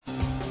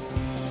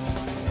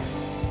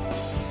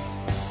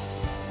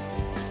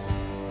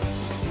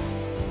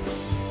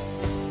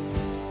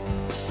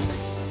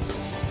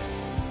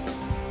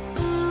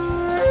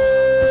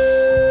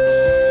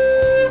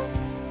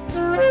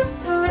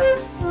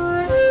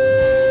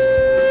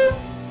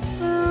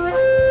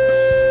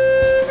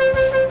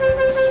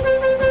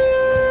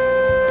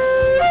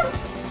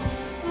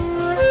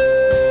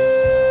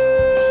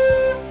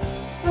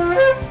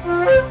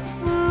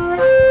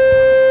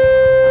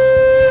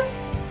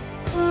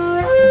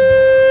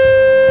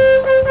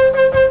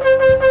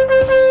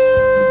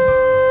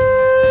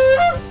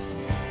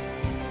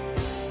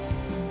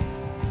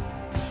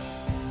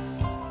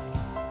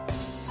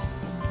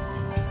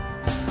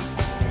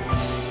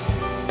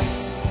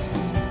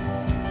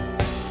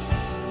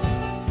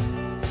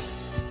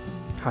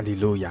哈利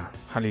路亚，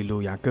哈利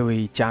路亚！各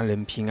位家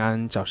人平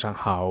安，早上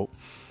好。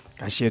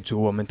感谢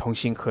主，我们同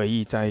心合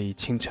意在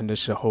清晨的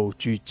时候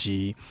聚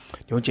集。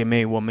弟兄姐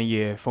妹，我们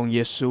也奉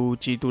耶稣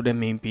基督的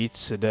名彼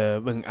此的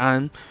问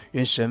安。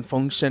愿神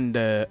丰盛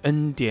的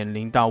恩典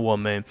临到我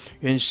们，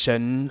愿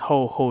神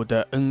厚厚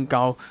的恩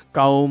膏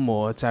膏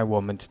抹在我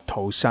们的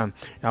头上，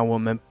让我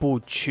们不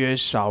缺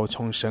少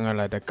从神而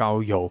来的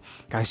膏油。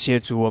感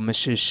谢主，我们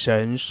是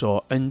神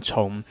所恩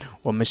宠，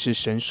我们是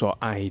神所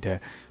爱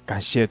的。感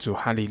谢主，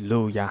哈利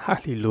路亚，哈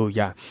利路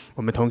亚！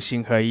我们同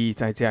心合意，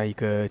在这样一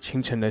个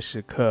清晨的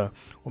时刻，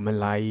我们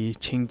来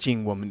亲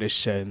近我们的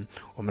神，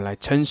我们来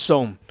称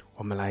颂，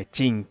我们来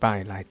敬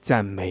拜，来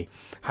赞美，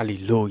哈利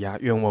路亚！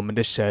愿我们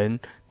的神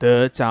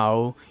得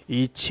着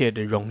一切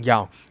的荣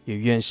耀，也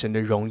愿神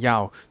的荣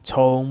耀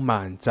充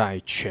满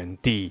在全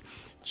地。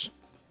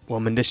我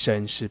们的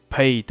神是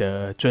配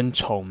得尊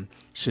崇，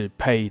是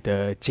配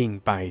得敬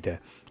拜的。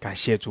感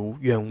谢主，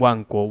愿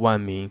万国万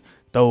民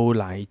都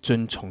来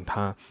尊崇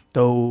他，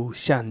都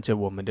向着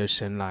我们的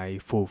神来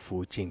匍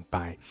匐敬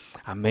拜。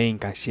阿们！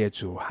感谢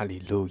主，哈利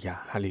路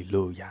亚，哈利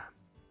路亚！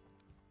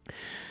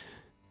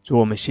主，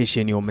我们谢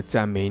谢你，我们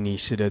赞美你。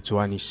是的，主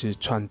啊，你是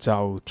创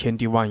造天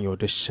地万有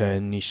的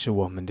神，你是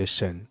我们的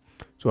神。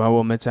主啊，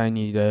我们在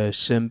你的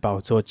圣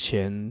宝座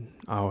前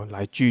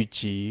来聚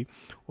集，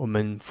我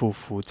们匍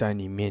匐在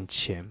你面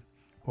前，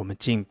我们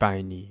敬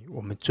拜你，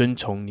我们尊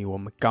崇你，我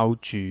们高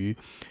举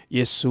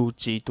耶稣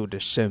基督的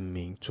圣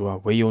名。主啊，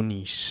唯有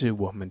你是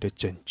我们的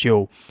拯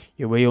救，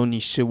也唯有你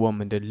是我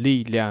们的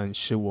力量，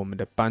是我们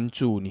的帮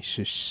助，你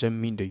是生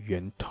命的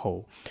源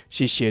头。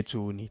谢谢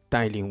主，你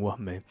带领我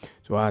们。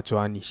主啊，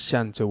你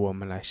向着我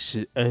们来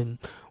施恩。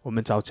我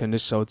们早晨的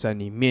时候在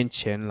你面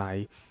前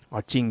来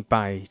敬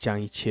拜，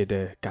将一切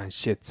的感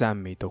谢赞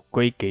美都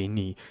归给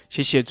你。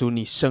谢谢主，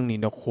你圣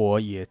灵的火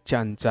也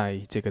降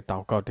在这个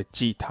祷告的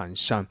祭坛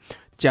上，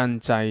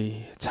降在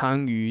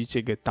参与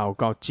这个祷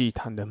告祭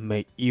坛的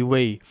每一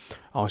位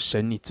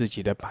神你自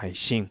己的百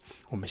姓。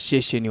我们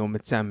谢谢你，我们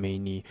赞美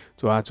你。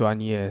主啊，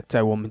你也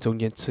在我们中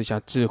间赐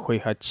下智慧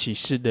和启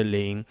示的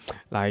灵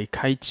来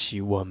开启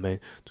我们。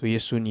主耶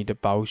稣，你的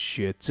宝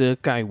血遮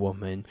盖我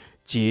们，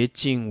洁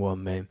净我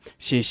们。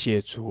谢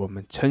谢主，我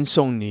们称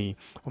颂你，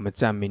我们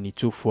赞美你，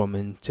祝福我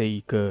们这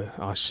一个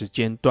时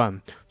间段，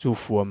祝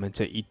福我们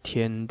这一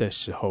天的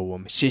时候。我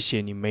们谢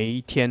谢你，每一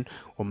天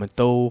我们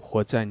都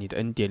活在你的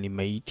恩典里，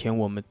每一天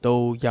我们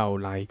都要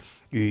来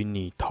与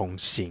你同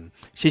行。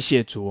谢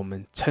谢主，我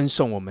们称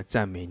颂，我们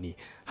赞美你。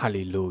哈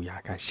利路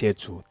亚！感谢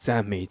主，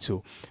赞美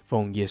主，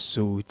奉耶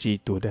稣基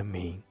督的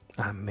名，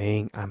阿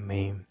们，阿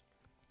们。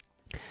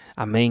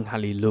阿们，哈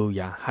利路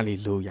亚，哈利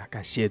路亚！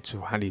感谢主，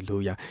哈利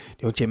路亚！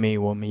弟兄姐妹，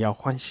我们要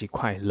欢喜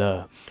快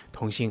乐，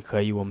同心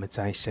合意，我们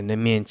在神的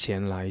面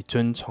前来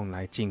尊崇，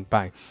来敬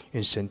拜。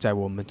愿神在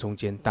我们中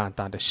间大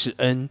大的施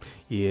恩，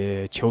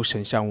也求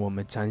神向我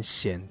们彰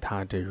显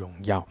他的荣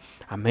耀。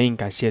阿们！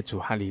感谢主，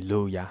哈利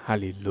路亚，哈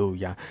利路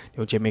亚！弟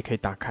兄姐妹可以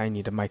打开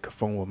你的麦克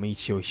风，我们一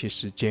起有一些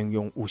时间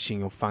用悟性、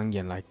用方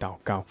言来祷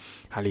告。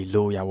哈利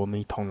路亚！我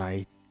们一同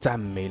来赞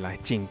美，来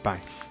敬拜。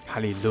哈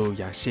利路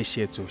亚！谢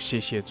谢主，谢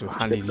谢主，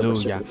哈利路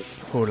亚！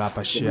呼拉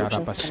巴西亚拉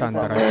巴山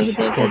达拉，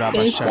呼拉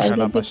巴沙卡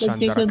拉巴山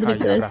达拉卡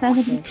亚拉，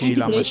希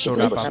拉马苏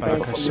拉巴巴拉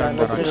卡山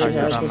达拉卡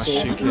亚拉马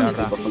西基亚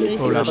拉，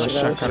呼拉马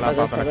沙卡拉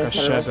巴巴拉卡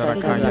山达拉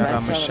卡亚拉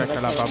马沙卡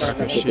拉巴巴拉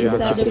卡西亚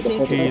拉，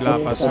希拉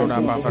巴苏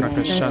拉巴巴拉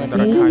卡山达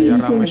拉卡亚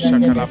拉马沙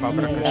卡拉巴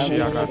巴拉卡西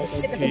亚拉，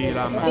希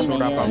拉马苏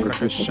拉巴巴拉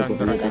卡山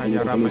达拉卡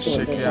亚拉马西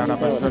基亚拉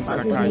巴山达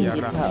拉卡亚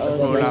拉，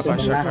呼拉巴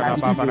沙卡拉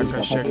巴巴拉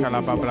卡西卡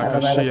拉巴巴拉卡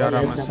西亚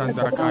拉马山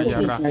达拉卡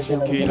亚拉。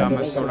Kila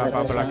masura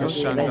babla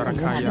kashandara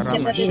kayara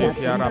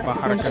mashikyara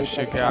bahara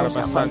kashikyara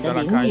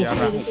basandara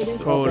kayara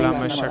kola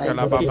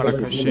mashakala babla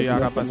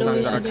kashiara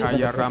basandara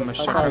kayara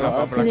mashakala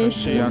babla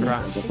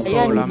kashiara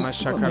kola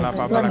mashakala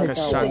babla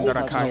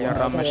kashandara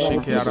kayara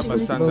mashikyara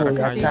basandara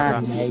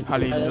kayara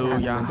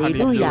Hallelujah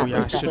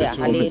Hallelujah 是的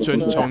主，我们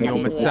尊崇你，我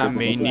们赞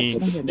美你。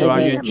主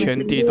啊，愿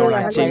全地都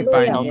来敬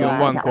拜你，愿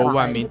万国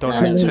万民都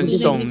来称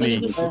颂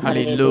你。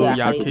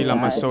Hallelujah Kila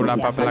masura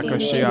babla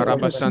kashiara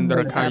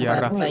basandara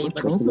kayara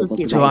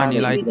主啊，你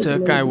来遮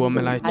盖我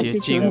们，来洁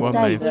净我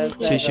们。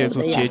谢谢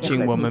主，洁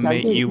净我们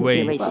每一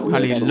位。哈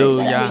利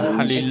路亚，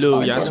哈利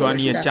路亚！主啊，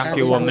你也加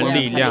给我们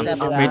力量，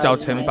每早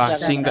晨把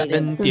新的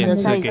恩典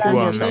赐给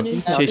我们。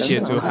谢谢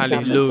主，哈利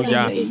路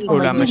亚！欧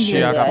拉玛西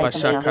亚拉巴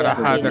沙卡拉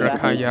哈德拉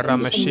卡亚拉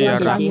玛西亚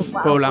拉，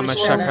欧拉玛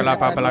沙卡拉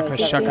巴巴拉卡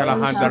沙卡拉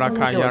哈德拉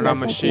卡亚拉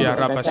玛西亚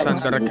拉巴山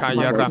德拉卡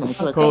亚拉，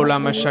欧拉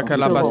玛沙卡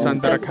拉巴山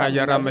德拉卡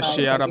亚拉玛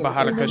西亚拉巴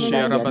哈拉卡西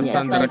亚拉巴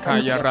山德拉卡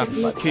亚拉，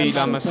基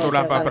拉玛苏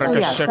拉巴巴拉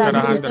卡沙卡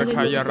拉。handra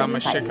kaya rama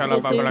shekala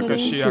babala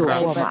kashira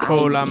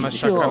ola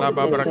masakala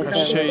babala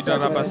kashida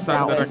raba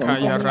sandra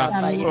kaya ra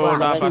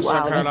ola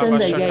basakala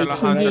basakala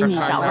handra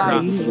kaya ra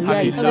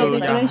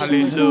hallelujah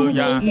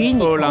hallelujah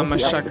ola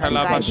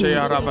masakala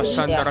basaya raba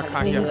sandra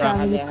kaya ra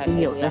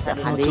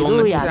主我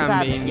们赞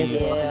美你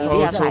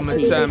主我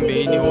们赞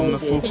美你我们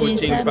夫妇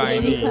敬拜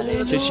你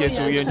谢谢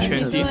主愿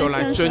全地都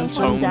来尊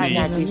崇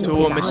你主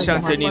我们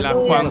向着你来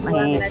欢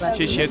呼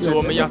谢谢主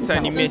我们要在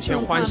你面前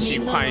欢喜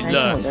快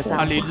乐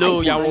哈利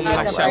路亚我们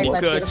来向你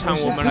歌唱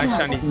我们来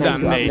向你赞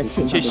美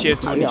谢谢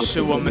主你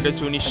是我们的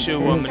主你是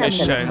我们的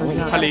神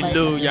哈利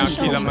路亚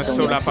基拉玛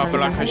苏拉巴布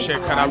拉克谢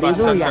卡拉巴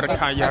桑德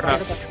卡亚拉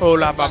欧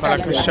拉巴布拉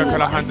克谢卡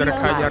拉汉德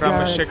卡亚拉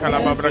玛谢卡拉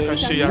巴布拉克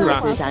谢亚拉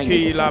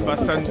基拉巴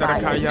桑德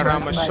卡亚拉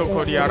玛苏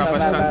库里亚拉巴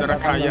桑德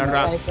卡亚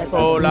拉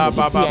欧拉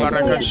巴巴巴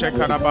拉克谢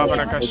卡拉巴布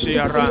拉克谢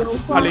亚拉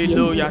哈利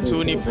路亚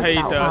主你配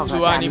得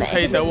主啊你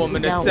配得我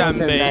们的赞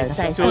美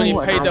主你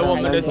配得我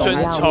们的尊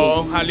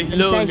崇哈利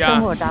路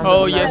亚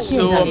耶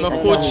稣我们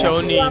呼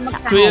求你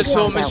主耶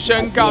稣我们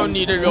宣告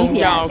你的荣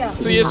耀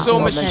主耶稣我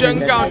们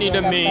宣告你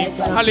的名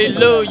哈利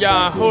路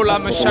亚后拉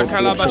玛沙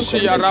卡拉巴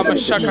西亚拉玛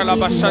沙卡拉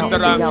巴山德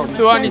拉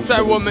主啊你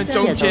在我们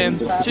中间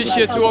谢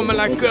谢主我们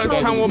来歌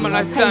唱我们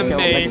来赞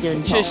美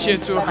谢谢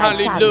主哈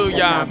利路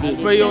亚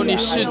唯有你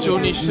是主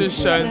你是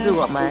神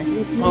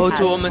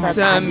主我们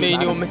赞美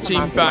你我们敬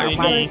拜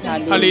你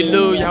哈利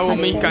路亚我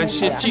们以感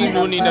谢进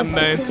入你的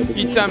门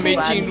以赞美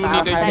进入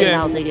你的院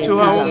主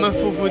啊我们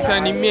匍匐在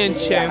你面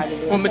前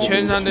我们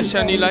全然的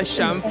向你来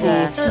降服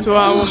主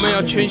啊我们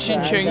要全心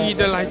全意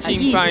的来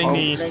敬拜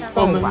你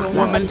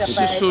我们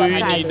是属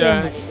于你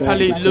的哈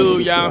利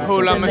路亚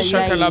后拉玛沙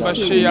卡拉巴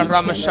西亚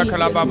拉玛沙卡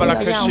拉巴巴拉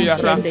克西亚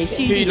拉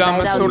希拉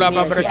玛苏拉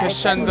巴巴拉克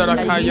山德拉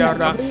卡亚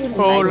拉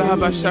哦拉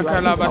巴沙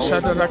卡拉巴沙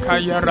德拉卡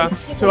亚拉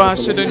主啊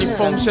是的你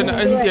丰盛的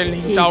恩典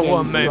领导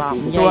我们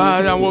主啊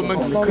让我们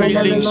可以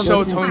领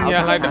受从你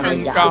而来的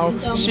恩膏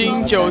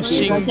新酒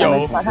新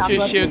油谢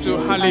谢主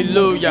哈利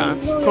路亚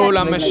哦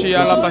拉玛西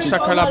亚拉巴沙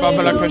卡拉巴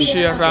巴拉克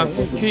西亚拉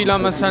希拉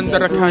玛山德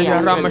拉卡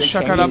亚拉玛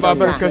沙卡拉巴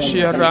巴拉克西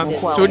亚拉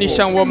主你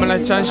向我们来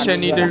彰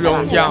显你的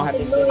荣耀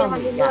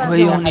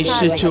唯有你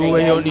是主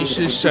唯有你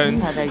是神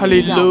哈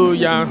利路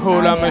亚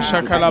哦拉玛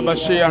沙卡拉巴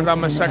西亚拉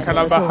玛沙卡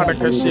拉巴哈拉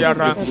克西亚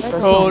拉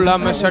哦拉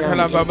玛沙卡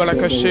拉巴巴拉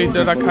克西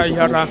德拉卡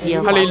亚拉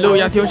哈利路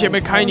亚弟兄姐妹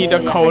开你的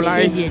口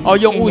来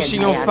用悟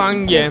性用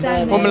方言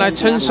我们来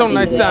称颂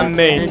来赞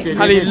美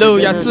哈利路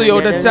亚自由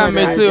的赞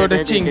美自由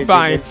的敬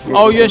拜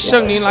愿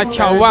圣灵来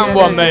挑旺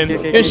我们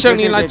愿圣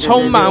灵来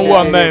充满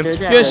我们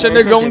愿神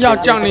的荣耀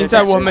降临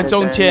在我们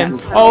中间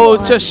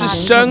这是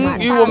神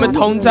与我们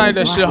同在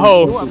的时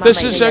候这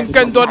是神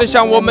更多的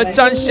向我们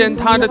彰显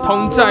他的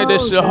同在的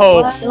时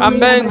候阿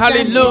们哈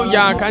利路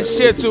亚感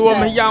谢主我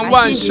们仰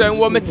望神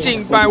我们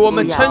敬拜我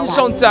们称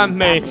颂赞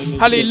美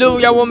哈利路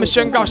亚我们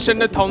宣告神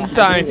的同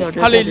在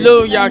哈利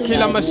路亚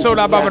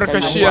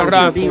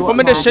我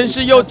们的神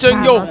是又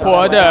真又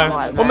活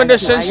的我们的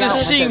神是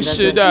信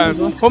实的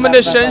我们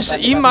的神是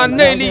以马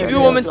内利与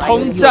我们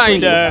同在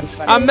的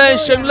阿们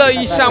神乐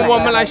意向我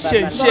们来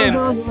显现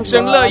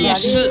神乐意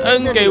施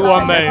恩给我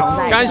们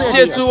感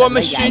谢主我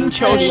们寻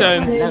求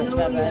神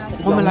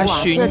我们来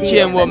寻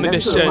见我们的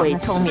神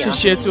谢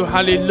谢主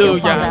哈利路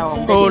亚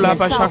拉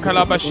巴沙卡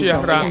拉巴西亚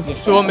拉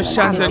主我们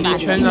向着你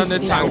全然的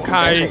展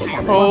开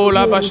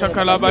拉巴沙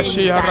卡拉巴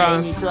西亚拉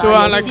主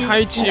啊来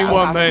开启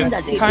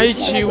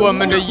我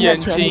们的眼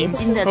睛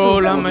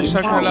拉玛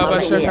沙卡拉巴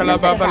沙卡拉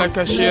巴巴拉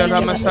卡西亚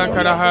拉玛沙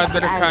卡拉哈德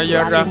卡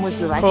亚拉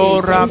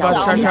拉巴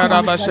沙卡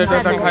拉巴沙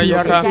德卡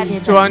亚拉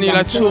主啊你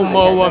来触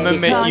摸我们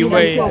每一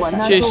位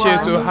谢谢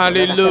主哈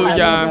利路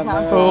亚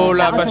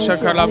拉巴沙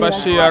卡拉巴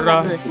西亚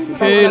拉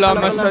拉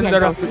玛沙德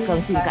拉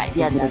更新改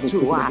变的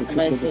主啊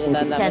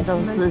现在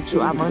是主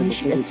啊蒙你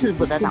血赐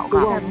福的祷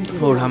告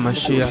拉玛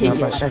西亚拉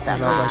巴沙卡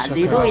拉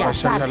巴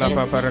沙卡拉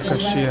巴巴拉卡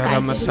西亚拉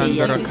玛沙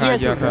德拉卡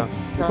亚拉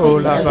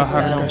拉巴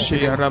哈卡西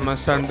亚拉玛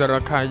沙德拉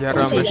卡亚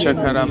拉玛沙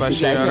卡拉巴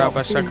西亚拉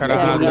巴沙卡拉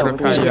哈德拉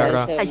卡亚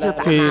拉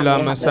拉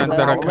玛沙德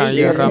拉卡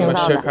亚拉玛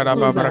沙卡拉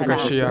巴巴拉卡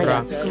西亚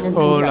拉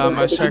拉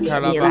玛沙卡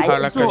拉巴哈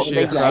拉卡西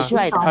亚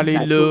拉哈利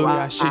路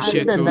亚谢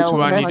谢主主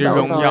啊你的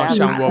荣耀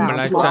向我们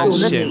来彰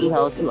显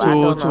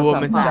主我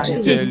们在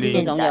这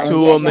里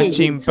主我们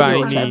敬拜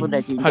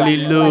你哈利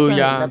路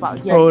亚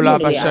拉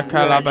巴沙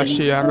卡拉巴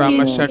西亚拉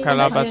玛沙卡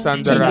拉巴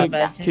桑德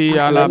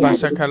拉拉巴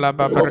沙卡拉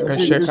巴巴拉卡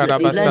西卡拉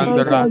巴桑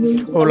德拉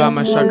拉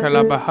玛沙卡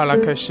拉巴哈拉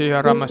卡西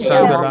亚拉玛桑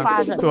德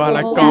拉主啊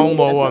来高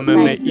摩我们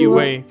每一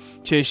位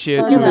谢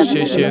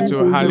谢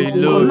主哈利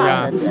路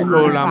亚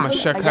拉玛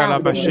沙卡拉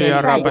巴西亚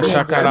拉巴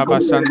沙卡拉巴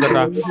桑德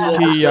拉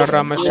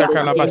拉玛沙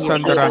卡拉巴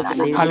桑德拉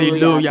哈利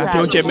路亚弟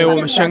兄姐妹我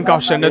们宣告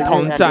神的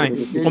同在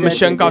我们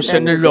宣告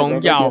神的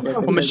荣耀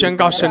我们宣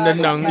告神的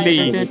能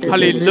力哈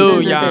利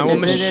路亚我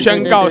们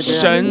宣告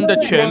神的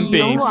权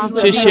柄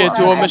谢谢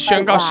主我们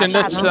宣告神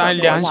的慈爱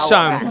良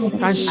善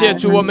感谢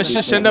主我们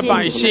是神的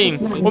百姓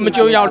我们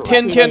就要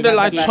天天的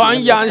来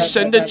传扬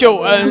神的救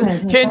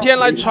恩天天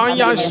来传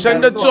扬神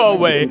的作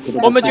为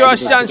我们就要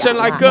向神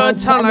来歌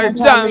唱来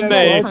赞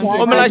美，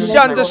我们来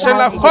向着神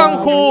来欢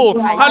呼，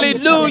哈利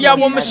路亚！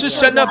我们是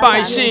神的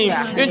百姓，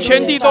愿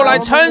全地都来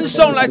称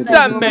颂来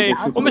赞美，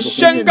我们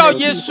宣告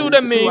耶稣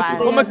的名，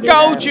我们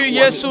高举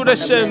耶稣的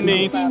圣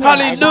名，哈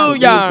利路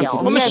亚！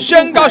我们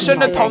宣告神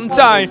的同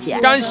在，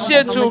感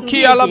谢主。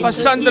Kia la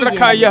basandra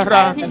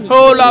kayara,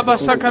 oh la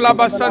basaka la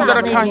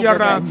basandra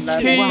kayara,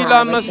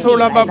 Kila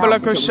masula babla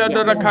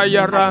koshadra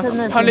kayara,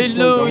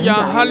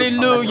 Hallelujah,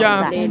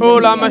 Hallelujah, oh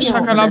la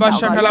mashaka la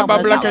bashaka la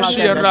babla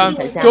koshira，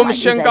 我们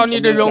宣告你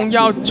的荣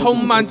耀充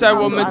满在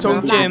我们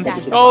中间，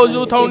哦，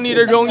如同你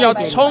的荣耀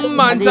充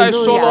满在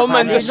所罗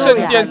门的圣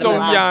殿中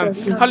一样，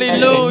哈利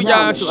路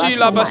亚，希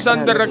拉巴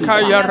山德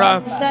卡亚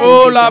拉，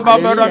哦拉巴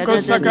巴拉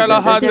克萨卡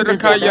拉哈德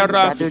卡亚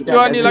拉，主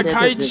啊，你来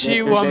开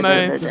启我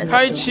们，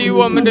开启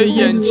我们的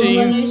眼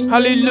睛，哈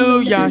利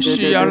路亚，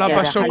希亚拉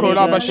巴索科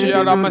拉巴希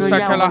亚拉马萨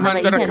卡拉哈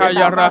德卡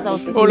亚拉，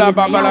哦拉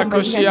巴巴拉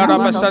克希亚拉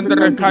巴山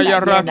德卡亚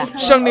拉，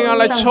圣灵啊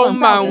来充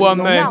满我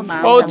们，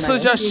哦赐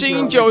下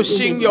新酒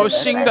新油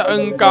新的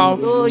恩膏，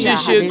谢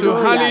谢主，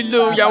哈利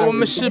路亚，我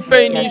们是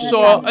被你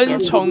所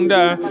恩宠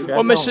的，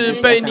我们是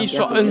被你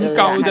所恩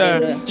膏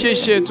的，谢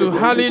谢主，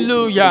哈利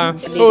路亚。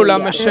哦，拉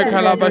玛谢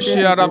卡拉巴西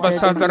亚拉巴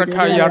萨德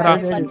卡亚拉，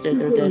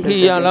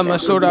伊亚拉玛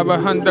苏拉巴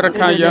汉德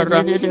卡亚拉，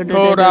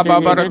哦拉巴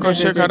巴拉科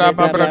谢卡拉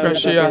巴布拉科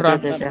西亚拉，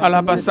阿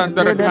拉巴萨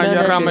德卡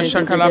亚拉玛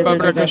谢卡拉巴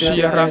布拉科西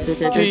亚拉，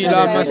伊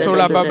拉玛苏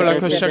拉巴布拉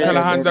科谢卡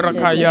拉汉德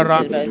卡亚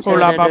拉，哦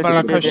拉巴巴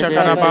拉科谢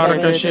卡拉巴布拉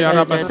科西亚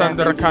拉巴萨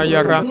德卡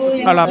亚拉，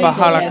阿拉巴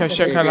哈拉科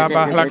谢卡拉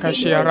巴哈拉科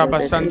西亚拉巴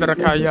萨德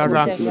卡亚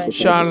拉，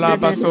沙拉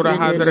巴苏拉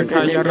哈德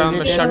卡亚拉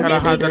玛谢卡拉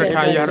哈德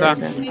卡亚拉，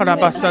阿拉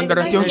巴萨德，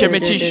弟兄姐妹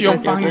继续用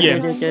方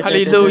言，哈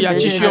利路亚，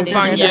继续用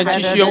方言，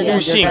继续用悟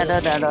性，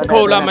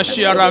扣拉玛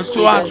西亚拉，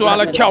主啊主啊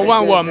来眺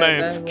望我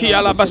们，基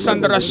亚拉巴萨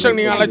德拉圣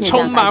灵啊来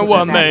充满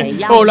我们，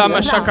哦拉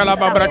玛沙卡拉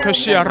巴布拉克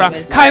西亚拉，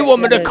开我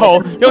们的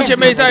口，弟兄姐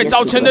妹在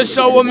早晨的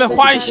时候，我们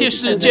花一些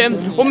时间，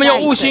我们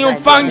用悟性用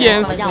方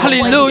言，哈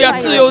利路亚，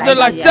自由的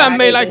来赞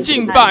美来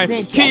敬拜，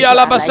基亚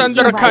拉巴萨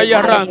德拉卡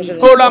亚拉，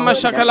哦拉玛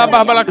沙卡拉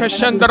巴布拉克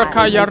西亚拉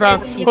卡亚拉，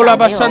哦拉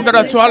巴萨德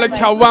拉主啊来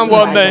眺望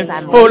我们，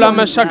哦拉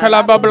玛沙卡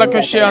拉巴布拉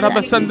克西亚拉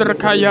巴萨德拉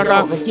卡亚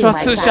拉，主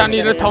赐下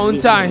你的同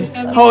在，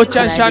哦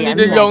降下你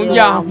的荣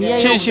耀，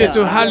谢谢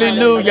主，哈利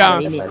路亚，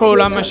哦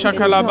拉玛沙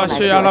卡拉巴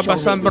西亚拉巴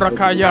萨德拉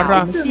卡亚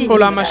拉，哦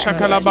拉玛沙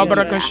卡拉巴布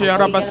拉克西亚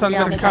拉巴萨德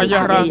拉卡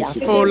亚拉，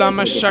哦拉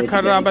玛沙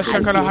卡拉巴沙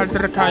卡拉哈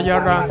德卡亚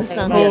拉，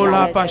哦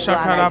拉巴沙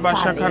卡拉巴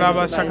沙卡拉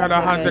巴沙卡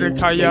拉哈德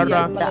卡亚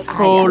拉，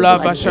哦拉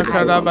巴沙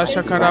卡拉巴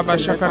沙卡拉巴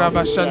沙卡拉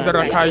巴萨德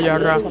拉卡亚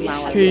拉，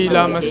基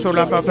拉玛苏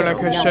拉巴布拉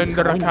克西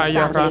德拉卡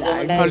亚拉，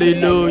哈利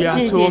路亚，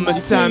主我们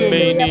赞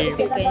美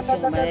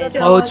你，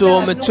哦主我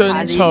们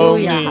尊崇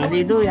你，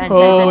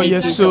哦耶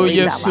稣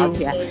耶稣，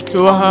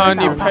主啊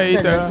你配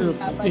的，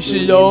你是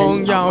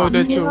荣耀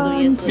的主，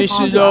你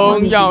是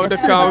荣耀的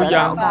羔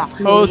羊，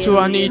哦主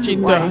啊你已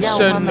经得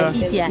胜了，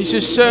你是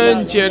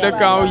圣洁的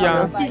羔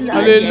羊，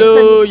哈利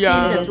路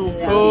亚，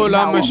哦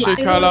拉玛西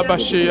卡拉巴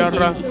西亚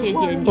拉，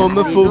我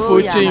们夫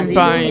妇敬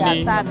拜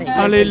你，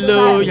哈利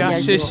路亚，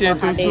谢谢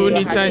主，主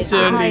你在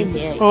这里，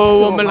哦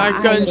我们来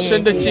更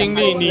深的经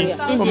历你，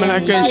我们来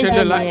更深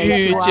的来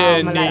遇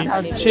见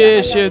你，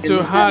谢谢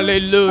主，哈利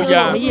路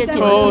亚，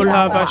哦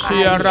拉巴西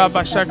亚拉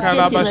巴沙卡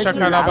拉巴沙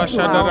卡拉巴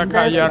沙德拉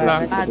卡亚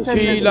拉，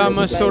基拉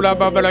玛苏拉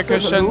巴布拉克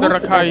圣德拉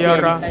卡亚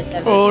拉，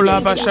哦拉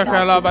巴沙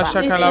卡拉巴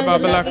沙卡拉巴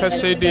布拉克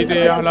西迪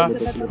迪亚拉，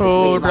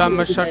哦拉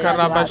玛沙卡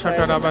拉巴沙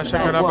卡拉巴沙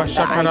卡拉巴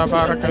沙卡拉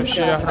巴拉克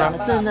西亚拉，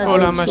哦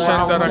拉玛圣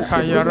德拉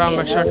卡亚拉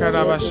玛沙卡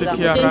拉巴西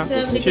基亚拉，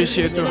谢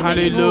谢主，哈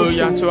利路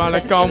亚，主啊来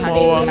高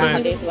摩我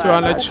们，主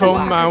啊来充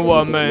满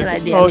我们，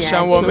哦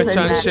向我们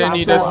展现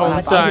你的同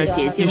在，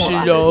你是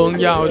荣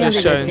耀的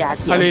神，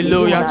哈利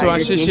路亚，主啊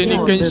谢谢你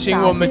更新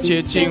我们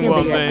洁净我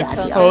们，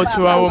哦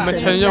主啊我们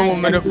承认我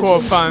们的过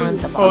犯，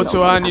哦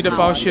主啊你的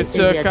宝血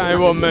遮盖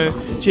我们，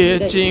洁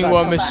净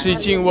我们，洗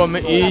净我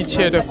们一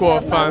切的过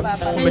犯，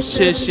我们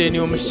谢谢你，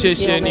我们谢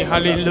谢你，哈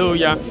利路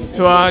亚，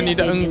主啊你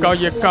的恩膏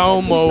也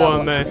膏抹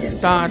我们，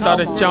大大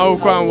的浇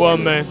灌我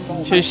们，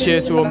谢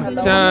谢主，我们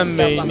赞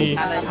美你，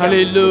哈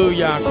利路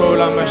亚，库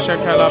拉玛沙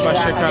卡拉巴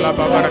沙卡拉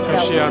巴巴拉克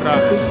西亚拉，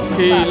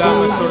基拉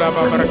玛苏拉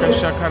巴巴拉克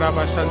沙卡拉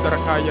巴山德拉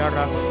卡亚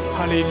拉，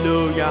哈利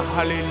路亚，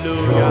哈利路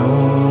亚，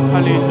哈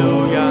利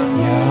路亚，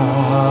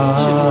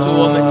谢谢主，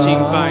我们敬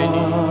拜你，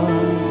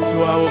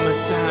主啊我们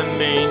赞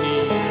美你，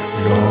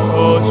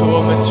哦主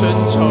我们尊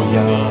崇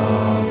你，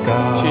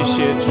谢谢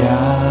主，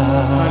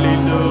哈利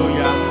路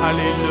亚，哈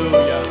利路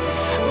亚，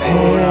哦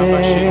拉巴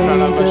西卡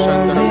拉巴山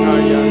德拉卡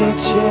亚拉，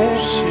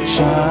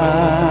是阿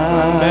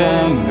门，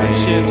感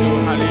谢主，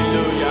哈利路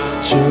亚，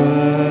阿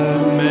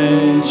门，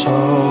弟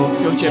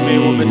兄姐妹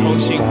我们同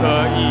心合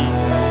意，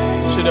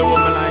是的我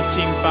们来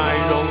敬拜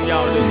荣耀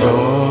的主，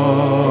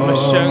我们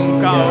宣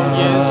告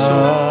耶稣，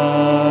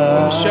我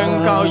们宣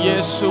告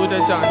耶稣的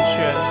掌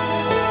权，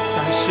感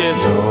谢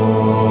主，主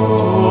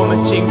我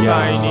们敬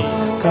拜你，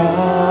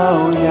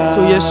主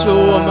耶稣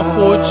我们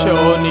呼求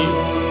你，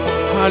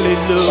哈利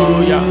路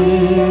亚，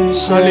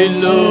哈利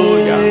路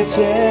亚，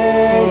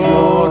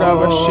哦拉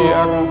巴西亚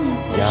拉，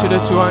是的，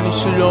主啊，你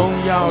是荣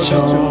耀的主，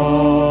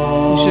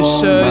你是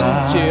圣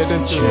洁的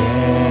主。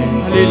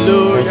哈利路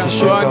亚，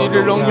主啊，你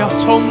的荣耀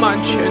充满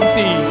全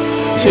地。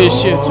谢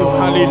谢主，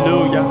哈利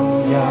路亚。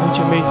弟兄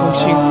姐妹同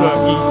心合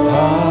一，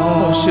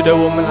是的，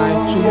我们来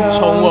尊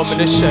崇我们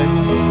的神，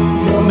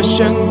我们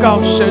宣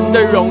告神的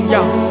荣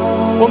耀。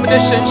我们的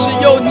神是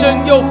又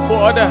真又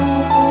活的。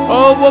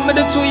我们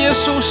的主耶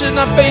稣是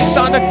那被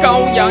杀的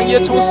羔羊，也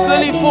从死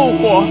里复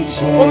活。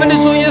我们的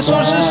主耶稣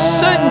是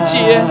圣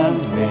洁，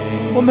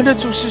我们的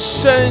主是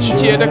圣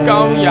洁的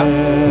羔羊。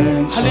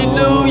哈利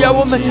路亚，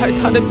我们在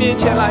他的面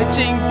前来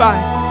敬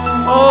拜。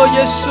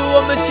耶稣，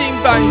我们敬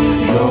拜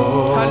你。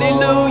哈利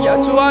路亚，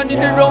主啊，你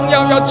的荣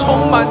耀要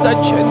充满在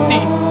全地。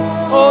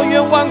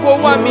愿万国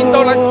万民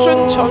都来尊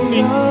崇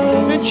你，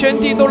愿全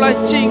地都来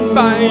敬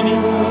拜你。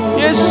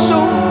耶稣，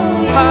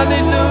哈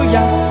利路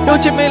亚，有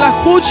姐妹来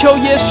呼求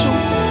耶稣。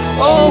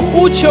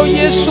呼求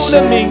耶稣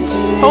的名，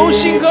同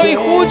心合意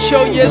呼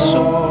求耶稣。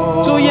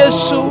主耶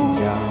稣，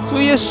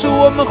主耶稣，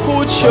我们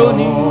呼求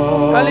你。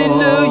哈利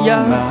路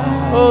亚。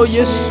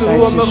耶稣，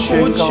我们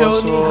呼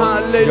求你。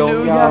哈利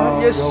路亚，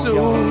耶稣。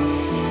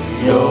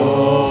荣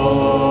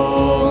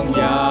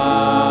耀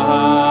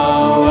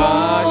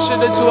啊，是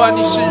的，主啊，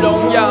你是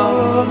荣耀。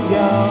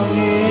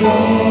荣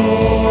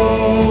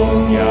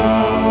耀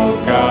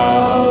羔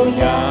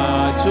羊，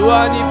主啊，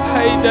你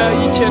配得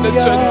一切的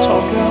尊崇。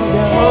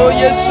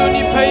耶稣，你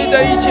配得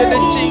一切的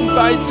敬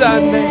拜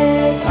赞美。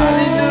哈利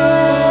路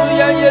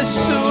亚，耶稣，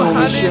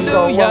哈利路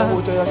亚。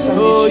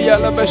亚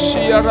拉巴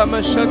西亚拉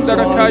玛山达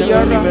拉卡亚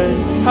拉，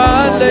哈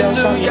利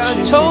路亚，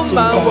充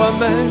满我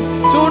们。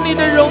主，你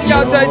的荣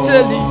耀在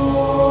这里。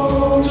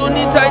主，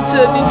你在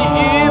这里，你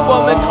与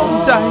我们同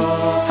在。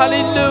哈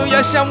利路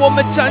亚，向我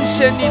们彰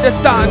显你的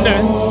大能。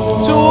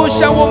主，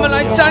向我们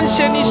来彰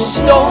显你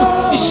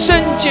圣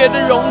洁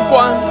的荣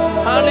光。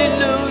哈利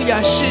路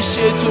亚，谢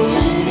谢主。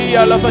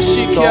亚拉巴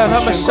西亚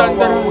拉玛山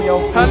达拉，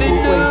哈利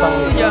路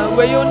亚，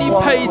唯有你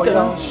配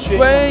得，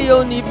唯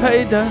有你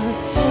配得。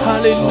哈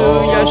利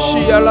路亚，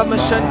西亚拉玛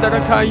山达拉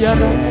卡亚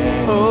拉。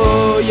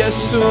耶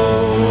稣，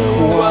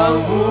万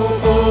夫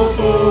夫妇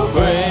跪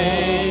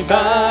拜，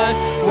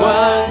万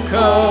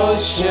口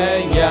宣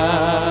扬，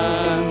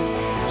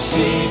喜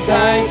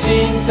在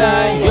今在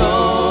永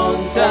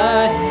在，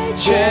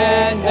全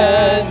能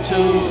主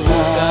宰，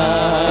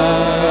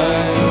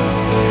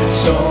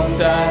颂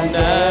赞能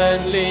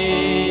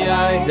力爱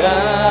戴，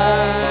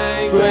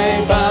归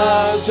宝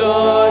座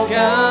羔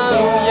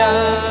羊，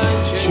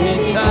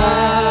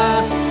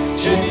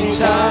全地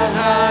唱哈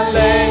利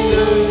路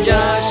亚，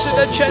是的，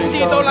全地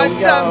都来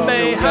赞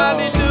美哈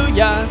利路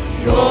亚。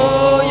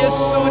耶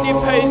稣，你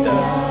配得。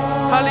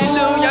哈利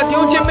路亚，弟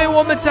兄姐妹，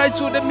我们在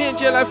主的面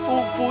前来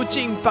匍匐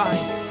敬拜。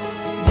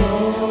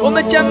我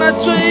们将那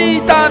最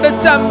大的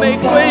赞美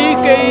归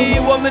给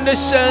我们的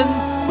神，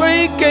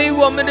归给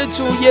我们的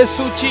主耶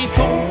稣基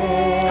督。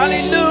哈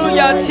利路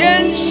亚，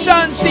天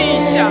上地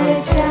下，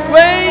唯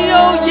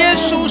有耶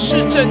稣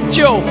是拯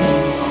救，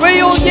唯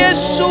有耶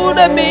稣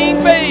的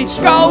名被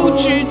高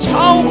举，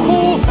超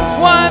乎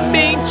万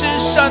民之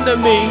上的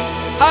名。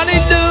哈利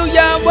路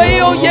亚，唯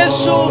有耶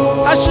稣，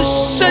他是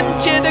圣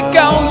洁的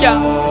羔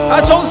羊，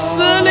他从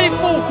死里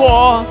复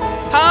活，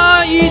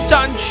他已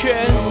掌权，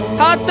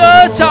他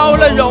得着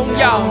了荣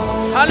耀。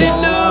哈利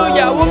路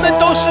亚，我们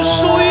都是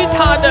属于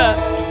他的，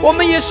我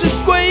们也是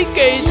归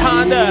给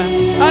他的。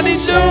哈利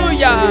路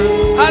亚，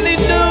哈利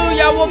路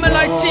亚，我们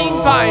来敬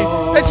拜，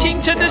在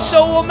清晨的时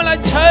候我们来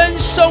称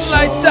颂，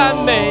来赞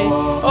美。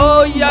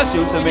耶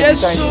稣，耶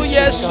稣，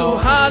耶稣，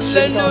哈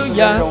利路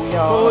亚。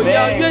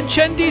愿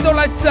全地都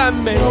来赞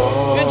美，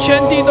愿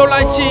全地都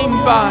来敬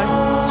拜。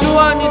主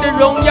啊，你的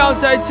荣耀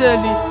在这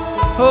里。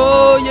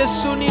耶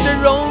稣，你的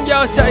荣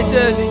耀在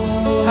这里。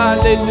哈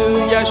利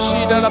路亚，西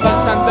达拉巴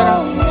桑达拉。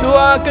主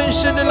啊，更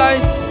深的来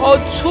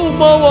触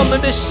摸我们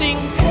的心。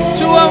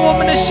主啊，我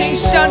们的心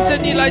向着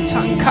你来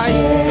敞开。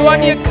主啊，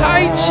你也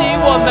开启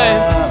我们，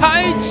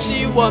开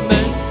启我们。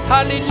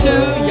哈利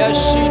路亚，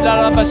西达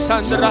拉巴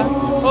桑达拉。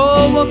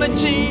我们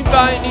敬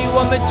拜你，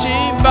我们敬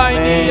拜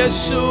你，耶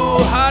稣。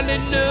哈利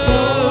路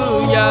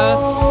亚，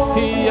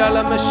亚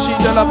拉玛西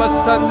达拉巴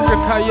桑达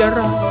卡亚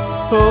拉。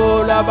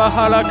拉巴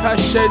哈拉卡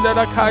谢达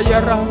拉卡亚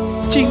拉，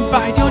敬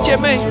拜弟兄姐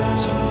妹，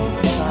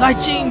来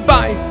敬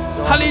拜，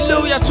哈利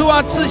路亚！主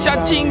啊，赐下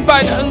敬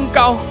拜的恩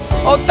膏，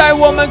带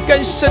我们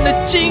更深的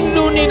进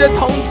入你的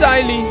同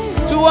在里。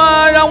主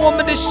啊，让我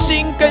们的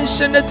心更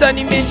深的在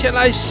你面前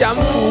来降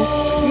服。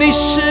你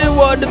是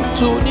我的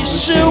主，你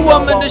是我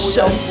们的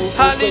神。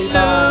哈利路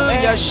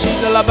亚，西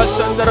达拉巴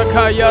山达拉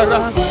卡亚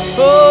拉。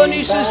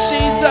你是昔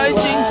在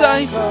今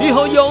在以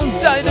后永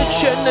在的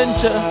全能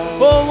者。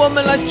我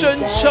们来尊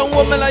崇，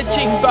我们来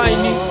敬拜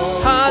你。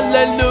哈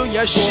利路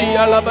亚，西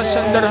亚拉巴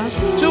山达拉。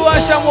主啊，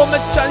向我们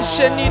展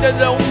现你的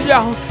荣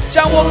耀，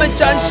向我们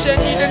展现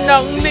你的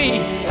能力。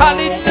哈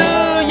利路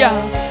亚，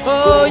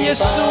耶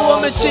稣，我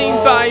们敬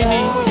拜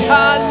你。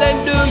哈利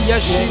路亚，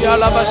西亚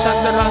拉巴山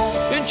达拉。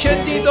愿全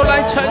地都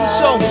来称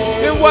颂，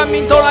愿万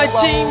民都来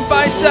敬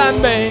拜赞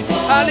美。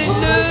哈利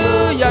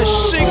路亚，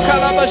西卡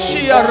拉巴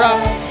西亚拉。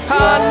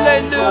哈利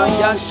路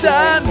亚，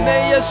赞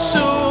美耶稣。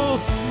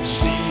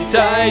昔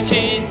在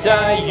今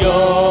在永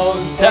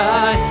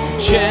在，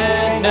全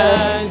能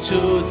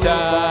主宰，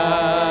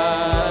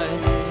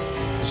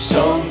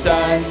颂赞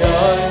能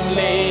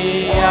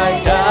力爱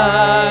戴，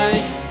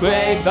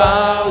归宝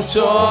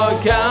座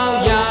羔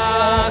羊，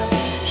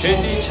全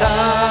地唱，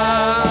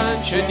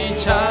全地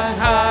唱，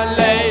哈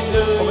利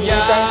路亚，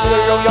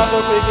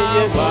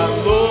万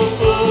物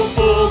匍匐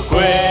跪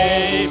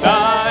拜，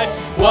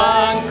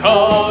万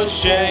口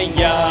宣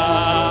扬，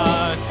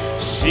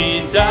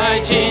昔在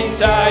今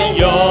在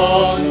永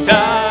在，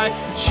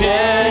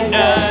全能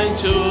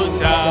主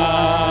宰，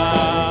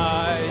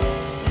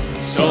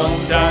颂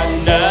赞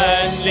能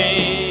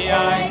力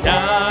爱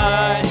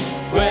戴，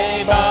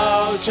归宝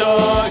座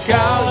羔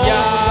羊，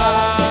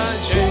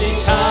全地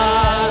唱，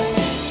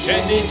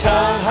全地唱，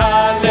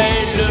哈利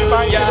路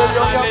亚，哈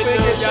利路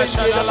亚，沙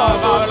拉拉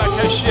巴拉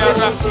克西亚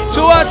拉。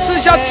主啊，赐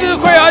下智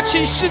慧而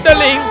启示的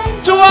灵，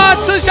主啊，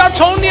赐下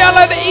从你而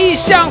来的意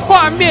象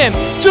画面，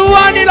主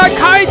啊，你来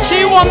开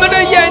启我们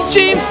的眼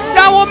睛，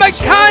让我们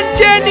看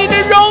见你的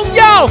荣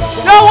耀，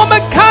让我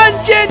们看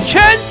见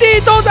全地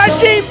都在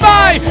敬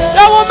拜，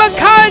让我们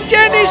看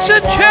见你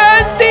是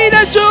全地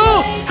的主，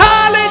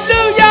哈利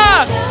路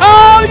亚！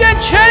哦，愿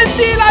全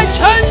地来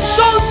称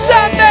颂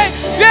赞美，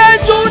愿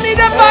主你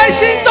的百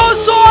姓都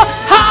说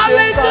哈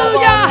利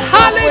路亚，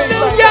哈利路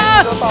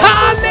亚，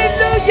哈利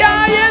路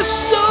亚！耶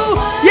稣，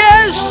耶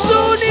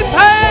稣，你配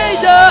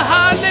的，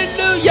哈利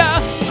路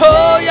亚！哦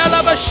呀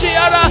拉巴西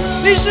亚拉，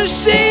你是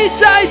昔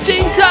在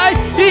今在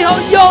以后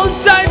永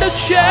在的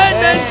全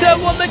能者，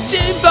我们敬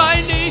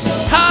拜你，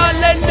哈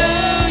利路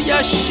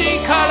亚！西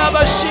卡拉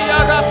巴西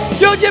亚拉，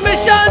有姐妹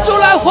向主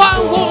来欢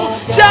呼，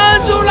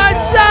向主来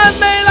赞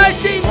美，来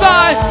敬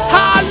拜，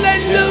哈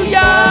利路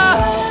亚，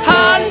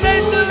哈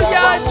利路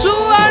亚！主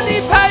啊，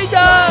你配的，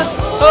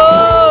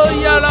哦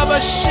呀拉巴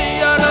西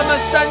亚拉玛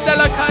山德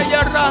拉卡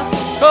亚拉，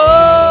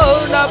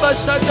哦拉巴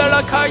山德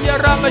拉卡亚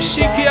拉玛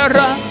西基亚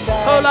拉，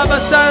哦拉巴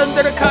山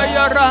德拉卡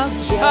亚拉，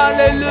哈利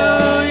路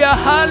亚，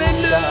哈利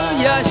路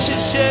亚，谢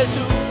谢主。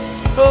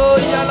哦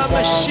呀拉玛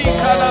西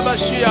卡拉巴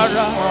西亚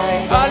拉，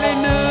哈利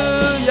路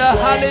亚，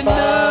哈利路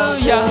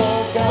亚，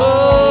哦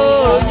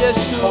耶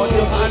稣，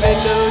哈利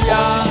路亚，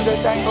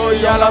哦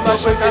呀拉巴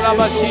西卡拉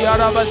巴西亚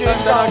拉巴山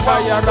德拉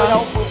卡亚拉，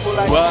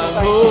万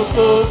物匍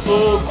匐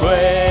跪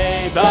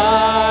拜，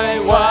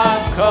万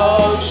口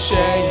宣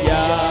扬，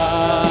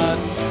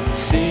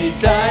昔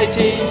在今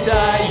在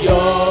永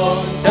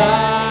在，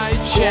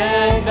全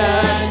能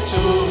主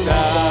宰，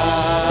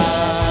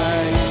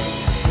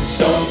颂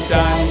赞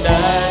能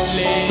力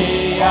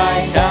爱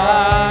戴，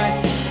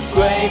归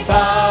宝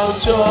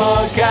座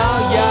羔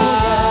羊，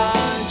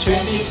全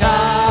地唱，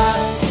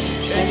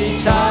全地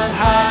唱，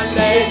哈利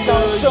路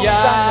亚！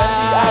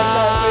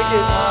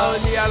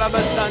你阿拉巴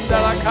山达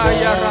拉卡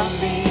亚拉，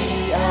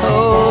哦，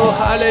哈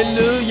利路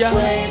亚，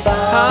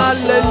哈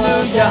利路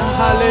亚，哈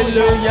利路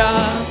亚！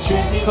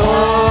哦，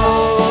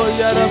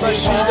呀拉巴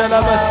西达拉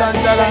巴山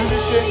达拉，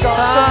哈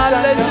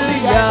利路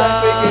亚，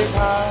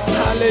哈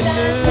利路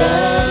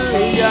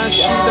亚，西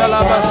达拉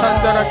巴山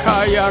达拉卡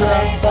亚拉，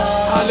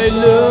哈利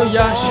路亚，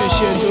谢谢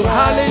主，哈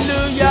利路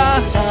亚，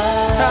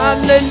哈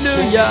利路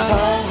亚，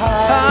哈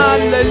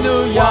利路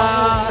亚，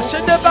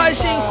神的百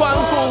姓欢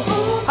呼，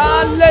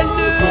哈利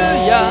路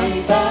亚，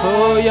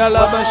哦呀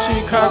拉巴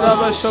西卡拉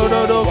巴索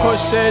罗罗科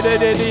塞的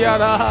的亚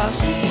拉，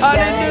哈利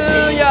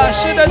路亚，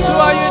是的主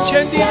啊，愿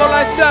全地都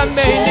来赞美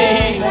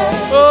你，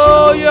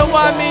哦，愿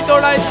万民都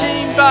来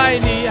敬拜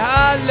你，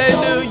哈利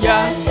路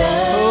亚，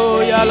哦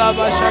呀拉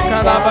巴沙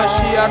卡拉巴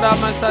西亚拉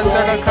玛山德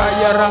拉卡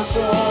亚拉，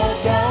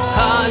哈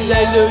利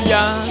路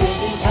亚，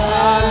哈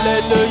利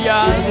路亚，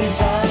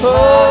哦，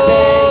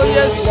耶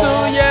稣，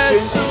耶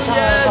稣，耶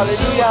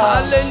稣，哈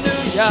利路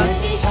亚，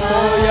哦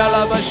呀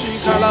拉巴西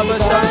卡拉巴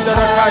山德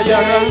拉卡亚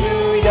拉，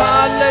哈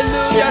利路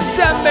亚，赞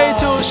美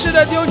主，是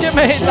的弟兄姐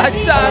妹来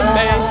赞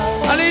美，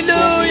哈利路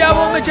亚，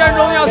我们将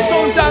荣耀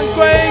颂赞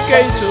归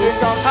给主，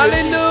哈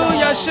利路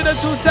亚，是的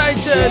主在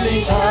这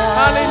里，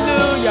哈利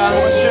路亚，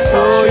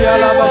哦呀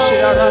拉巴西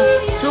亚拉，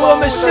主我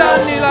们向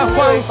你来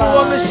欢呼，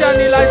我们向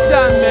你来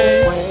赞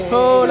美，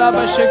哦拉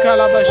巴西卡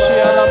拉巴西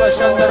亚拉巴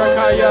山德拉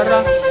卡亚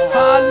拉，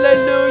哈利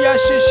路亚，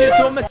谢谢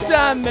主，我们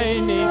赞美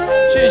你，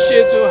谢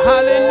谢主，哈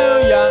利路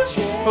亚，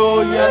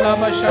哦呀拉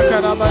巴沙卡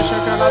拉巴沙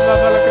卡拉巴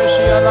巴拉卡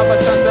西亚拉巴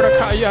山德拉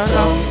卡亚拉，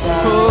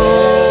哦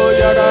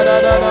呀拉拉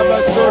拉拉巴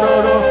索罗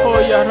罗哦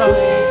呀拉，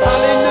哈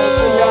利路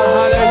亚，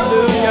哈利路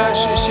亚，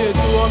谢谢主，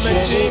我们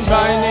敬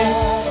拜你，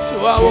主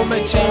啊，我们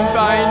敬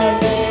拜你，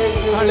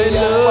哈利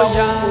路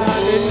亚，哈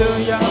利路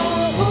亚，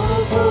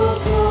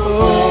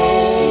哦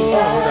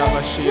拉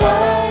巴西亚拉，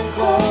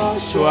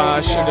主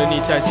啊，是的，你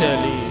在这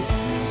里。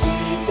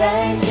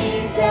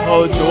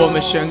哦，主，我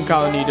们宣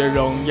告你的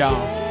荣耀。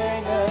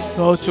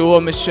哦，主，我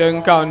们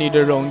宣告你的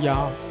荣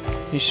耀。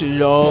你是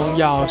荣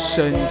耀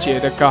圣洁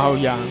的羔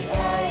羊。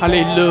哈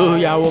利路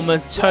亚！我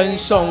们称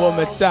颂，我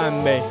们赞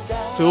美。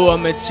主，我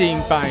们敬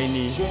拜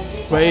你，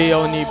唯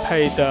有你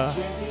配得。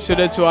是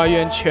的，主啊，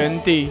愿全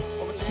地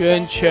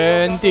愿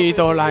全地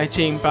都来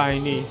敬拜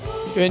你，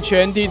愿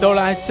全地都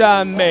来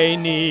赞美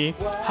你。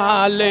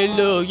哈利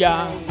路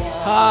亚，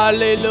哈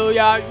利路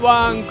亚，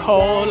万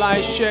口来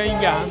宣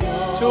扬。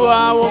主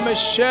啊，我们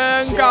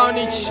宣告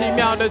你奇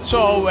妙的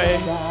作为，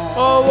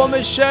我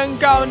们宣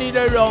告你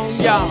的荣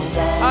耀。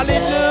哈利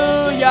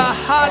路亚，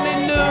哈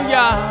利路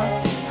亚，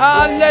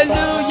哈利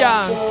路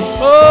亚。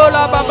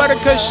拉巴巴的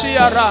克西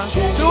亚拉，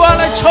主啊，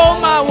来充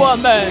满我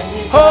们。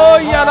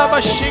亚拉巴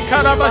西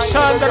卡拉巴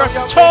山德拉，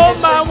充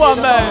满我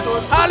们。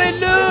哈利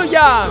路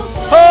亚。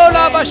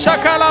拉巴沙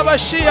卡拉巴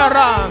西亚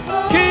拉，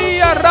基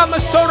亚拉玛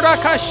索拉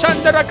卡山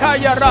德拉卡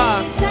亚拉，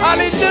哈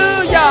利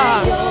路亚。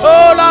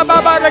拉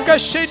巴巴的克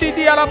西迪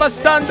迪亚拉巴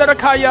山德拉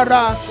卡亚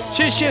拉，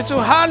谢谢主，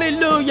哈利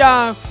路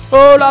亚。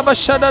拉巴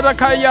沙德拉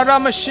卡亚拉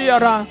玛西亚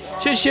拉，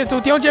谢谢主。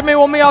弟兄姐妹，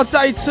我们要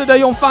再一次的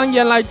用方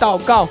言来祷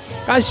告。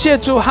感谢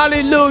主，哈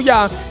利路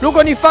亚。如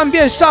果你方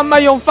便上麦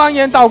用方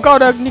言祷告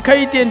的，你可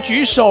以点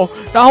举手，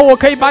然后我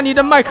可以把你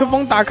的麦克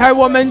风打开，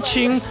我们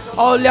请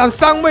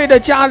2-3位的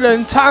家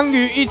人参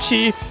与一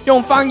起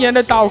用方言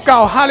的祷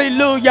告。哈利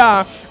路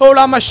亚。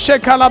拉玛谢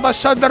卡拉巴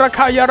山德拉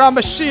卡亚拉玛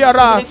西亚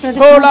拉，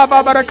拉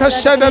巴巴的卡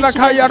山德拉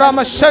卡亚拉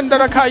玛山德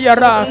拉卡亚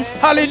拉，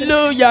哈利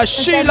路亚。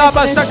西拉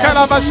巴萨卡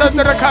拉巴山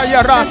德拉卡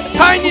亚拉，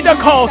开你的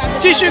口，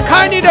继续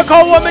开你的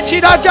口。我们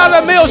其他家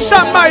人没有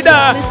上麦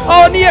的，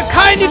你也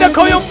开你的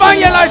口，用方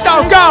言来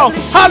祷告。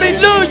哈利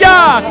路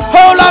亚。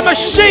拉玛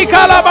西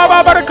卡拉巴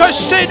巴巴的卡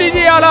西迪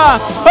迪亚拉，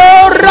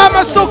拉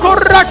玛苏库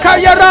拉卡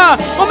亚拉，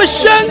我们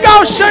宣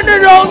告神的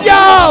荣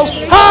耀。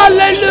哈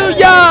利路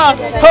亚。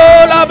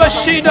拉巴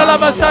西的拉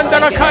巴山德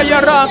拉卡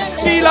亚拉，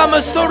伊拉玛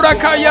苏拉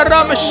卡亚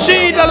拉玛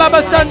西的拉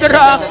巴山德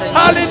拉，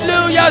哈利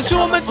路亚。主，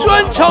我们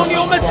尊崇你，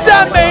我们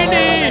赞美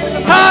你。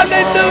哈利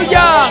路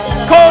亚。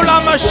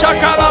拉玛沙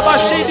卡拉巴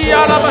西迪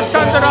亚拉巴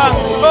山德拉，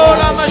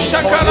拉玛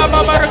沙卡拉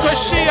巴巴的克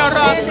西亚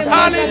拉，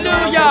哈利路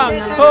亚。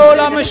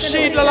拉玛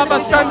西的拉巴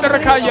山德拉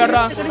卡亚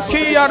拉，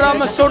基亚拉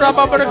玛苏拉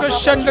巴巴的克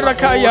山德拉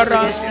卡亚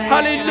拉，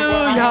哈利路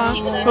亚。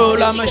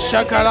拉玛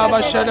沙卡拉巴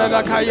山德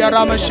拉卡亚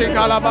拉玛西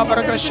卡拉巴巴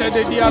的克山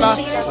迪亚拉，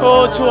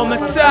主，我们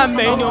赞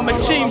美你，我们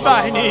敬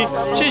拜你。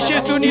谢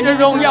谢主，你的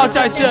荣耀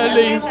在这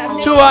里。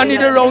主啊，你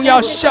的荣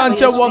耀向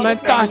着我们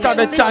大大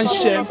的彰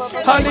显。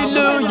哈利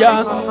路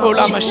亚。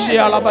拉玛西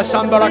亚拉巴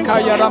山巴拉卡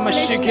亚拉玛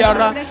西卡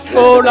拉，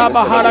拉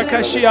巴哈拉卡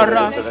西亚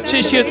拉，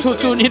谢谢主，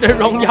主你的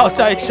荣耀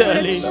在这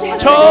里，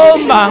充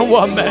满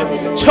我们，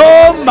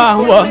充满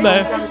我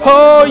们。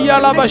亚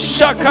拉巴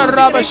沙卡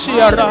拉巴西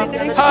亚拉，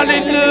哈利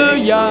路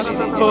亚。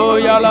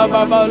亚拉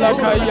巴巴拉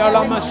卡亚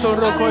拉玛索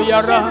罗科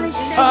亚拉，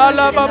阿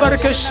拉巴巴的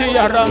卡西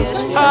亚拉，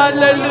哈利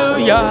路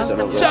亚。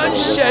彰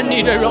显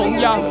你的荣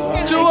耀，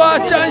主啊，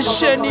彰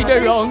显你的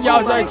荣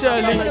耀在这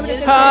里。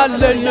哈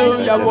利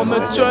路亚。我们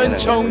尊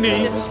崇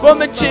你，我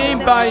们敬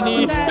拜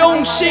你，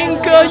用新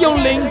歌，用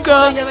灵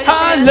歌。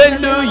哈利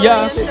路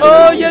亚。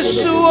耶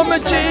稣，我们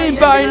敬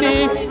拜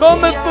你，我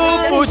们夫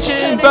妇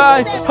敬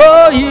拜。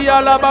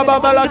亚拉巴巴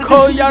巴拉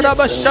科亚拉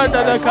巴沙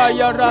达的卡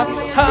亚拉，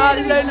哈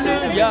利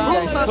路亚。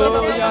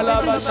亚拉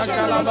巴萨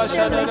卡拉巴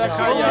沙达的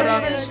卡亚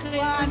拉，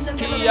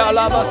基亚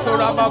拉巴苏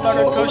拉巴巴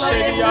的科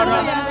西亚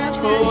拉，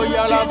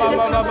亚拉巴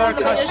巴巴巴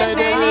卡西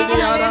的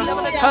亚拉，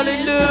哈利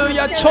路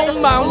亚。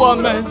充满我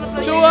们，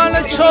主啊，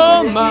来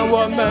充满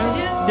我们。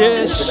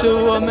耶稣，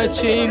我们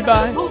敬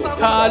拜。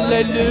哈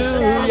利路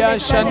亚。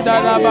山达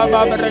拉巴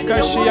巴巴的卡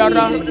西亚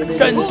拉，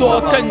更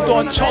多更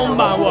多充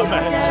满我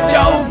们，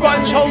教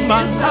官充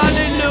满。哈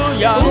利路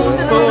亚。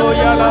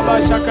亚拉巴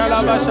沙卡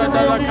拉巴沙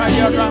达拉卡亚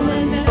拉，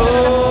耶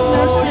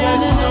稣耶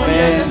稣耶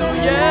稣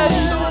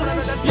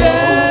耶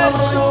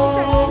稣，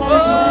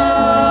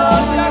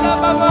亚拉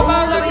巴巴巴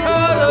的卡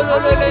拉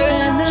的嘞，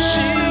西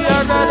亚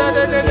拉的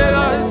的啦，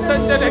圣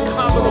的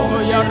卡布罗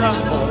亚拉，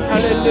哈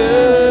利路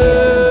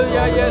亚。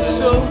耶稣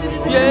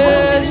耶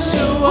稣，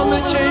我们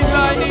敬拜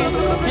你，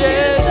耶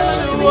稣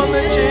我们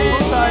敬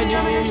拜你。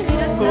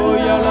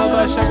亚拉巴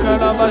沙卡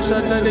拉巴沙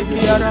的的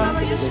基亚拉，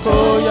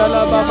亚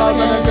拉巴巴巴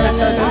的卡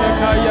沙的的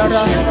卡亚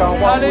拉，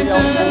哈利路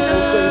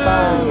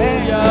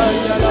亚。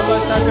亚拉巴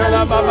沙卡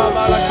拉巴巴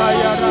巴的卡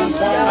亚拉，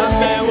阿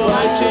门。我们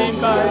敬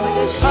拜，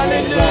哈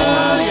利路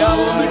亚。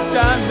我们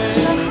赞美，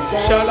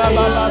沙拉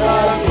巴巴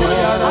巴的卡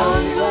亚拉，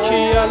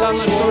基亚拉玛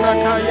苏拉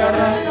卡亚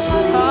拉，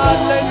哈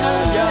利路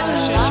亚。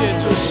谢谢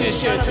主，谢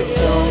谢主。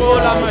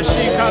拉玛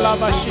西卡拉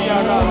巴西亚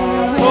拉，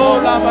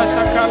拉巴沙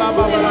卡拉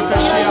巴巴的卡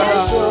西亚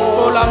拉，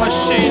拉玛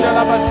西的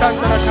拉巴山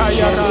的卡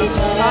亚拉，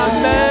阿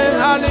门。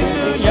哈利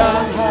路亚。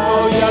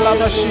亚拉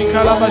巴西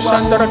卡拉巴山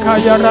的卡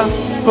亚拉，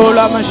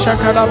拉玛沙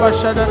卡拉巴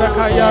沙的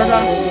卡亚拉，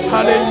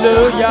哈利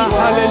路亚，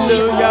哈利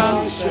路亚。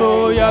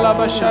亚拉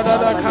巴沙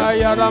的卡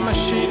亚拉玛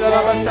西的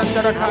拉巴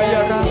山的卡亚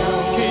拉，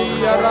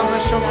基亚拉玛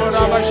苏库拉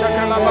巴沙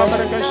卡拉巴巴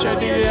的卡西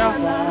迪亚，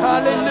哈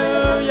利路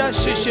亚。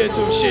谢谢主，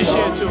谢谢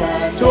主。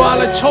主啊，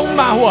来充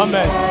满我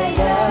们，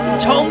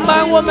充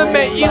满我们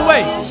每一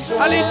位。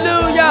哈利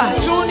路亚。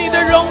主，你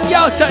的荣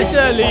耀在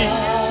这里。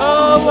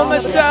我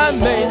们赞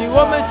美你，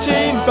我们敬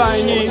拜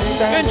你，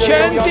愿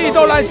全地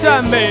都来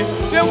赞美，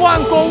愿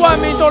万国万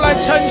民都来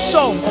称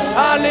颂。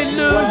哈利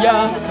路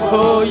亚！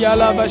哦呀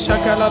拉巴沙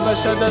卡拉巴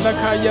沙达拉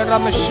卡亚拉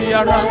玛西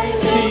亚拉，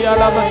提亚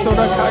拉巴索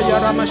拉卡亚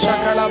拉玛沙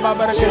卡拉巴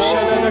巴拉克沙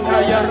达拉卡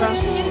亚拉，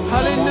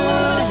哈利路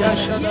亚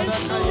沙达拉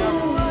卡亚，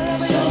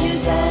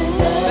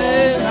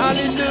哈利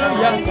路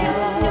亚。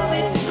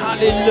哈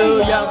利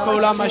路亚，库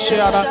拉玛西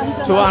亚拉，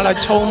主啊来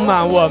充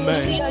满我们，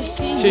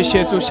谢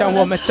谢主，向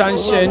我们彰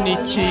显你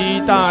极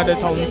大的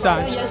同在，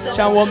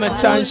向我们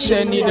彰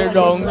显你的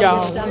荣耀。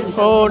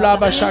哦，拉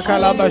巴沙卡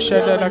拉巴沙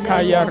达拉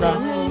卡亚拉，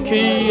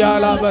基亚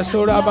拉巴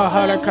苏拉巴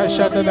哈拉卡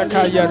沙达拉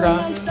卡亚拉，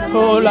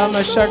哦，拉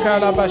玛沙卡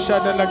拉巴沙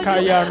达拉卡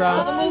亚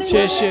拉，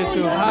谢谢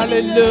主，哈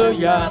利路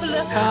亚，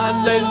哈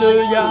利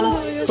路亚。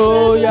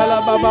哦呀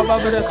啦巴巴巴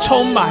巴的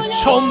充满，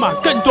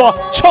更多，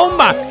充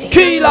满。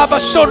基拉巴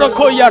索拉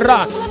科亚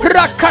拉，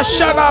拉卡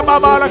沙拉巴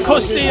巴拉科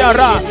西亚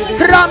拉，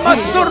拉玛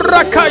苏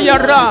拉卡亚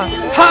拉，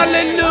哈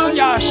利路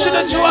亚！是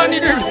的，主啊，你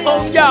的荣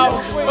耀。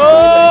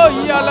哦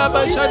呀啦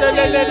巴沙的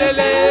嘞嘞嘞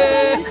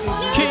嘞，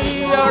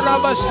基呀啦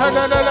巴沙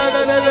的嘞嘞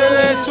嘞嘞嘞，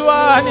主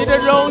啊，你的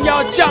荣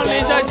耀降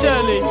临在这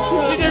里，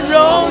你的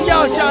荣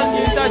耀降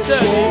临在这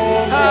里，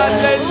哈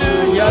利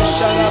路亚！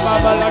沙拉巴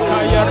巴拉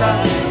卡亚拉。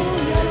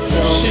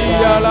西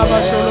呀拉巴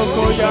索罗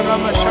科呀拉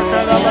玛沙卡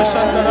拉巴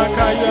山达拉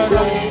卡呀拉，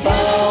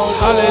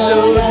哈利路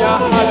亚，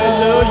哈利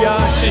路亚，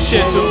谢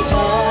谢主，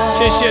谢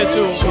谢主，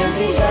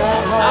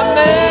阿门，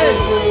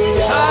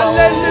哈利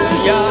路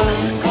亚，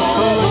哦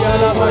呀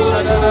拉巴沙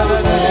达拉拉拉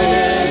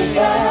拉，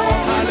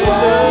哈利路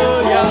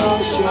亚，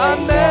阿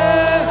门，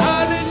哈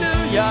利路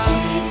亚，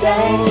哦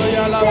呀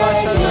拉巴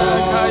沙达拉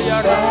卡呀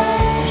拉，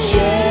西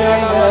呀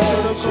拉巴索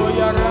罗科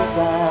呀拉，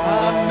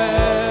阿门。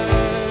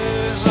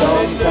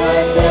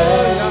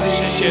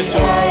谢谢主，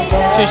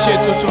谢谢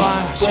主，主啊，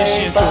谢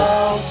谢主，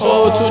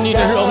哦，主你的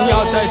荣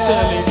耀在这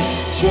里，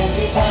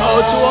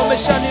哦，主我们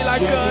向你来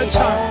歌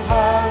唱，哈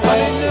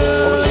利路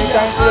亚，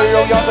哈利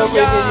路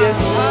亚，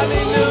哈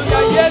利路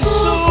亚，耶稣，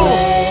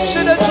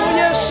是的，主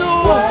耶稣，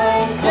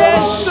耶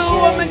稣，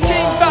我们敬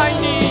拜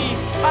你，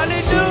哈利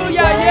路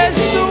亚，耶稣，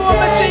我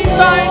们敬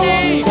拜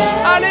你，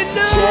哈利路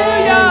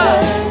亚，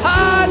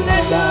哈利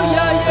路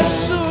亚，耶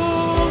稣，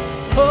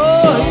哦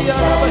呀，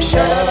拉巴沙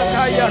拉拉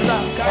卡呀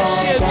拉，感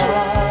谢主。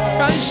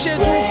感谢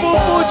主，夫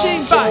妇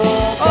敬拜，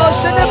哦，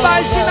神的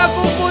百姓来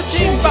夫妇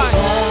敬拜，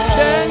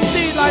全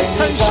地来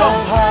称颂，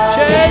全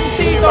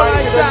地都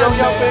来赞美，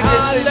哈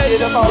利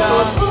路亚，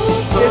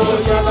耶稣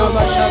呀拉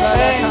巴沙拉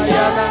拉卡呀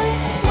拉，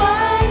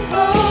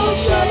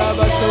呀拉巴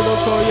苏罗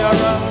科呀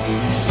拉，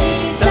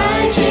在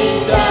今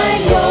在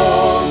永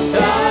在，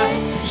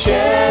全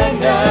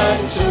能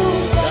主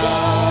宰，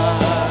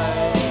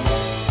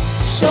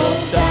颂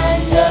赞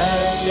能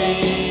力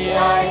爱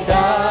戴。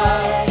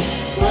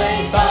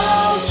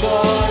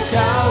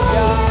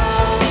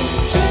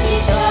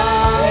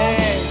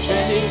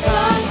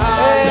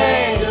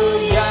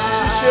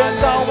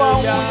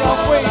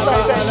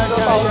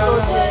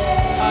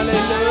哈利路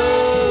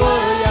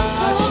亚，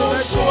是的，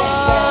主啊，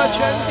全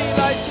地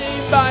来敬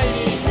拜你，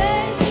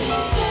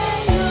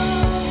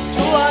主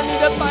啊，你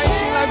的百姓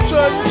来尊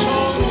崇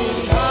你，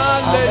哈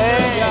利路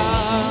亚，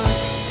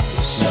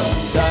颂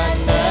赞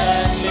能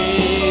力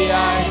爱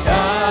戴，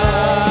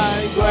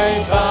归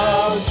宝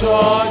座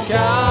羔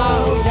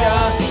羊，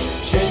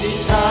全地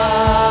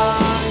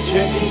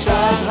唱，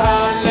哈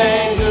利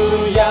路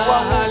亚，哈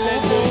利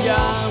路亚，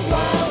万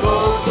国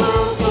匍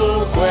匐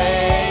跪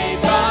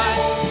拜，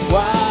万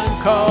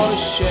口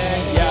宣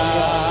扬，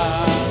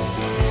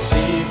昔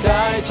在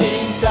今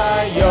在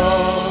永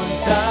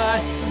在，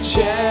全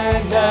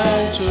能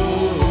主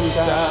宰，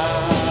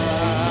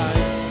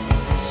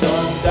颂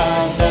赞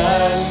能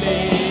力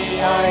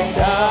爱戴，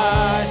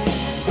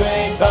归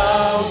宝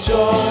座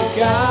羔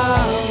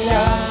羊，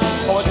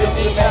全地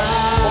唱，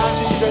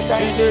全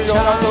地唱，哈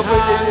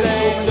利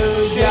路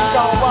亚，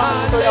哈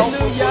利路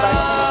亚，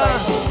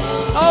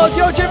哦，弟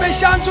兄姐妹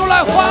向主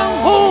来欢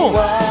呼，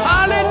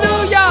哈利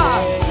路亚，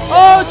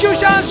哦，就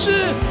像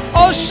是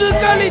诗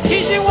歌里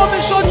提醒我们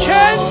说，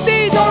全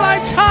地都来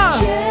唱，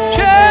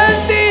全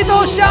地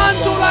都向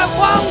主来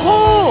欢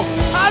呼，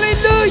哈利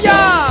路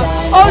亚，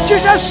哦，就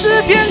像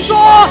诗篇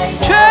说，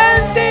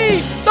全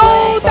地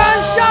都当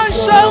向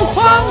神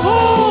欢呼，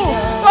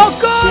哦，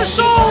歌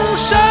颂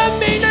神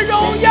明的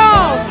荣耀，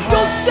用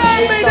赞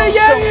美的言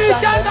语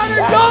将他的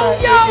荣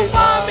耀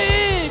发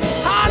明，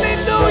哈利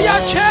路亚，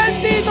全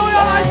地都要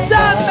来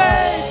赞美，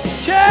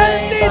全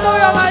地都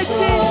要来敬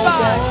拜，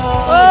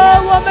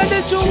我们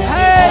的主配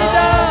的，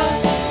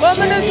我们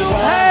的主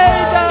配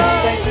的，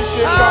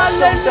哈利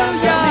路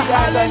亚，哈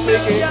利路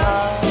亚，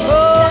哦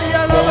呀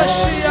拉巴西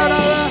呀拉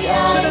巴，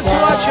是的，主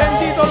啊，全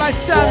地都来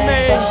赞美，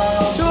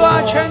主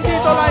啊，全地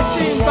都来敬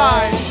拜，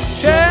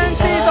全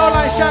地都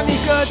来向你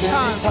歌唱，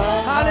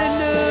哈利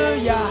路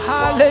亚，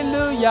哈利路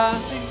亚，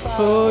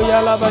哦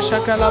呀拉巴沙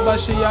卡拉巴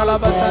西呀拉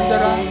巴山德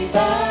拉，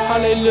哈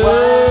利路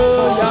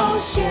亚，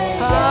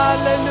哈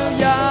利路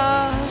亚。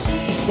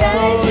哦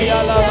呀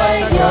拉巴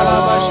沙卡拉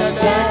巴沙德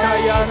卡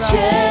呀拉，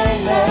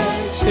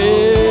耶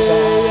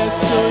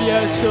稣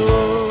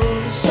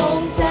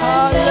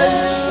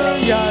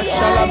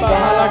巴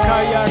哈拉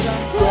卡亚的，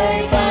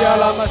亚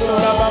拉玛苏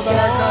拉巴巴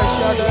拉卡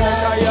夏的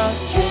卡亚，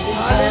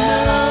哈利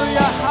路亚，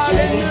哈利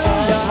路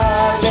亚，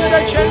是的，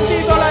全地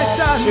都来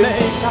赞美，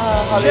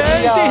全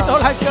地都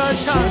来歌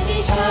唱，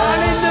哈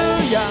利路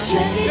亚，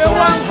愿万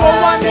国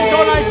万民都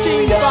来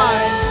敬拜，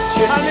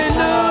哈利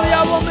路亚，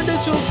我们的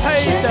主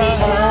配的，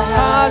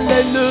哈利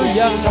路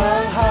亚，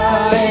哈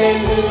利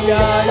路亚，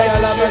亚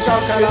拉巴沙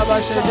卡拉巴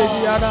沙的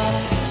亚拉。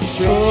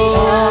哦，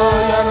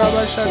亚拉巴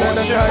沙的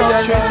卡亚，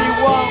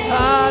哈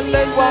利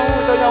路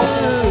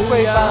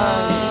亚，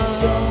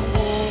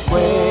跪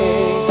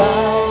拜，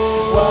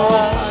万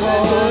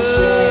物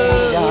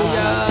颂扬，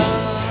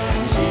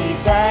喜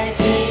在基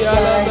亚拉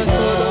巴索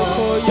的口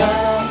亚，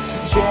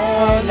哈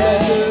利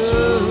路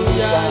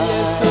亚，耶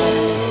稣，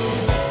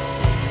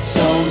颂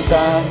赞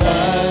能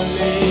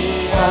力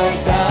爱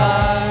戴，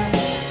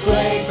瑰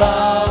宝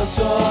做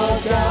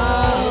羔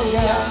羊，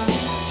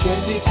全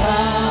地唱。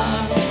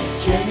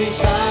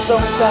颂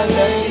赞能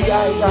力爱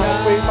戴，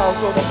瑰宝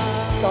座的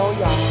羔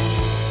羊。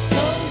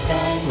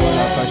我拉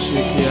巴西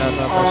基亚拉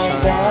巴山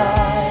达，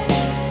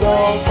瑰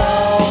宝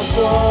座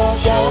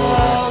羔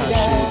羊。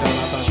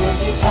全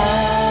地唱，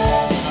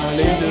哈利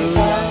路亚，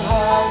哈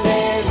利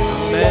路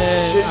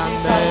亚，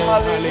哈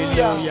利路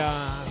亚。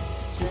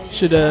是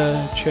的，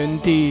全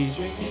地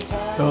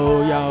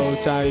都要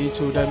在主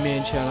的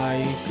面前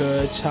来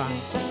歌唱，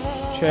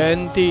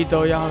全地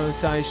都要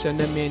在神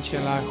的面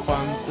前来欢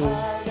呼。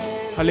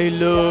哈利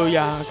路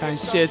亚，感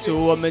谢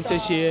主，我们这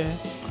些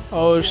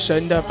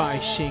神的百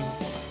姓，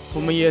我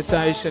们也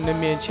在神的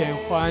面前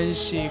欢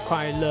喜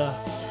快乐，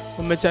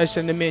我们在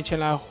神的面前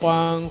来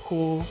欢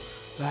呼，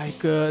来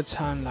歌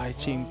唱，来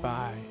敬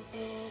拜，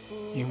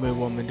因为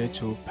我们的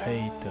主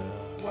配得。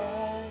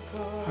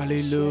哈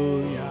利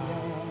路亚，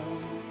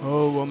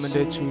我们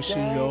的主是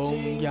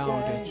荣耀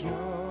的主，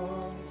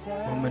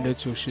我们的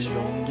主是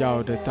荣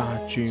耀的大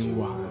君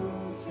王，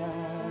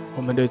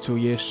我们的主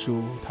耶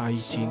稣他已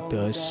经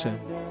得胜，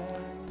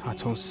他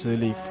从死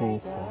里复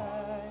活，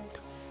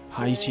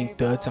他已经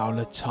得着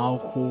了超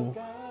乎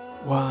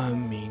万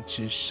民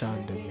之上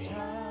的名。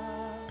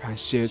感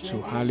谢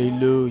主，哈利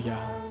路亚。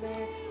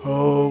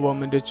我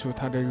们的主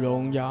他的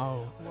荣耀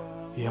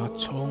也要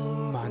充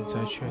满在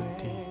全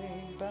地，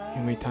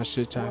因为他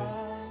是在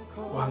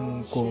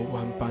万国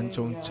万邦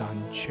中掌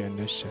权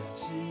的神。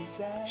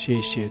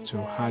谢谢主，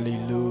哈利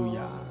路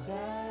亚，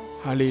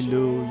哈利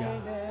路亚。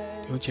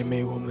弟兄姐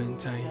妹，我们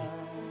在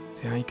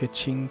这样一个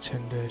清晨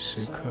的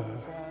时刻，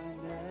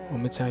我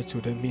们在主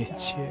的面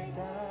前，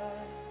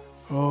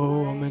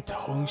我们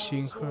同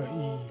心合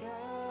意，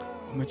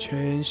我们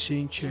全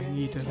心全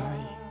意的来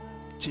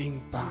敬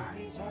拜、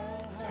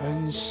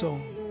称颂、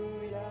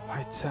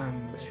来赞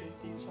美，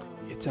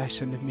也在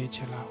神的面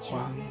前来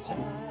欢呼。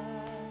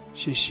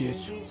谢谢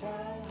主，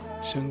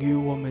神与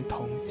我们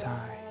同在，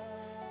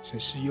神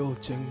是又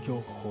真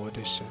又活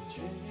的神，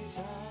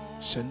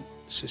神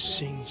是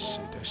信实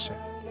的神，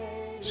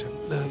神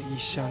乐意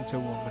向着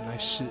我们来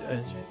施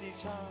恩。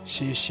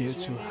谢谢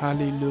主，哈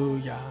利路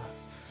亚。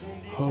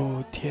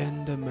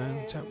天的门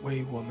在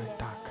为我们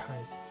打开，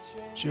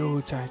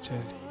就在这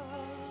里。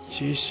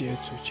谢谢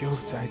主，就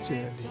在这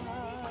里。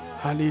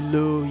哈利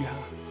路亚，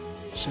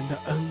神的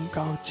恩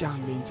膏降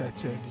临在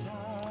这里，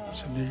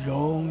神的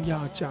荣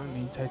耀降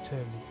临在这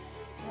里。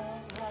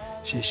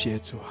谢谢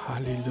主，哈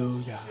利路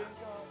亚。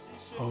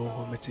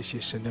我们这些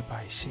神的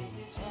百姓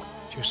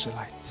就是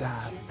来赞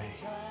美，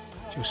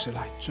就是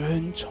来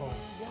尊崇，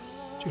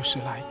就是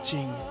来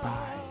敬拜，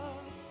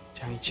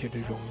将一切的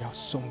荣耀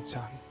颂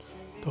赞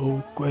都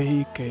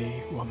归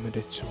给我们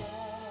的主，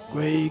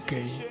归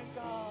给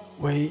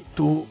唯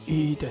独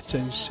一的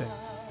真神。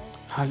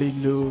哈利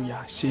路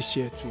亚，谢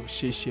谢主，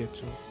谢谢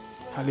主，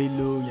哈利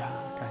路亚，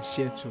感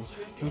谢主。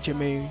弟兄姐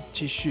妹，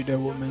继续的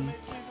我们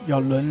要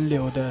轮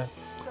流的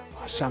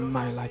上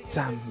麦来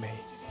赞美，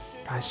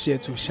感谢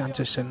主，向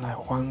着神来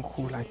欢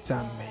呼，来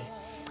赞美。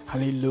哈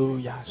利路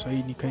亚。所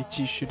以你可以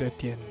继续的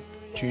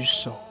举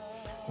手，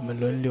我们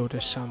轮流的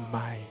上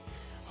麦，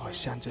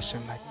向着神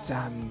来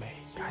赞美，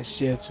感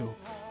谢主，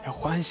要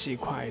欢喜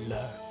快乐。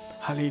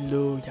哈利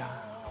路亚，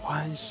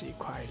欢喜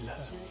快乐。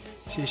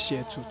谢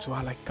谢主，主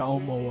来高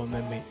摩我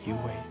们每一位，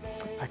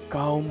来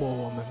高摩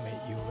我们每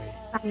一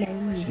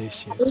位。谢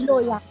谢主。哈利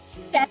路亚，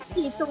全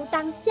地都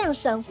当向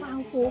神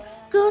欢呼，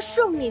歌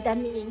颂你的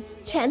名，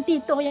全地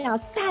都要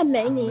赞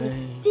美你，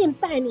敬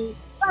拜你，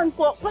万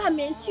国万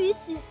民屈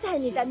膝在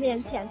你的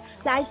面前，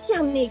来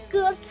向你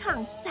歌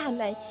唱赞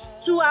美。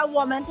主啊，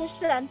我们的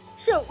神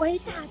是伟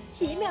大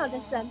奇妙的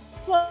神，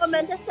我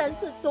们的神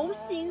是独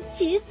行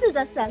其事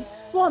的神，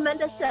我们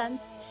的神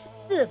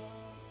是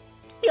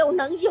有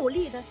能有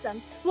力的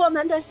神，我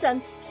们的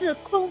神是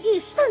公义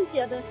圣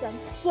洁的神，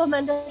我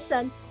们的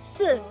神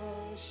是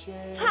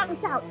创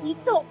造宇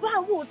宙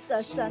万物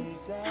的神。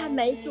赞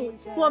美主，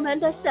我们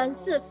的神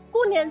是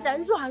顾念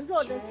人软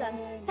弱的神。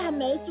赞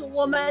美主，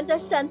我们的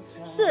神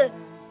是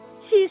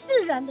启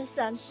示人的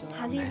神。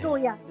哈利路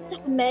亚，赞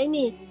美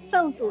你，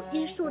奉主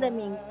耶稣的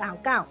名祷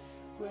告。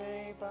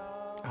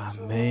阿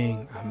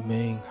们，阿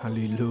们，哈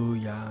利路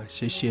亚。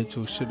谢谢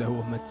主，是的，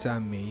我们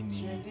赞美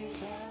你。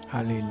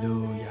哈利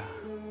路亚，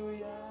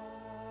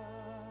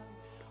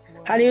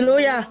哈利路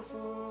亚。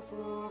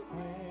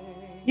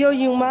有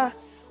音吗？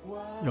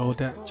有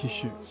的，继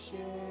续。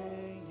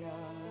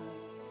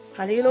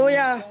哈利路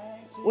亚，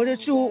我的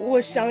主，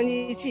我向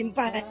你敬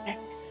拜，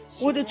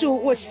我的主，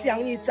我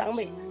向你赞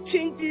美，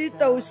全地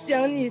都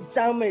向你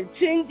赞美，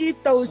全地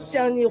都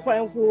向你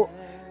欢呼。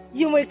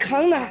因为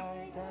康纳，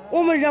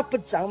我们要不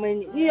赞美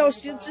你，你要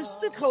兴起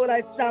思口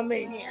来赞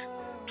美你。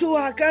主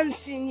啊，感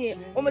谢你，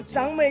我们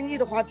赞美你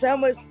的话在我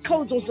们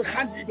口中是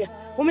含着的，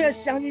我们要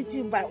向你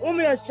敬拜，我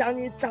们要向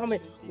你赞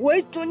美，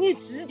唯独你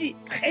自己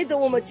配得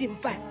我们敬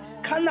拜。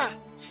康纳，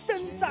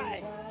神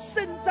在，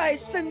神在，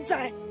神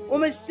在，我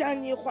们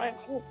向你欢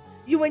呼，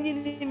因为你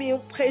的名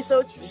配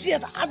受极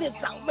大的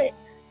赞美。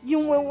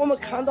因为我们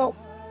看到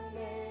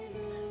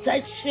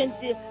在全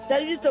地，在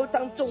宇宙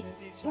当中，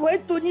唯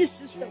独你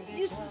是神，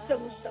你是真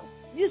神，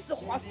你是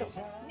活神，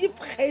你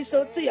配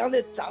受这样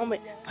的赞美，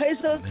配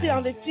受这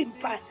样的敬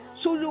拜。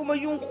所以我们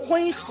用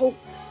浑厚，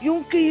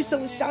用歌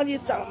声向你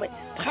赞美，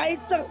拍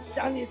掌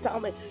向你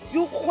赞美，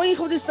用浑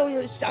厚的声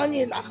音向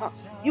你呐喊。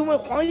因为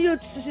荒有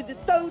气息的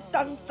都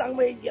当赞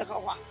美耶和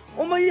华，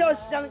我们要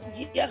向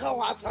耶和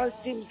华唱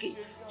新歌，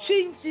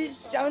全地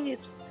向你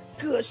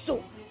歌颂。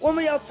我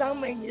们要赞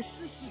美你，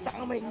时时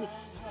赞美你，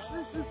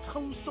时时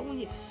称颂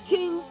你，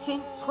天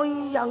天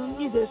传扬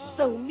你的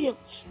生命。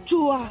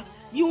主啊，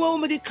因为我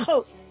们的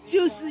口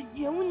就是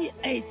由你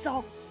而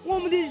造，我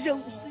们的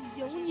人是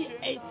由你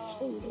而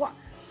从化，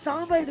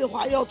赞美的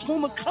话要从我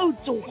们口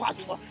中发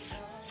出，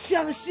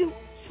相信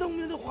生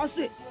命的活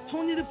水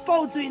从你的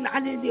宝嘴那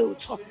里流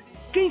出。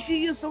更是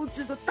一手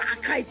指头打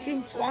开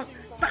天窗，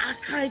打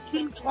开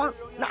天窗，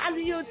哪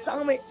里有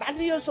赞美，哪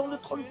里有神的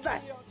同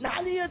在，哪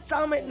里有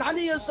赞美，哪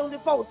里有神的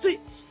宝嘴。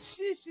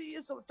细细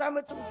一手咱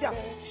们中间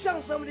享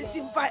受我们的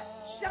敬拜，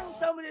享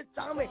受我们的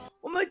赞美，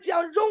我们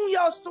将荣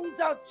耀颂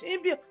赞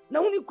权柄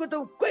能力国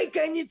度归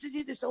给你自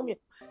己的生命。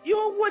因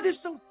为我的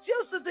手就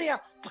是这样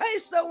配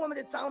受我们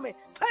的赞美，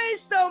配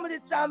受我们的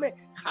赞美。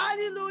哈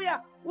利路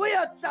亚，我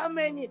要赞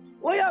美你，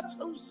我要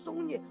称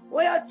颂你，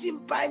我要敬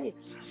拜你。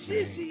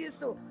细细一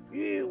手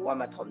与我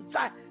们同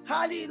在。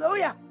哈利路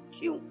亚，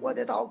听我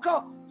的祷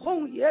告，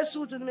奉耶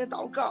稣之名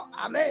祷告，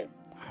阿们。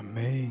阿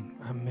门，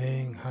阿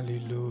门，哈利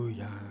路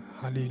亚，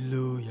哈利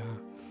路亚，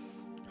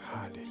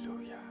哈利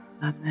路亚，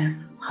阿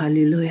门，哈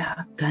利路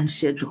亚。感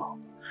谢主，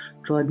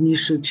主你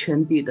是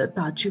全地的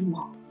大君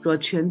王，主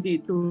全地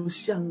都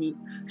向你，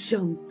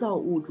向造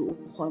物主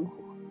欢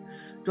呼。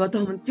主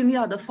当我们惊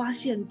讶地发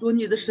现，主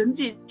你的神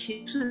迹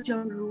奇事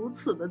将如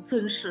此的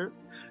真实，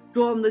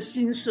主我们的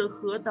心是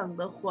何等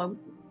的欢呼。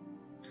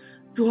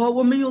主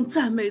我们用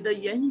赞美的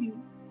言语，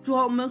主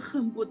我们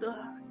恨不得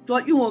主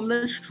用我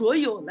们的所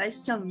有来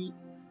向你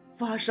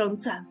发声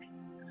赞美。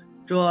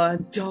主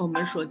叫我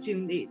们所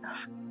经历的，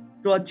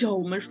主叫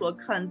我们所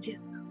看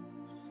见的。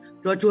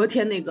主昨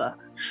天那个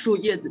树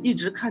叶子一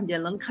直看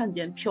见能看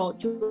见飘，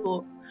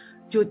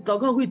就祷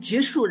告会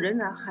结束仍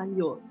然还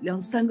有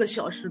2-3个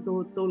小时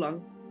都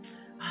能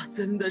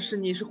真的是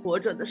你是活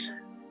着的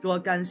神。主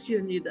感谢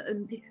你的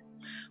恩典，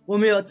我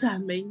们要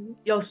赞美你，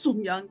要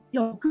颂扬，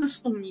要歌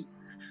颂你。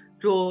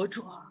主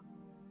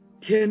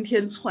天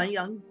天传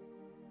扬你。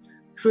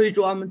所以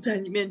主我们在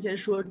你面前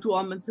说，主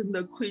我们真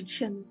的亏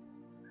欠你，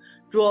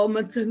主我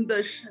们真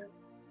的是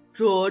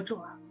主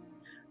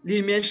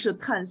里面是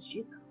叹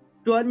息的。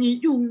主你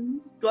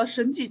用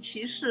神迹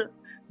奇事，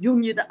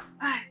用你的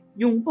爱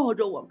拥抱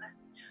着我们。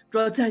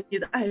主在你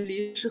的爱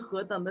里是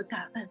何等的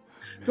感恩，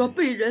主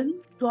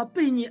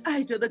被你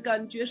爱着的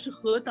感觉是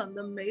何等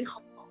的美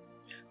好。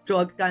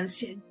主感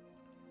谢你，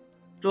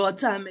主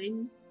赞美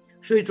你。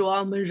所以主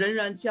我们仍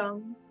然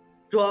将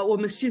我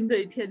们新的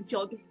一天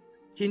交给你。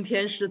今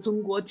天是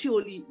中国旧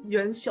历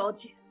元宵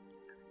节，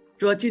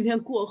主今天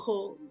过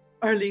后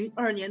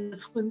2022年的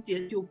春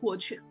节就过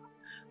去了。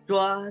主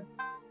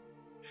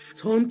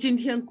从今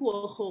天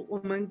过后，我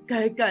们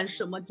该干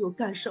什么就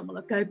干什么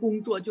了，该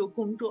工作就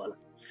工作了。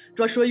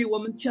主所以我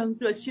们将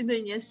这新的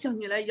一年向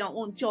你来仰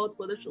望交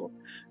托的时候，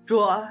主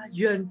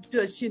愿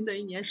这新的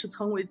一年是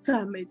成为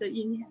赞美的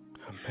一年，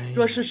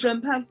主是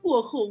审判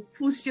过后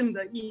复兴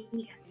的一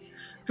年，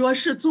主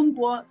是中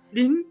国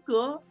临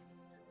格，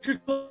是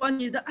主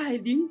你的爱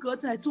临格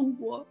在中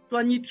国，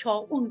主你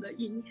眺望的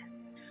一年。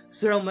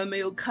虽然我们没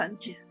有看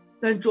见，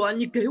但主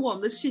你给我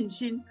们的信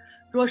心，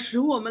主使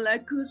我们来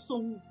歌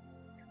颂你。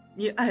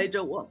你爱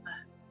着我们，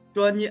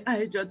主你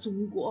爱着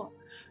中国，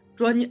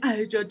主你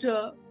爱着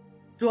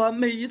主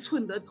每一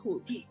寸的土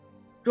地，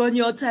主你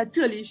要在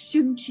这里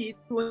兴起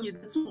主你的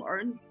众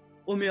儿女。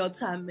我们要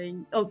赞美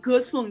你，要歌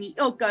颂你，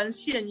要感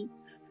谢你，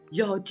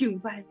要敬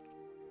拜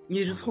你。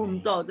你是创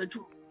造的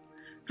主，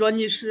主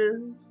你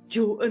是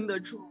救恩的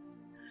主，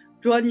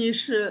主你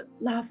是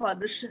拉法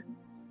的神，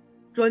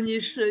主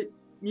你是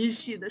尼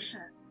西的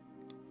神，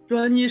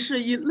主你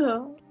是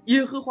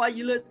耶和华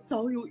以勒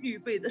早有预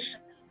备的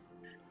神。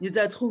你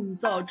在创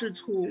造之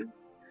初，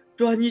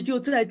主你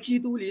就在基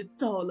督里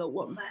造了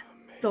我们，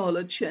造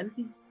了全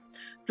地。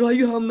主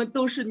愿我们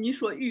都是你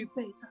所预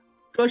备的，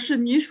主是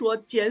你所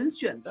拣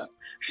选的，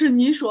是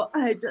你所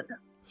爱着的。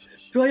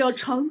主要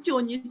长久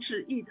你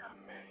旨意的，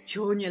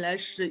求你来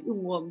使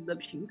用我们的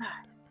平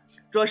台，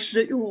主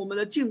使用我们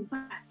的敬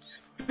拜，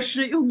主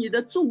使用你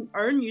的众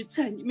儿女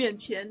在你面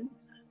前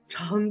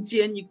承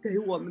接你给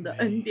我们的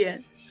恩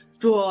典，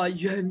主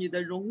愿你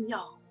的荣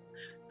耀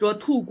主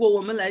透过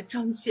我们来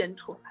彰显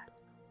出来，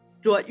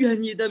主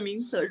愿你的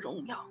名得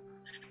荣耀，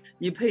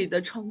你配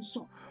得称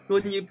颂，主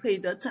你配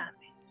得赞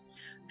美，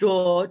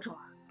主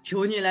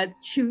求你来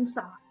倾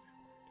洒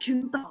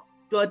倾倒，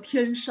主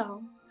天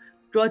上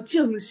主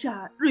降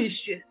下瑞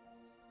雪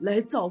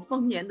来造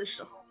丰年的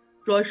时候，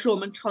主是我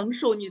们承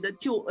受你的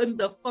救恩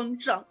的丰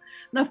盛，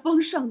那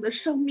丰盛的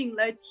生命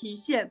来体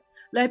现，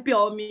来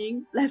表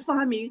明，来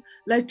发明，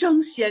来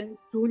彰显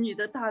主你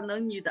的大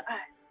能，你的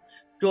爱，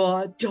主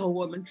叫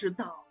我们知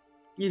道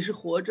你是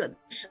活着的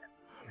神，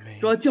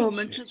主叫我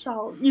们知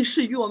道你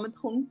是与我们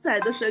同在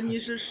的神，你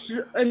是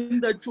施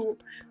恩的主，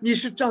你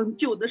是拯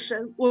救的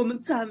神，我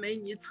们赞美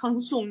你，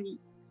称颂你，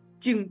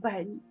敬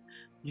拜你，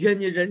愿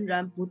你仍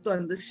然不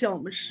断的向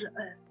我们施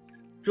恩，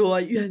主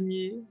愿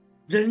你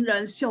仍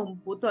然向我们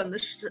不断的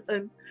施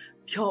恩，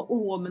挑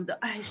问我们的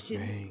爱心，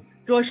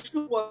主是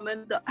我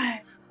们的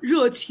爱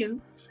热情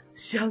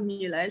向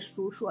你来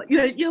述说，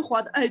愿耶和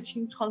华的爱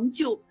情长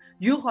久，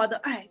耶和华的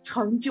爱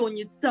长久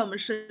你在我们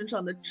身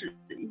上的旨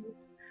意。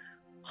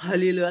哈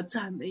利路亚，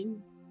赞美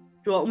你，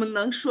主我们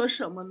能说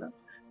什么呢？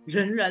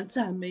仍然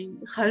赞美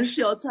你，还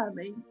是要赞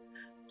美你，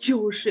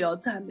就是要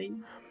赞美你，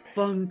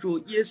奉主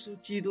耶稣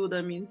基督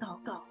的名祷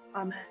告，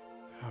阿们。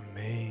阿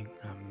们，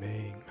阿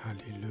们，哈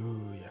利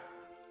路亚，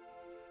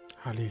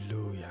哈利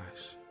路亚，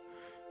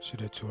是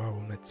的，主啊，我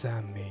们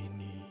赞美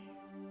你，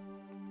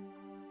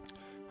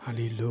哈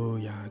利路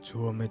亚，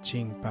主我们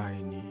敬拜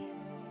你，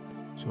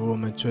主我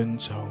们尊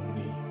崇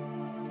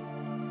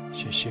你，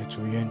谢谢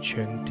主，愿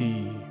全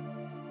地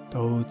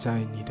都在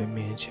你的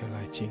面前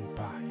来敬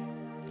拜，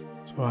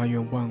主啊，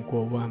愿万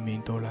国万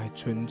民都来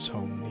尊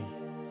崇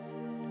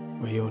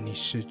你，唯有你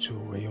是主，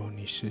唯有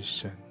你是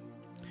神，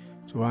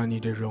主啊，你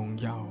的荣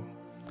耀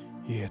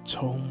也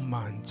充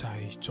满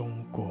在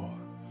中国，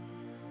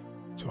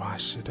主啊，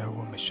是的，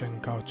我们宣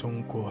告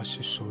中国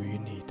是属于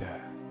你的，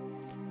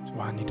主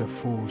啊，你的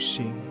复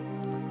兴，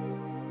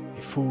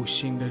你复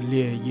兴的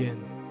烈焰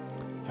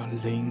要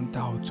临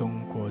到中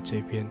国这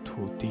片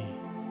土地，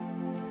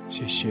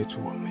谢谢主，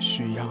我们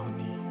需要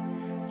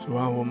你，主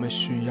啊，我们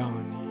需要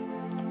你，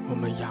我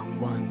们仰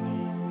望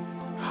你，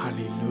哈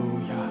利路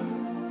亚，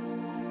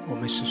我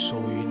们是属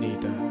于你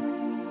的，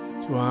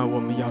主啊，我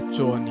们要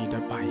做你的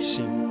百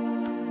姓，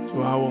主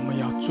啊，我们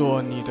要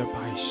做你的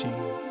百姓，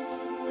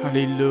哈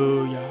利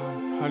路亚，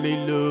哈利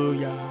路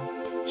亚，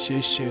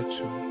谢谢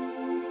主，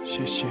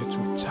谢谢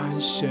主，彰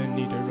显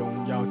你的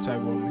荣耀在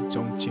我们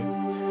中间，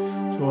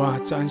主啊，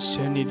彰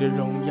显你的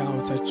荣耀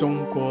在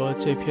中国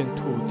这片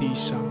土地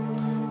上，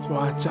主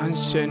啊，彰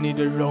显你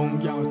的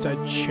荣耀在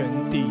全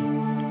地，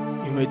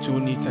因为主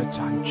你在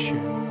掌权，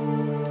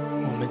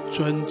我们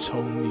尊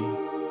崇你，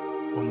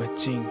我们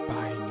敬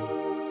拜你，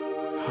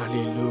哈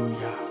利路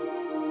亚，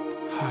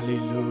哈利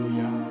路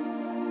亚，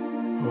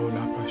哦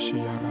拉巴西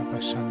亚拉巴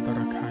山达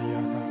拉卡亚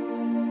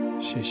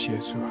拉，谢谢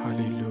主，哈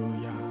利路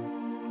亚，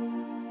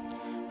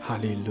哈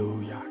利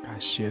路亚，感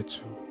谢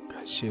主，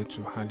感谢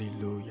主，哈利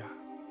路亚。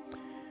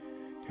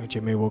弟兄姐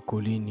妹，我鼓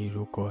励你，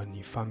如果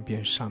你方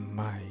便上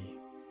麦，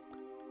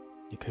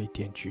你可以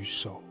点举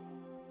手，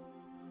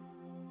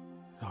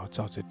然后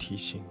照着提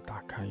醒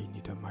打开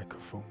你的麦克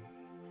风，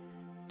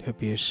特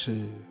别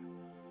是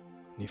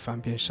你方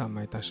便上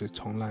麦但是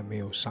从来没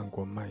有上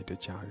过麦的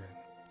家人，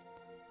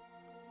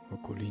我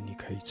鼓励你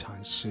可以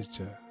尝试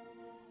着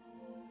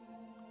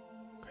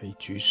可以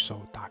举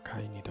手打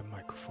开你的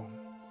麦克风。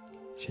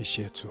谢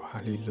谢主，哈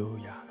利路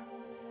亚，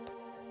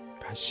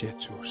感谢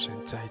主，神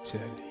在这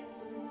里，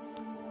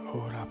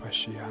拉巴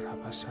西亚拉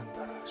巴山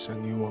达拉，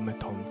神与我们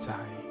同在，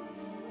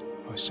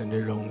神的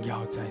荣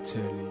耀在这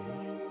里，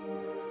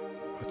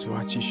主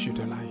啊，继续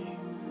的来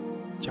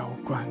浇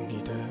灌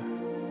你的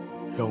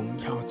荣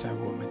耀在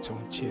我们中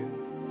间，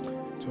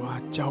主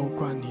啊，浇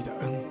灌你的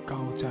恩膏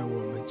在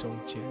我们中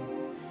间，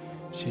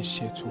谢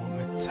谢主，我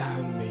们赞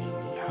美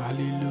你，哈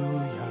利路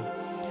亚，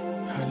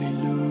哈利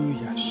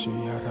路亚，西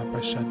亚拉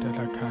巴沙达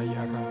拉卡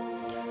亚拉，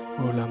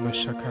乌拉玛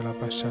沙卡拉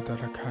巴沙达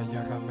拉卡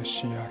亚拉玛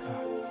西亚拉，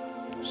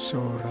苏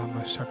拉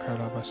玛沙卡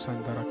拉巴山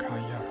达拉卡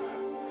亚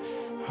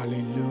拉，哈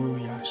利路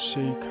亚，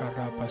西卡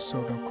拉巴苏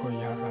拉科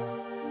亚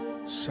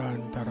拉，山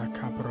达拉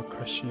卡布罗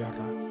克西亚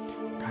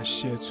拉，感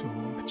谢主，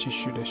我们继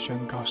续的宣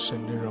告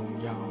神的荣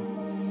耀，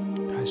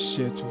感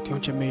谢主，弟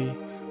兄姐妹，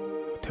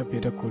特别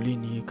的鼓励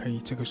你，可以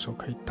这个时候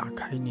可以打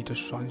开你的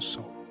双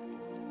手，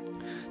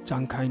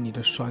张开你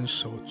的双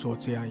手，做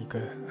这样一个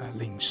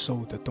领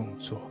受的动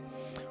作。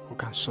我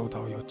感受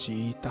到有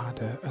极大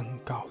的恩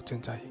膏正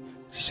在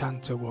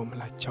向着我们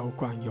来浇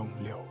灌涌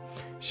流，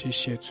谢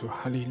谢主，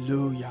哈利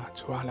路亚，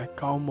主啊，来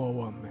高摩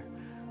我们，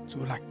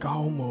主来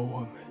高摩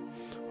我们，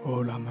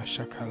哦拉玛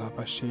沙卡拉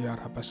巴西亚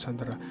拉巴山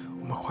德拉，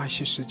我们花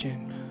些时间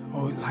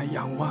来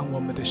仰望我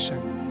们的神，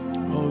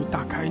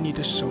打开你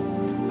的手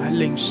来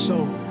领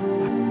受，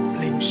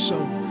领受。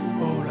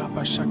哦，拉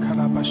巴沙卡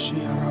拉巴西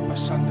亚拉巴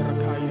桑德拉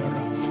卡亚拉，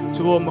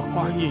主我们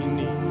欢迎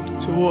你，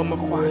主我们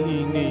欢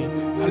迎你，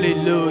哈利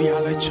路亚，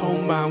来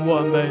充满我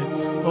们。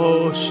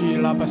哦，西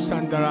拉巴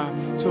桑德拉，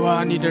主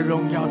啊，你的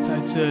荣耀在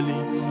这里，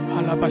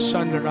哈拉巴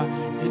桑德拉，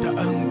你的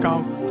恩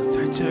膏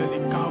在这里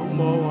高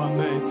摩我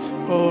们。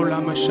哦，拉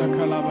玛沙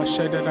卡拉巴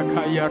塞德拉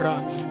卡亚拉，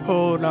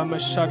哦，拉玛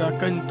沙达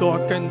更多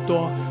更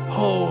多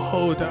厚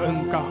厚的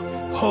恩膏。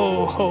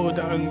厚厚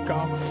的恩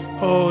膏，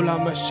哦，拉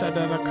玛沙达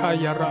拉卡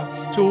亚拉，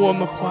主我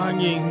们欢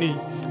迎你，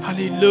哈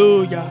利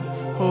路亚，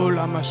哦，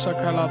拉玛沙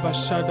卡拉巴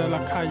沙达拉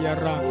卡亚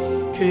拉，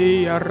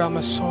基亚拉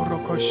玛索罗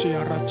科西亚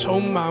拉，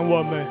充满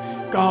我们，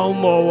高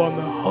摩我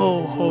们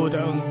厚厚的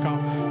恩膏，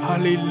哈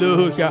利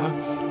路亚，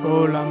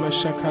哦，拉玛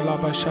沙卡拉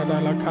巴沙达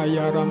拉卡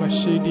亚拉玛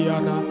西迪亚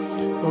拉，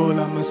哦，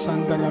拉玛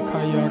桑达拉卡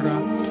亚拉，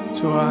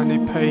主啊，你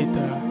配的，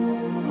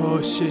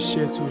哦，谢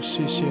谢主，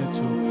谢谢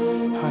主。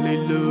哈利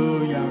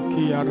路亚，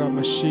基亚拉玛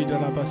西德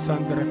拉巴桑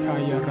德拉卡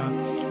亚拉，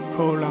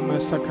哦拉玛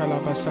萨卡拉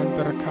巴桑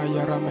德拉卡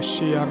亚拉玛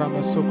西亚拉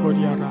玛索科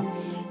亚拉，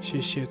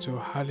谢谢主，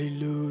哈利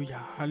路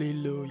亚，哈利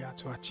路亚，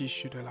主啊，继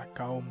续的来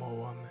高摩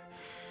我们，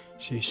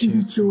谢谢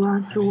主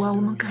啊，主啊，我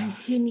们感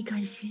谢你，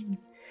感谢你，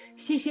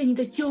谢谢你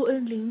的救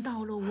恩领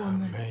导了我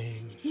们，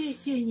谢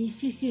谢你，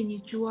谢谢你，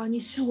主啊，你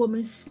是我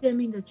们生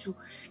命的主，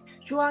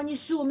主啊，你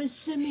是我们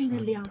生命的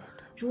粮。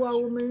主啊，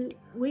我们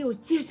唯有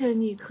借着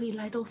你可以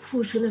来到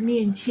父神的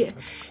面前，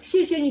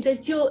谢谢你的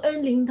救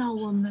恩领导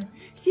我们，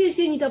谢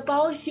谢你的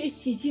宝血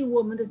洗净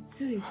我们的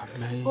罪。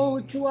哦，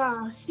主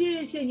啊，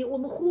谢谢你，我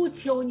们呼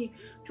求你，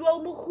主啊，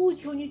我们呼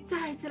求你，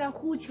再次来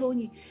呼求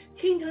你。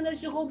清晨的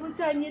时候，我们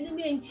在你的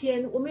面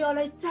前，我们要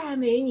来赞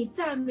美你，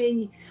赞美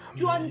你。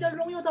主啊，你的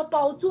荣耀的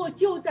宝座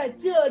就在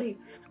这里，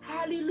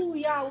哈利路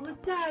亚！我们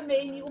赞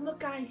美你，我们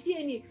感谢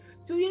你，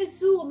主耶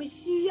稣，我们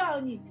需要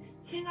你。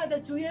亲爱的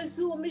主耶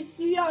稣，我们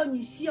需要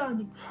你，需要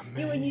你，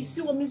因为你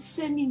是我们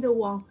生命的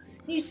王，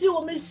你是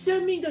我们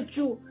生命的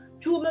主。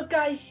主，我们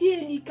感谢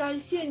你，感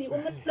谢你，我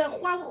们来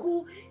欢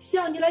呼，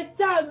向你来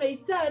赞美，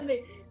赞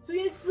美主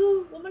耶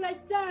稣，我们来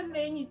赞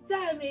美你，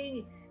赞美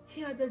你。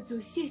亲爱的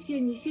主，谢谢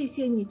你，谢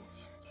谢你，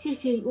谢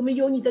谢你，我们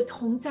有你的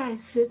同在，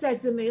实在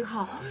是美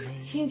好。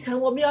清晨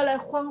我们要来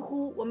欢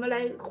呼，我们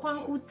来欢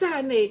呼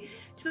赞美，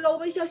主啊，我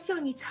们要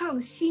向你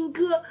唱新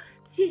歌。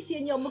谢谢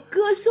你，我们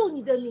歌颂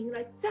你的名，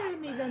来赞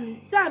美的名，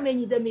赞美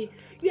你的名。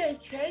愿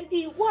全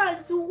地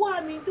万族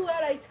万民都要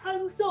来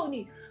称颂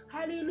你，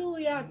哈利路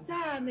亚！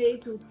赞美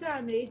主，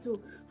赞美主，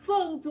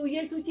奉主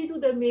耶稣基督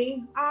的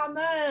名，阿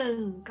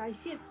门。感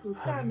谢主，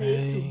赞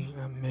美主，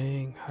阿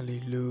门，哈利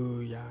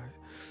路亚，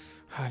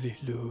哈利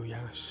路亚，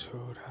苏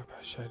拉巴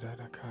沙达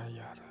拉卡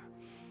亚拉。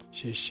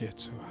谢谢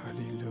主，哈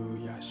利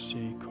路亚，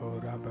西科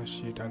拉巴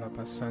西达拉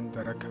巴桑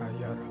德拉卡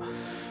亚拉，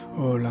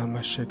哦拉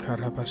玛西卡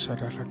拉巴沙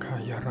达拉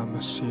卡亚拉玛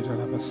西达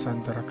拉巴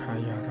桑德拉卡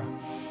亚拉，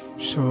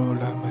苏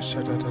拉玛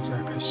沙达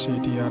拉卡西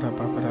迪亚拉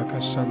巴巴拉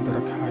卡桑德拉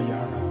卡亚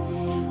拉，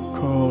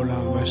科拉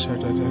玛沙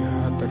达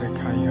拉德拉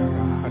卡亚拉，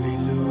哈利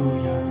路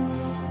亚，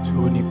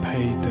主你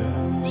配的，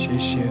谢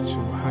谢主，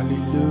哈利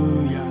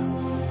路亚，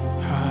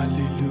哈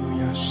利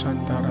路亚，桑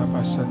达拉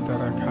巴桑德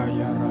拉卡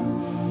亚拉。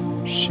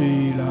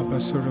希拉巴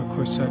苏罗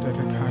库萨德的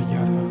卡亚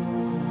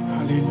拉，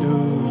哈利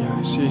路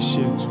亚，谢谢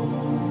主，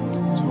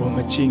主我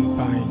们敬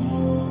拜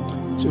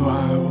你，主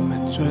啊，我们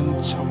尊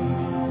崇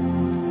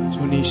你，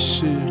主你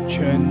是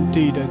全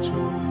地的主，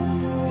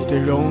你的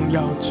荣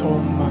耀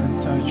充满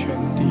在全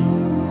地，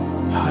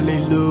哈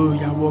利路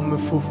亚，我们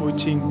夫妇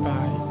敬拜，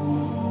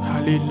哈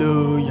利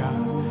路亚，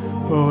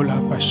哦拉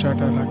巴沙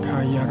德拉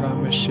卡亚拉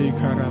玛西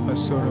卡拉巴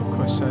苏罗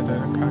库萨德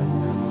的卡亚。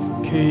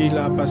基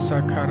拉巴萨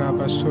卡拉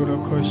巴苏罗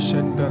科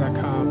申德拉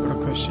卡布罗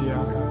科西亚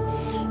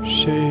拉，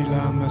希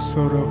拉玛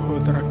苏罗科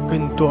德拉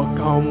更多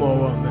高摩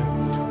我们，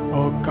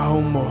哦高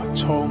摩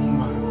充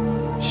满，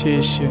谢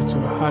谢主，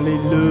哈利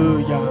路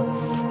亚，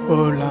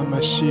哦拉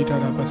玛西德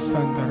拉巴桑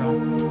德拉，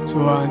主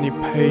啊你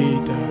配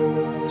的，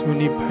主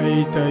你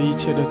配的一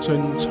切的尊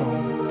崇，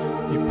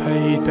你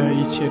配的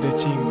一切的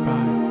敬拜，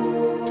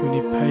主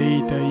你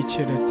配的一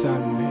切的赞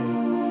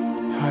美。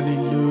哈利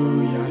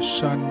路亚，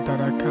山达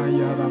拉卡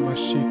亚拉玛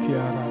西基亚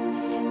拉，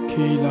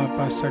基拉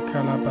巴萨卡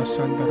拉巴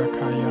山达拉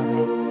卡亚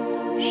拉，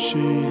希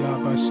拉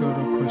巴苏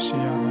罗库西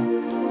亚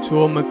拉，主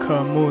我们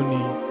渴慕你，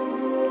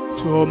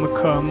主我们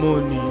渴慕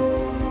你，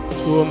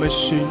主我们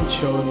寻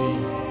求你，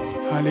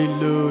哈利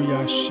路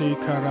亚，西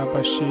卡拉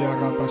巴西亚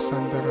拉巴山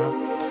达拉，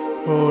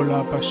哦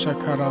拉巴萨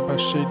卡拉巴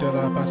西达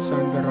拉巴山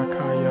达拉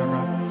卡亚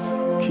拉，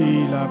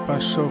基拉巴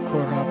苏库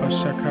拉巴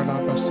萨卡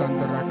拉巴山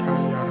达拉卡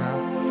亚拉。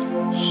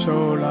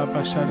受拉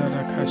巴沙达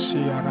拉卡西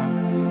亚拉，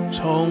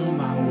充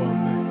满我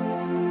们，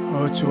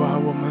哦主啊，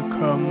我们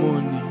渴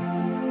慕你，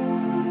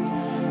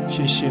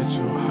谢谢主，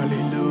哈利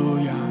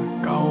路亚，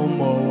高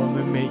摩我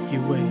们每一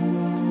位，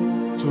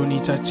主你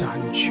在掌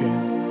权，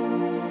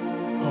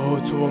哦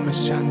主，我们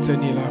向着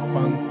你来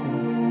欢呼，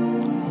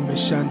我们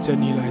向着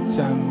你来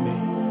赞美，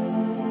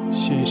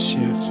谢谢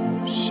主，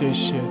谢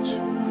谢主，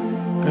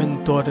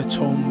更多的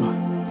充满，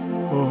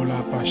哦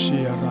拉巴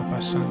西亚拉巴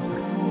桑德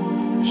拉。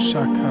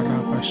沙卡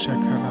拉巴沙卡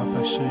拉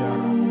巴西亚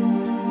拉，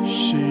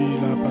西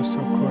拉巴索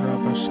库拉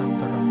巴山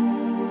德拉，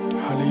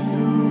哈利路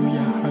亚，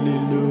哈利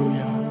路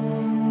亚，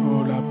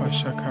哦拉巴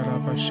沙卡拉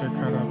巴沙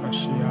卡拉巴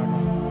西亚拉，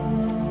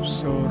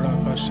索拉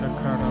巴沙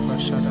卡拉巴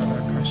沙达拉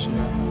卡西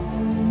亚拉，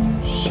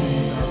西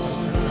拉巴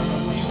沙卡拉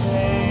巴沙。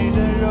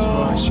主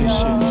啊，谢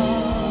谢你，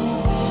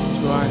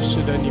主啊，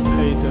是的，你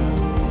配的，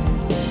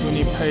主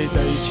你配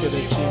的一切的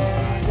敬拜，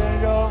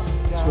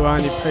主啊，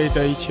你配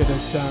的一切的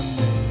赞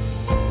美。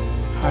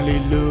哈利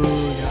路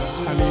亚，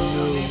哈利路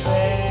亚！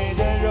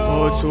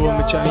哦，主，我们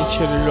将一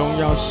切的荣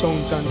耀颂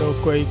赞都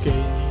归给你。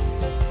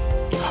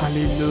哈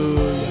利路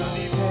亚！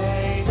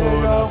哦，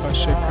拉巴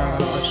西卡拉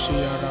巴西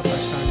亚拉巴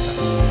山达，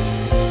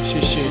谢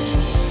谢主，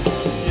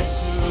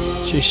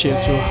谢谢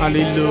主，哈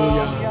利路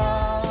亚！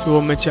主，我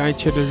们将一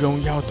切的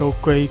荣耀都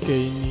归给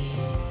你。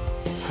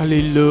哈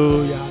利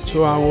路亚！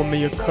主啊，我们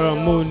也渴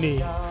慕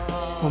你，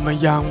我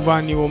们仰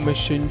望你，我们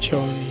寻求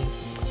你。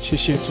谢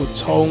谢主，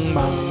充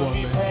满我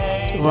们。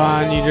主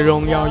啊，你的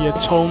荣耀也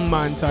充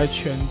满在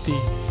全地。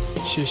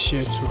谢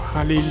谢主，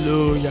哈利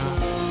路亚！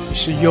你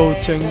是又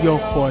真又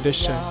活的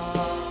神。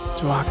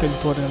主啊，更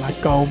多的来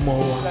高摩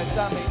我们。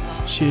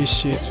谢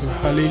谢主，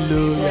哈利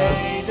路亚，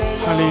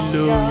哈利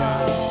路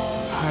亚，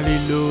哈利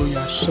路亚！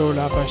受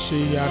拉巴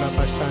西亚拉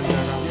巴山达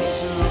拉。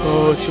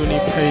哦，主你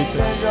配的，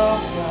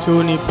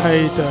主你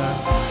配的。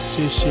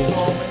谢谢主，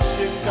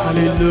哈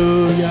利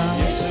路亚！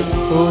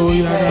哦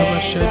呀拉巴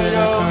西达拉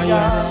卡亚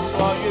拉。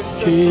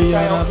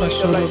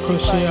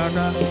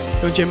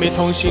有姐妹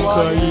同心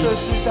合意，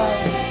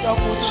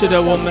是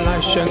的，我们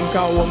来宣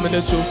告我们的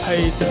主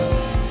配的，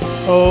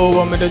哦，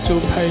我们的主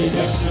配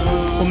的，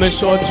我们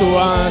说主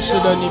啊，是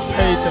的，你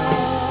配的，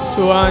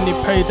主啊，你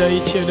配的一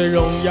切的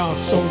荣耀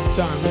颂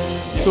赞，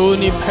主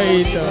你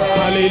配的，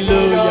哈利路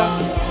亚，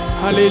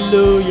哈利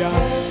路亚，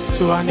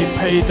主啊，你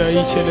配的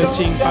一切的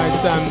敬拜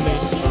赞美，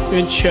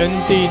愿全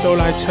地都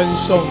来称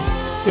颂，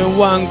愿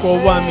万国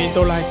万民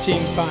都来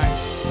敬拜。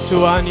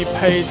主啊，你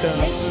配的，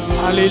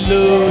哈利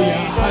路亚，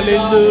哈利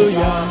路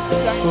亚，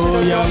哦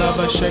呀拉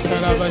巴谢卡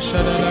拉巴沙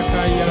达拉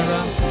卡亚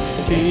拉，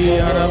提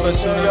亚拉巴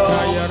苏拉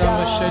卡亚拉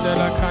巴谢达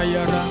拉卡亚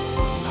拉，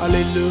哈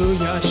利路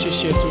亚，谢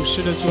谢主，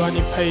是的，主啊，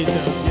你配的，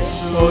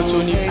哦，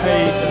主你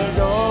配的，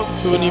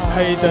主你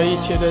配的一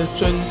切的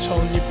尊崇，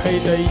你配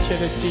的一切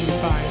的敬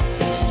拜，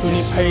主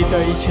你配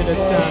的一切的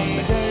赞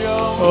美，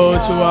哦，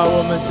主啊，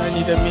我们在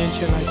你的面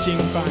前来敬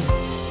拜。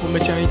我们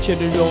将一切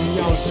的荣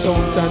耀颂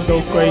赞都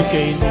归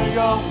给你，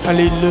哈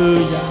利路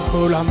亚，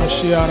呼拉玛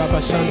西亚拉巴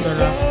山德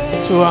拉，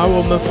主啊，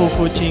我们夫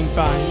妇敬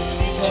拜，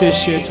谢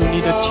谢主，你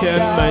的天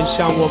门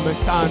向我们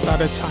大大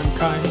的敞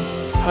开，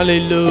哈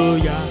利路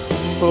亚，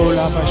呼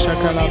拉巴沙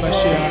卡拉巴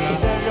西亚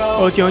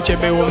拉，哦，弟兄姐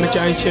妹，我们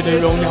将一切的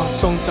荣耀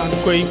颂赞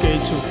归给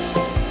主，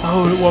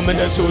哦，我们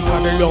的主他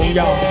的荣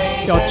耀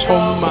要充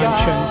满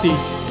全地，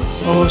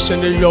哦，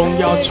神的荣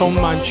耀充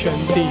满全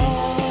地，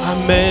阿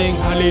门，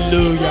哈利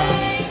路亚。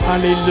哈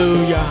利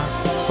路亚，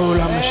哦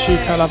拉玛西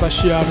卡拉巴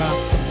西亚拉，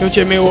弟兄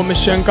姐妹，我们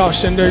宣告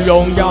神的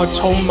荣耀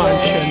充满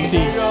全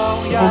地，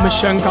我们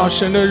宣告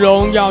神的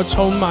荣耀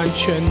充满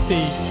全地，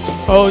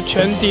哦，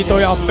全地都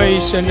要被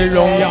神的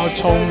荣耀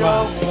充满，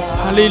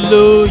哈利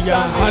路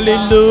亚，哈利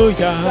路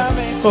亚，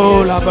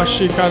哦拉巴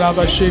西卡拉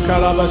巴西卡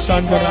拉巴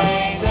山德拉，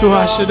主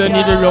啊，使得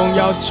你的荣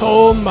耀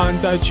充满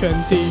在全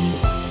地，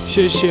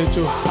谢谢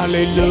主，哈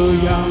利路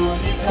亚。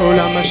哦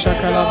拉玛沙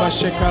卡拉巴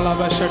西卡拉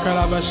巴沙卡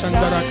拉巴山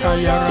德拉卡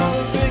亚拉，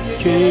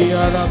基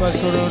亚拉巴索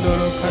罗多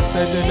罗卡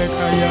塞德勒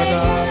卡亚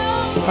拉，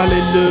哈利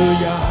路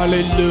亚，哈利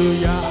路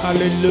亚，哈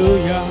利路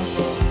亚。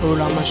哦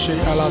拉玛西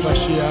卡拉巴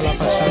西亚拉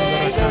巴山德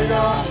拉卡亚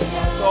拉，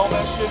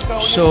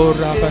索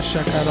拉巴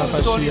沙卡拉巴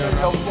西亚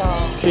拉，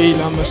基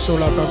拉玛索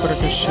拉巴布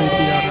克西迪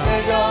亚拉，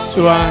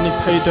主啊，你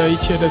配得一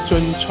切的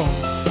尊崇，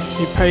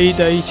你配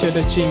得一切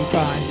的敬拜，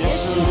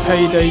你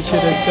配得一切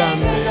的赞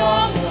美，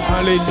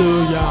哈利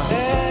路亚。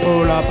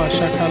哦拉巴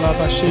沙卡拉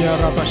巴西亚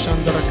拉巴山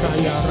德拉卡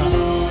亚拉，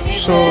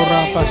索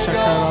拉巴沙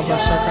卡拉巴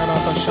沙卡拉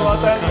巴山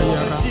德拉卡亚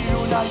拉，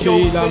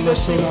基拉玛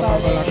索拉巴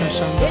巴拉卡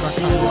山德拉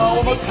卡亚拉，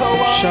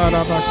沙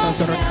拉巴山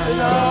德拉卡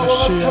亚拉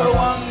西亚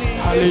拉，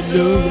哈利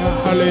路亚，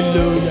哈利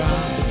路亚，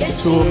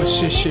主我们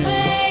谢谢你，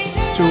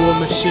主我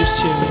们谢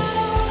谢你，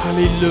哈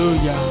利路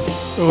亚，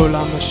哦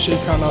拉玛西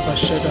卡拉巴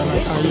沙德拉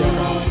卡亚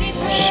拉，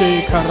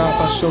西卡拉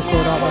巴索库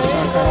拉巴沙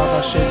卡拉巴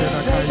沙德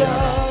拉卡亚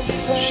拉。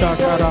沙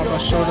卡拉巴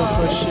索罗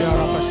克西亚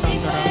拉巴桑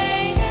德拉，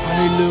哈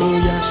利路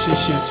亚，谢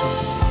谢主，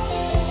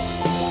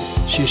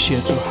谢谢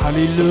主，哈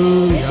利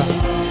路亚，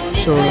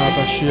索拉巴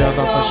西亚拉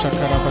巴沙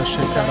卡拉巴西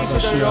卡拉巴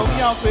西亚拉，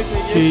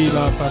基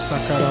拉巴萨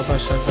卡拉巴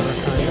沙德拉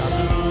卡亚拉，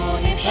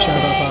沙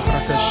拉巴哈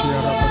卡西亚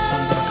拉巴桑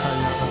德拉卡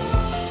亚拉，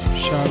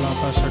沙拉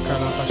巴沙卡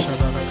拉巴沙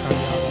德拉卡亚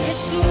拉，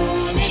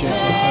谢谢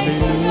主，哈利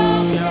路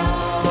亚，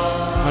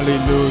哈利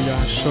路亚，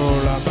索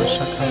拉巴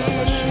沙卡拉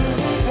巴西亚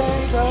拉。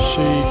西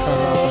卡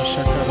拉巴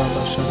沙卡拉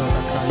巴沙达拉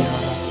卡亚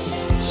拉，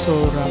索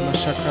拉玛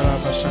沙卡拉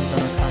巴沙达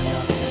拉卡亚，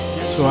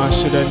主啊，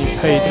是的，你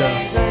配的，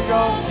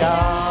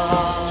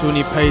主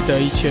你配的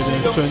一切的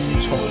尊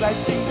崇，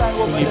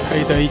主你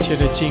配的一切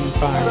的敬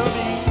拜，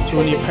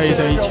主你配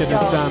的一切的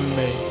赞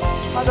美，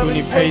主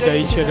你配得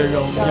一切的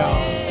荣耀。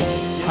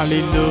哈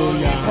利路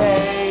亚，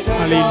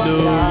哈利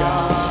路亚。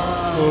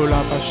乌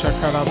拉巴沙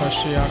卡拉巴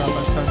西亚拉巴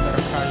桑德拉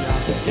卡亚，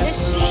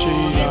西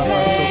拉巴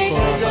索库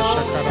拉巴沙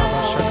卡拉巴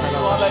沙卡拉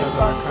巴沙德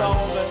拉卡亚，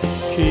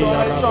基亚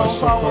拉巴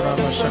索库拉巴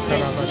沙卡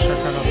拉巴沙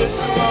卡拉巴桑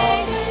德拉。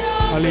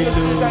哈利路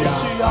亚，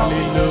哈利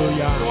路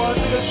亚。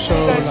受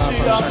拉巴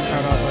沙卡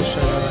拉巴沙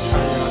德拉卡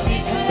亚，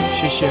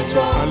谢谢主，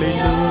哈利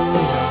路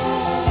亚，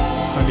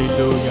哈利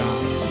路亚，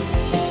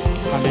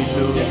哈利路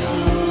亚，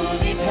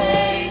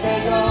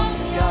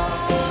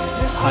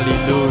哈利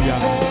路亚。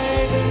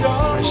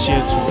感谢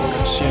主，感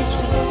谢主。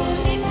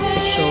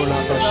受拉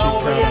巴西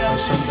卡拉巴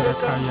桑德拉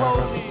卡亚，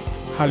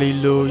哈利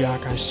路亚，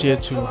感谢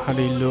主，哈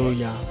利路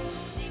亚。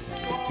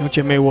有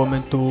姐妹，我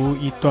们读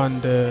一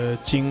段的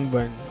经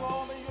文，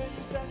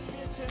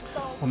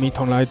我们一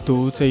同来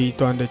读这一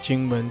段的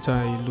经文，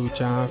在路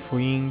加福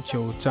音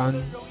9章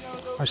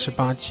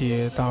28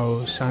节到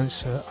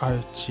32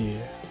节。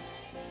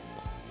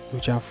路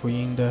加福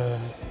音的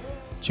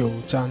9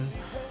章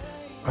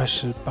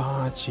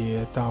28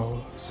节到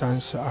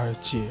32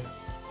节。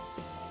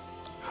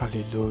哈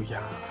利路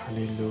亚，哈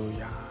利路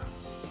亚。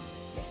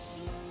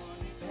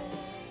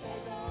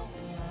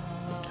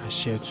感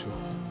谢主，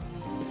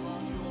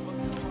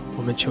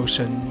我们求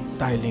神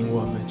带领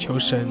我们，求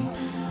神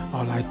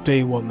来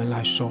对我们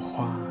来说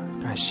话。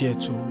感谢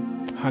主，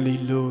哈利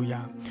路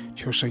亚。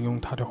求神用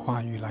他的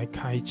话语来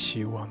开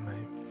启我们。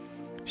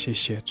谢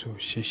谢主，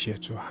谢谢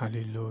主，哈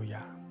利路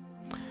亚。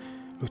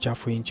路加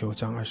福音9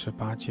章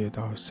28节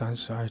到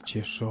32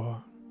节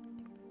说，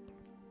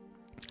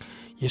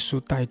耶稣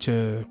带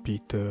着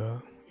彼得、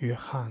约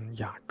翰、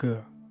雅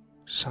各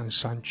上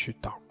山去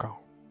祷告。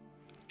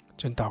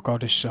正祷告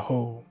的时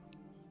候，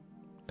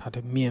他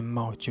的面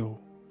貌就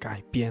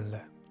改变了，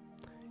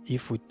衣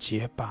服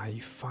洁白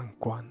放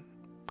光。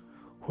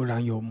忽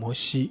然有摩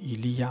西、以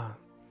利亚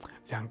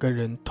两个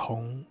人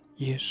同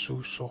耶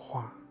稣说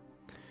话，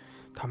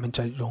他们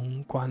在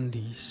荣光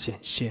里显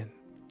现，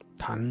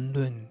谈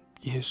论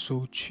耶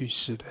稣去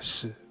世的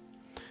事，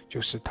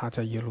就是他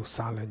在耶路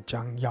撒冷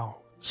将要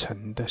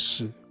成的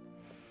事。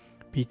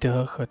彼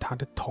得和他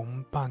的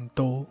同伴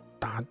都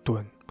打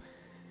盹，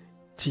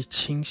既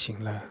清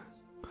醒了，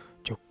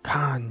就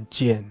看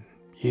见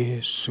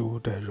耶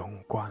稣的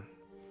荣光，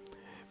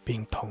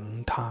并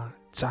同他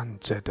站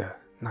着的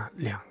那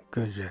两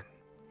个人。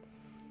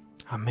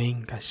阿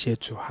们，感谢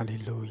主，哈利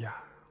路亚。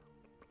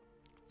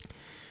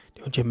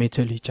弟兄姐妹，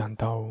这里讲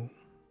到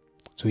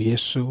主耶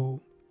稣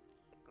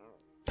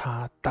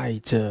他带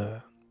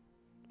着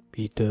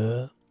彼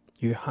得、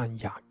约翰、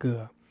雅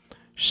各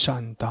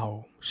上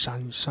到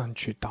山上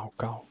去祷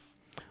告。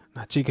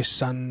那这个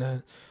山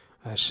呢，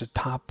是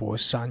他伯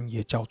山，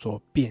也叫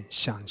做变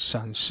相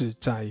山，是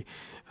在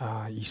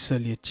以色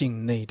列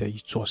境内的一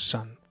座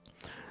山。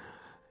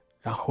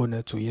然后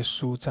呢，主耶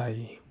稣在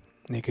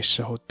那个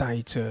时候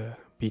带着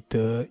彼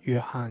得、约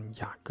翰、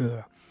雅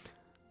各，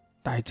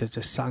带着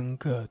这三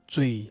个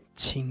最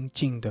亲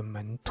近的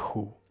门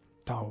徒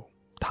到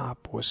他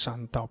伯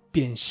山，到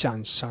变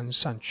相山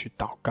上去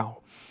祷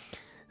告。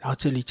然后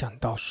这里讲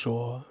到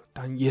说，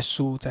当耶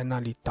稣在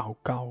那里祷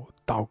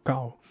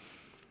告，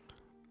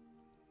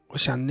我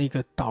想那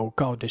个祷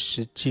告的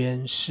时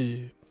间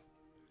是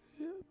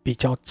比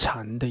较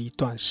长的一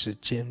段时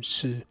间，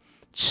是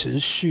持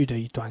续的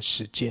一段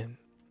时间。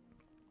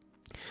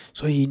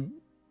所以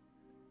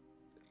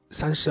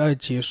32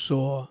节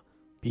说，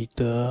彼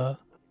得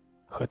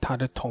和他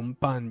的同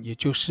伴，也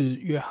就是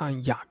约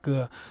翰、雅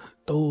各，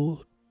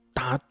都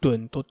打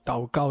盹，都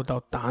祷告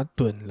到打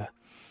盹了，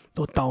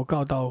都祷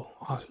告到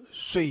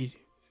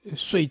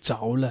睡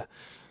着了。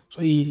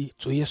所以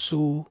主耶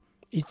稣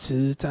一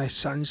直在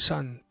山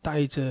上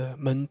带着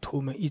门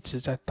徒们一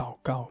直在祷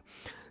告。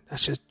但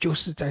是就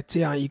是在这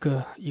样一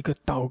个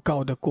祷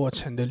告的过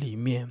程的里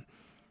面，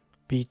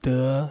彼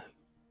得、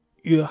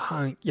约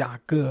翰、雅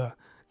各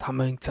他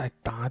们在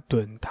打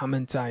盹，他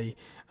们在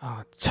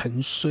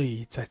沉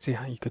睡，在这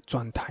样一个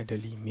状态的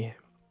里面。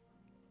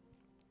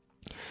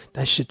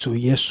但是主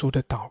耶稣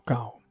的祷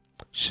告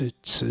是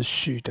持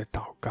续的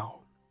祷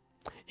告，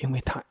因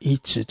为他一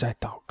直在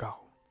祷告，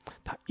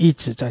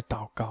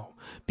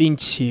并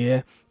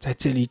且在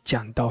这里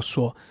讲到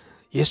说，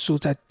耶稣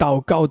在祷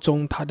告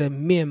中，他的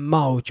面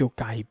貌就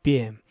改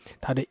变，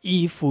他的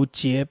衣服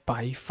洁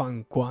白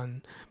放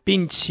光，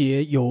并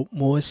且有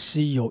摩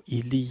西、有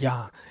以利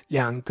亚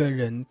两个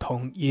人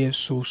同耶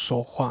稣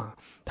说话，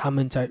他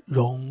们在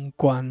荣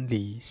光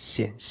里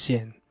显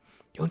现。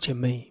弟兄姐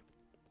妹，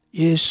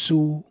耶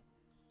稣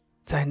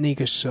在那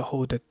个时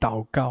候的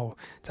祷告，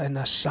在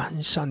那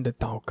山上的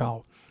祷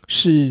告，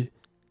是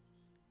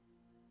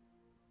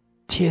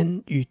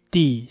天与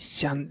地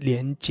相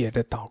连结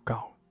的祷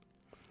告。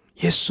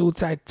耶稣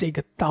在这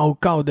个祷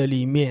告的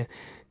里面，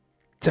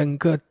整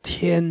个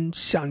天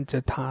向着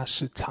他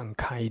是敞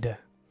开的。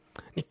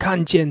你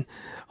看见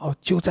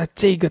就在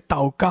这个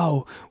祷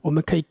告，我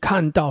们可以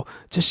看到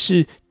这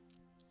是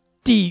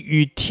地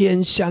与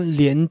天相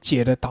连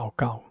结的祷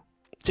告。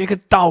这个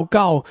祷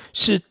告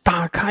是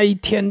打开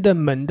天的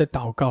门的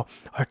祷告，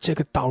而这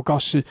个祷告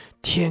是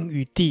天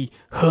与地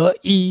合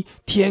一，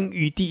天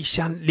与地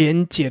相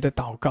连结的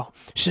祷告，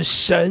是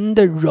神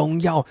的荣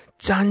耀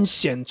彰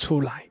显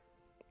出来。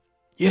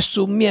耶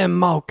稣面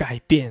貌改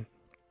变，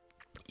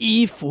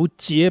衣服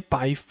洁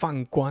白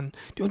放光，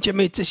弟兄姐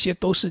妹，这些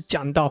都是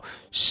讲到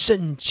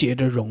圣洁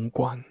的荣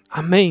光。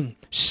阿们，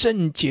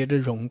圣洁的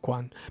荣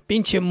光，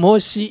并且摩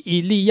西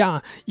以利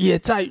亚也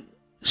在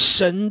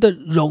神的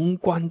荣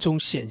光中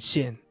显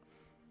现。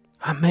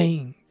阿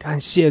们，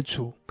感谢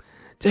主。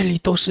这里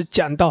都是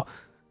讲到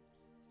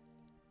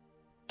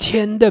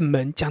天的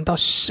门，讲到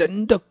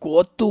神的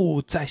国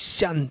度在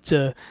向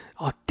着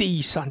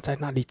地上在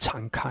那里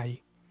敞开。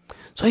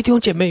所以弟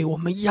兄姐妹，我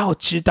们要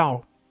知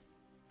道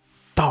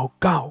祷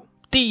告，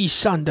地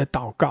上的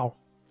祷告，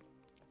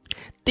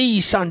地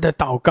上的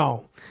祷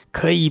告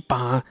可以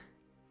把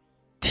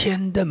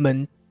天的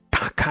门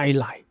打开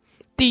来，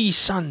地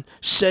上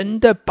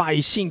神的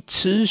百姓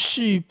持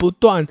续不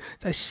断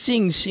在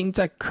信心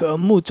在渴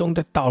慕中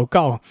的祷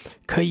告，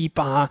可以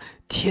把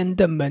天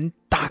的门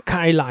打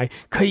开来，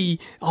可以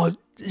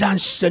让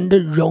神的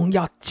荣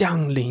耀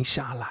降临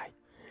下来，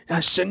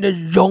让神的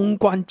荣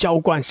光浇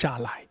灌下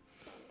来。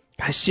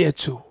感谢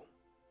主。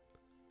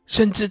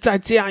甚至在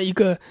这样一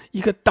个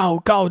祷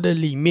告的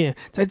里面，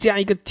在这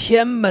样一个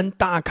天门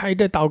打开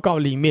的祷告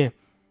里面，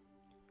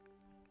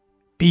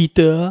彼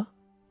得、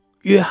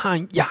约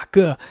翰、雅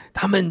各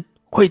他们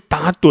会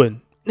打盹，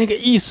那个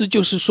意思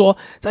就是说，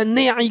在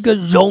那样一个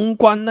荣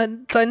光，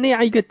在那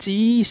样一个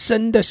极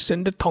深的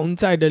神的同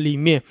在的里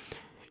面，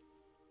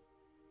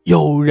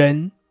有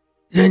人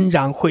仍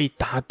然会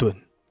打盹，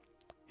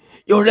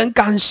有人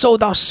感受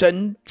到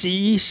神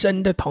极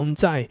深的同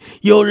在，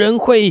有人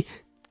会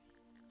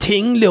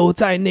停留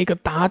在那个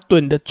打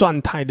盹的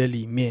状态的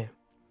里面。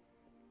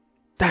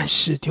但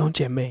是弟兄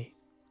姐妹，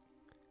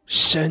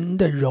神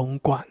的荣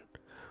光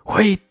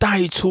会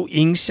带出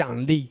影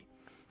响力。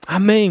阿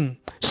们，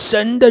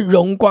神的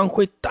荣光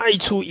会带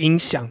出影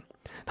响。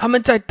他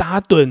们在打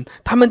盹，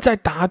他们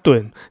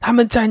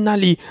在那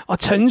里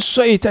沉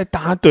睡在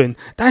打盹，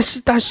但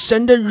是当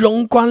神的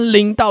荣光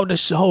临到的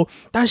时候，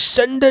当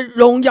神的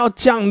荣耀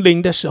降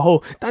临的时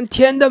候，当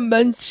天的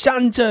门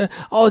向着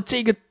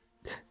这个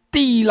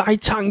地来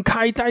敞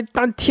开，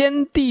当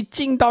天地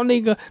进到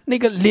那个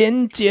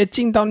连结，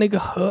进到那个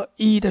合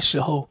一的时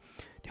候，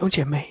弟兄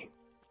姐妹，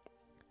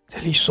这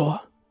里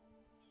说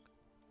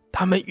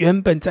他们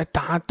原本在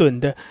打盹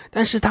的，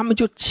但是他们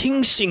就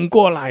清醒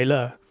过来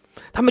了，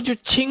他们就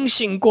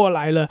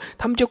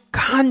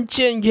看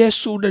见耶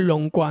稣的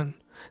荣光，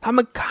他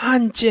们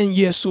看见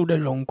耶稣的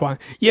荣光，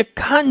也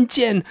看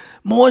见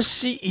摩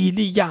西以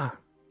利亚，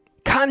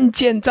看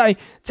见在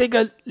这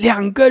个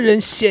两个人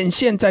显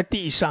现在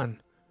地上。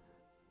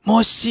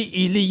摩西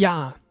以利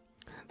亚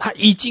他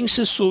已经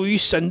是属于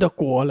神的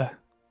国了，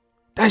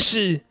但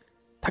是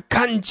他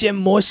看见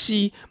摩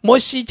西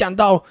讲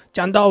到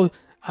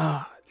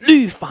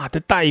律法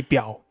的代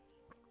表，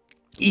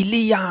以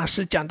利亚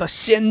是讲到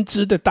先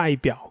知的代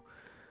表。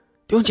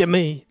弟兄姐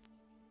妹，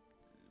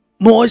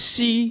摩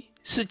西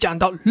是讲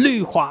到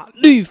律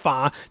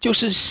法就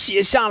是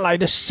写下来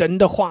的神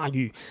的话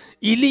语，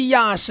以利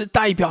亚是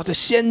代表的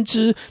先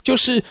知，就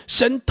是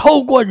神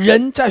透过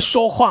人在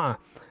说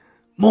话。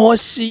摩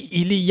西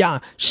以利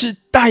亚是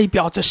代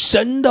表着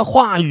神的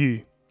话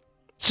语，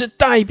是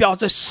代表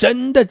着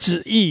神的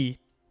旨意。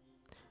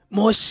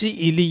摩西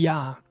以利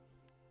亚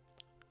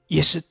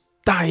也是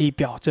代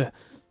表着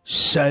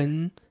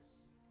神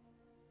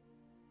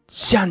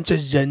向着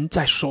人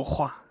在说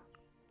话，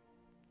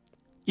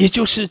也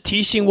就是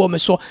提醒我们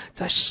说，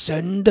在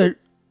神的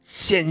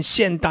显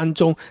现当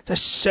中，在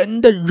神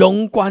的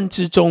荣光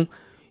之中，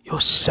有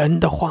神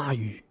的话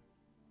语，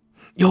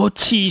有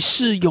启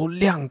示，有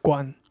亮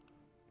光。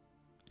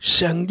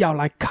神要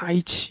来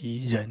开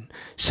启人，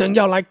神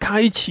要来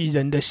开启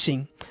人的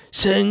心，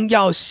神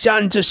要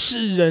向着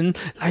世人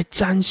来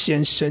彰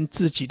显神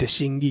自己的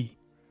心意。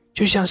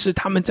就像是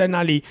他们在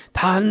那里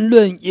谈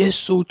论耶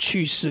稣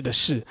去世的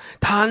事，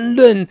谈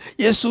论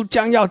耶稣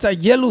将要在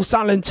耶路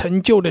撒冷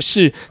成就的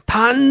事，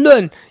谈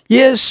论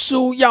耶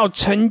稣要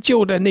成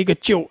就的那个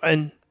救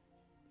恩。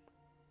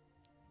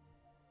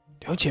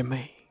弟兄姐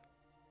妹，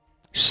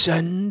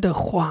神的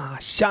话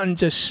向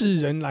着世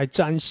人来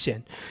彰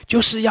显，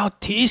就是要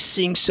提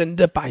醒神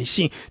的百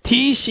姓，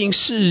提醒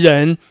世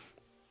人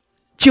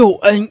救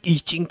恩已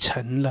经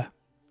成了，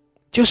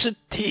就是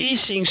提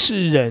醒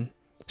世人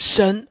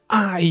神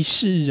爱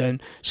世人，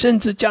甚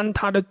至将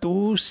他的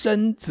独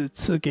生子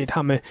赐给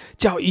他们，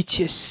叫一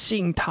切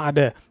信他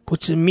的不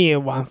至灭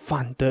亡，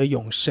反得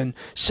永生。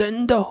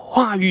神的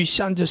话语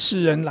向着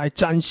世人来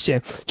彰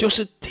显，就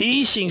是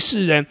提醒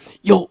世人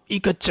有一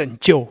个拯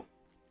救，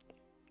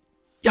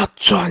要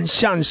转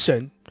向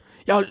神，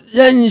要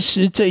认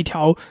识这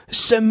条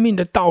生命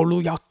的道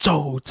路，要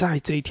走在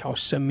这条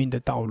生命的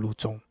道路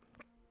中。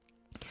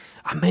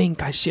阿们，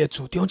感谢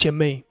主。弟兄姐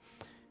妹，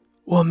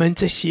我们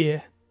这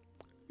些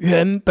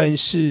原本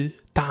是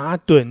打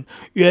盹，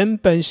原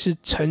本是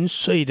沉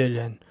睡的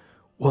人，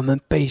我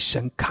们被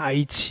神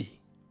开启，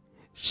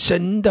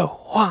神的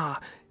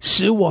话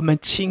使我们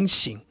清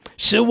醒，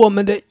使我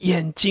们的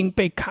眼睛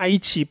被开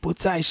启，不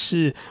再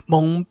是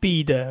蒙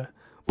蔽的，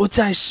不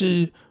再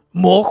是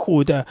模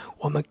糊的，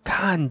我们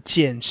看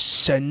见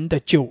神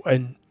的救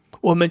恩，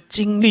我们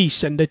经历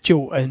神的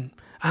救恩。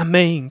阿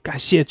们，感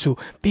谢主，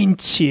并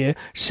且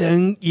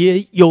神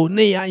也有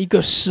那样一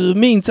个使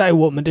命在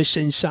我们的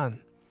身上，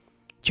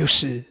就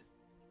是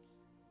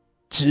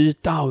直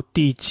到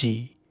地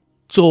极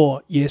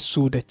做耶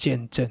稣的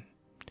见证，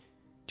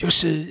就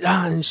是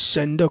让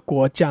神的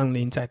国降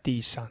临在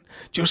地上，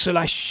就是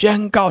来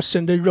宣告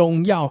神的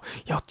荣耀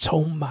要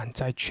充满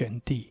在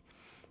全地。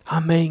阿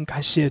们，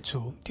感谢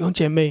主。弟兄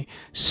姐妹，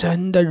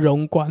神的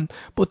荣光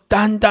不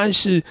单单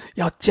是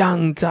要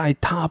降在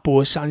他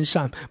泊山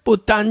上，不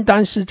单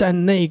单是在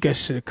那个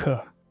时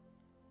刻。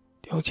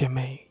弟兄姐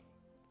妹，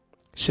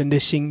神的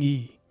心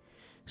意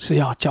是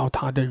要叫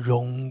他的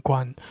荣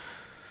光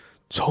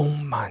充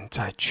满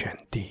在全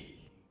地。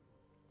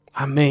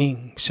阿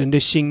们，神的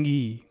心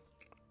意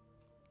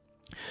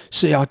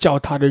是要叫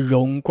他的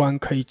荣光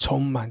可以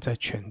充满在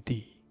全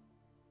地。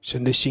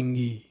神的心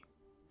意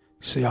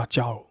是要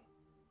叫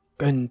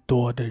更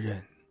多的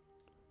人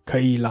可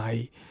以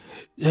来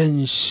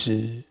认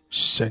识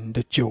神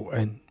的救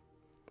恩。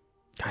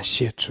感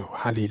谢主，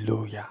哈利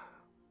路亚，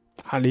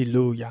哈利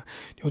路亚。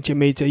弟兄姐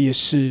妹，这也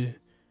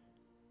是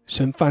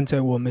神放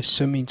在我们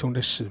生命中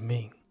的使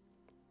命。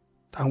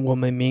当我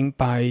们明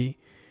白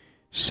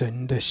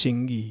神的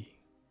心意，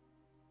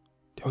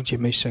弟兄姐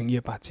妹，神也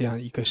把这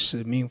样一个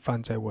使命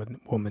放在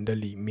我们的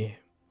里面，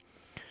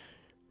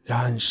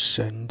让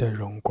神的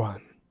荣光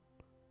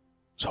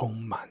充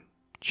满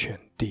全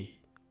地。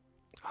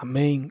阿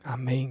们，阿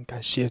们，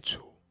感谢主，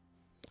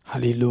哈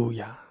利路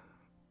亚。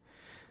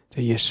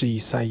这也是以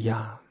赛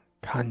亚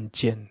看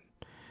见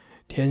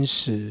天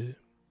使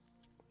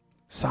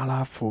撒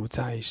拉弗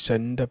在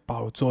神的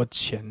宝座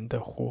前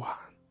的呼喊：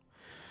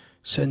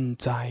圣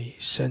哉，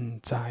圣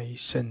哉，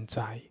圣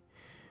哉，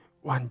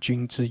万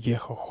军之耶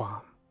和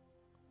华，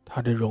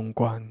他的荣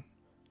光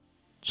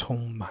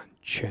充满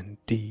全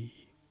地。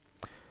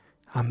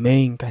阿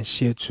们，感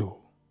谢主，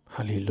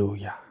哈利路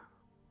亚。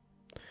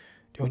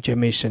弟兄姐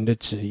妹，神的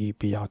旨意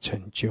必要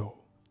成就。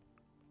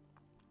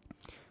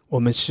我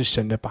们是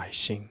神的百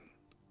姓，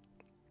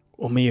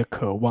我们也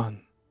渴望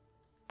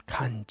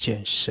看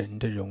见神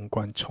的荣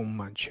光充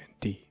满全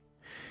地，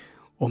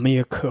我们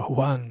也渴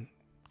望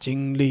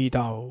经历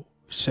到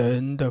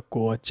神的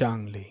国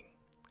降临，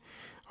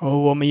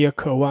我们也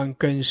渴望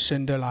更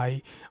深的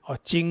来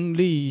经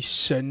历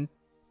神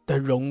的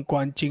荣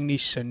光，经历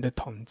神的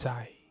同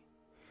在。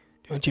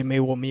弟兄姐妹，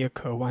我们也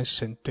渴望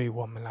神对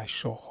我们来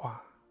说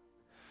话。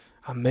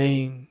阿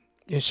们，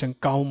愿神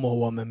高摩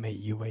我们每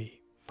一位，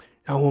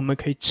让我们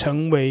可以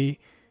成为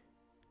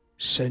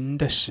神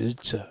的使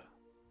者，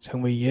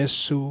成为耶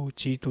稣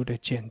基督的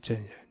见证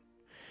人。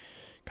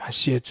感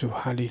谢主，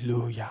哈利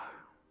路亚，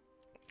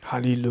哈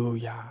利路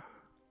亚。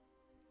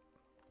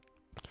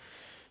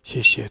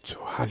谢谢主，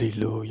哈利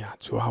路亚。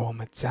主啊，我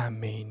们赞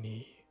美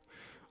你。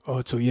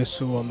主耶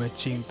稣，我们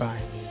敬拜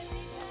你。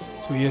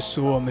主耶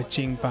稣，我们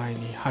敬拜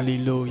你。哈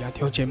利路亚。弟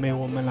兄姐妹，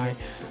我们来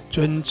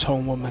尊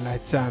崇，我们来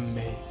赞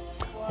美，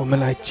我们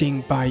来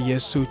敬拜耶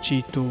稣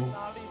基督。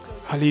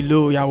哈利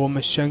路亚。我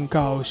们宣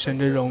告神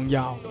的荣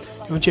耀。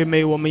弟兄姐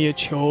妹，我们也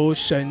求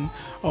神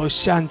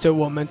向着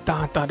我们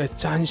大大的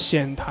彰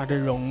显他的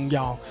荣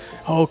耀，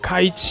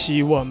开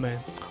启我们，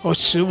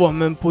使我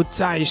们不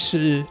再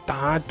是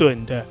打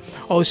盹的，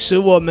使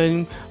我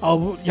们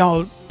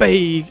要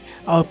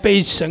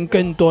被神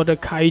更多的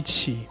开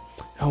启，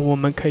让我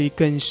们可以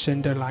更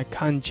深的来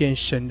看见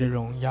神的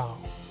荣耀。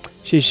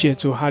谢谢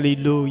主，哈利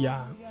路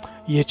亚。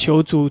也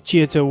求主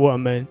借着我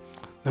们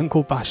能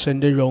够把神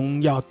的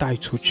荣耀带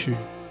出去。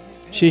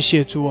谢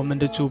谢主，我们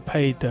的主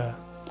配的，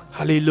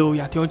哈利路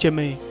亚。弟兄姐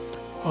妹，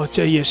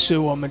这也是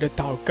我们的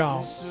祷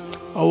告，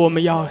我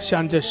们要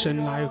向着神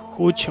来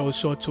呼求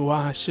说：主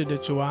啊，是的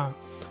主啊，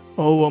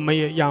我们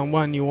也仰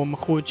望你，我们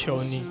呼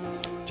求你，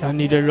将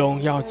你的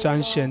荣耀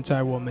彰显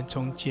在我们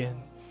中间。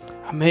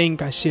阿们，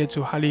感谢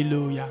主，哈利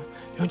路亚。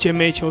弟兄姐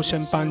妹，求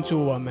神帮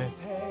助我们，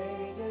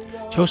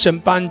求神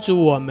帮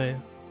助我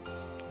们，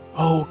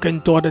更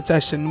多的在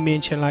神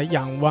面前来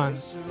仰望、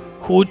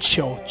呼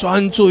求，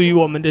专注于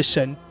我们的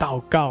神，祷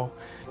告。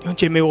弟兄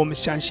姐妹，我们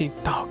相信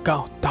祷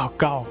告，祷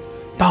告，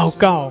祷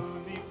告，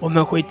我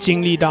们会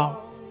经历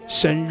到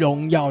神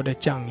荣耀的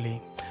降临。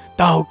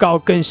祷告，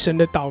更深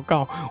的祷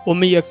告，我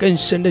们也更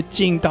深的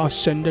进到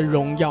神的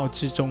荣耀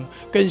之中，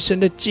更深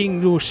的进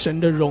入神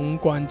的荣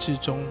光之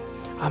中。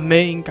阿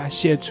们，感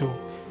谢主，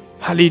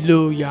哈利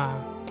路亚，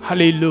哈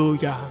利路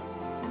亚。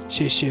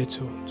谢谢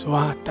主，主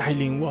啊，带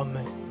领我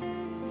们，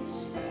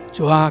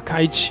主啊，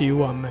开启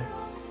我们。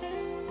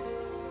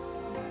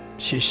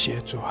谢谢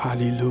主，哈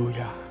利路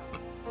亚。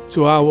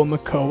主啊，我们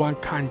渴望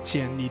看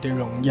见你的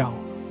荣耀。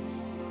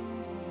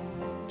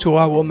主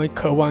啊，我们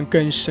渴望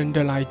更深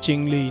的来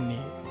经历你。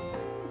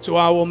主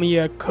啊，我们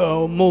也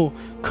渴慕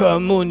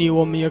你，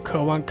我们也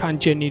渴望看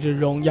见你的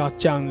荣耀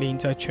降临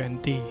在全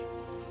地。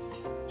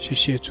谢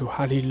谢主，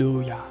哈利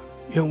路亚。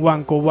愿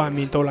万国万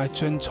民都来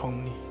尊崇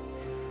你。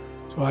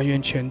主啊，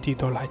愿全地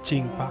都来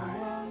敬拜，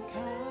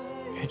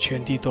愿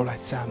全地都来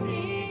赞美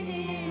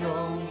你。阿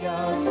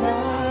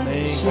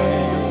们，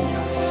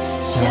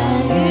像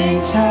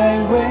云彩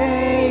围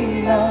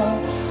绕，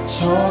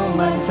充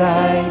满在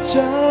这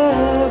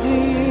里，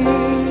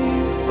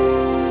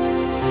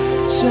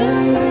真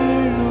理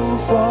如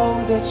风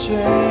的吹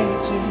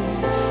进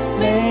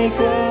每个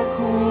枯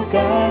干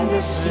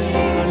的心里，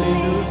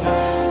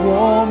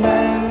我们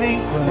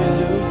灵魂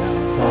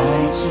在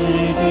此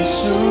地苏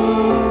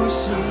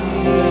醒。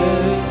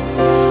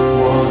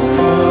我渴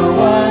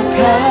望看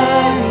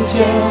见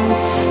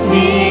你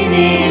的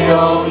荣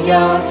耀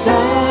彰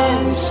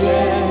显，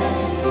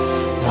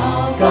祷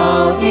告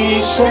的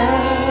声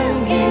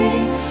音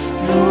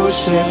如水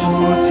不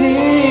停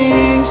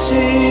息，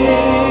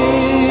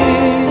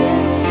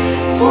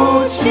父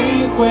亲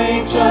会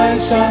转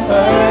向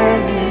儿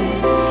女，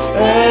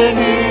儿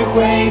女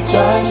会转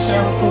向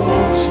父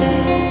亲，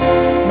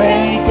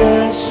每个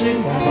时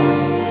代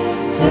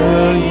可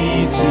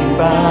以敬拜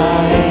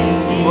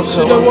你。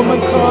是的，我们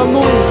渴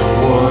慕，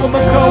我们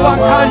渴望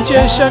看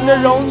见神的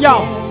荣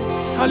耀。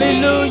哈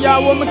利路亚！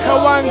我们渴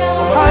望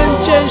看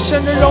见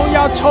神的荣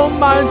耀充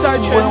满在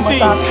全地。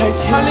哈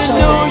利路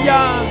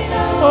亚！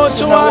哦，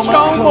主啊，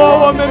高摩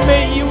我们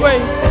每一位。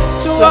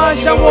主啊，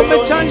向我们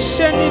展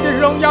现你的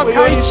荣耀，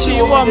开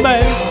启我们。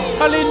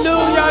哈利路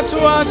亚！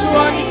主啊，主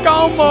啊，你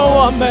高摩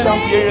我们。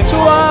主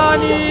啊，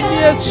你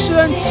也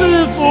神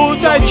赐福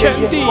在全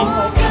地。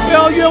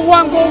愿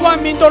万国万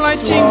民都来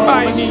敬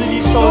拜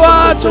你。主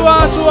啊，主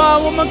啊，主啊，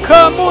我们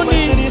渴慕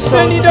你，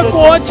愿你的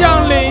国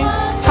降临。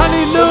哈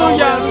利路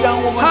亚，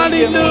哈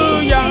利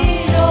路亚，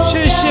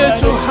谢谢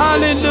主，哈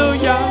利路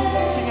亚。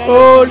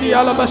哦，利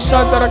亚拉巴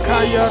沙达拉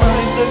卡亚，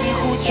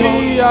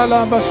利亚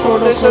拉巴索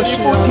罗科西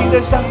亚，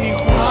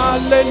哈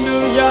利路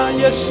亚，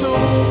耶稣，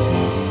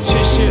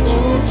谢谢主，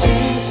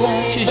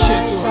谢谢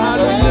主，哈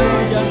利路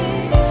亚，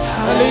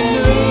哈利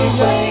路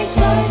亚，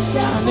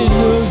哈利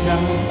路亚，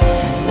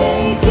每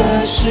个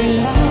时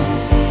代。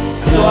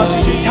主啊，继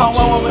续眺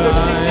望我们的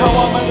心，眺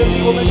望我们的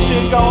地，我们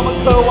宣告，我们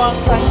渴望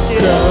看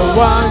见，渴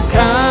望看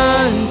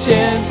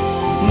见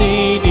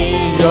你的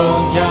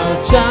荣耀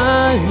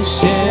展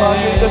现。主啊，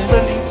愿你的圣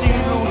灵进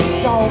入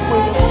你教会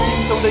的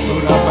心中的眼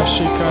睛。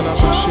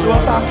主啊，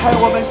打开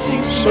我们心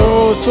胸。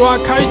主啊，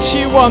开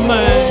启我们。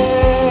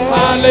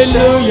哈利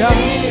路亚，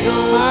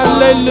哈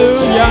利路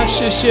亚，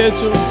谢谢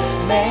主，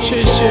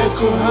谢谢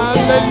主，哈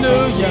利路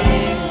亚。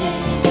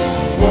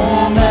我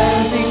们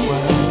灵魂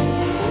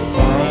在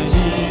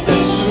你的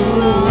苏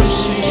醒。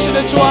是的，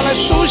主啊，来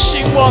苏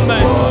醒我们，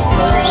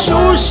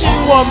苏醒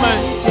我们，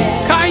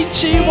开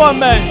启我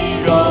们，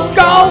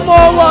高摩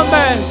我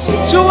们。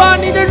主啊，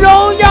你的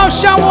荣耀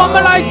向我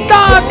们来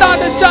大大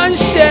的彰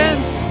显。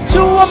主，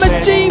我们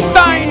敬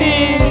拜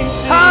你，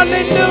哈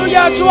利路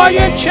亚！主啊，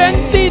愿全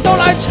地都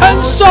来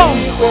称颂，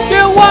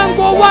愿万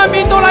国万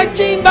民都来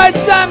敬拜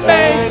赞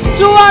美。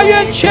主啊，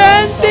愿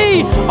全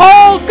地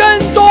更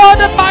多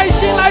的百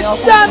姓来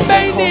赞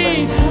美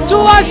你。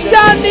主啊，向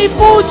你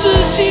不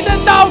止息的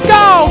祷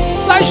告，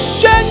来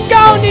宣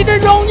告你的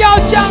荣耀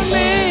降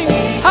临。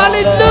哈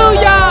利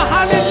路亚，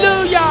哈利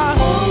路亚！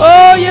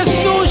耶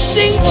稣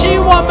兴起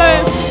我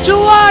们，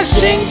主啊，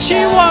兴起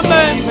我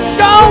们，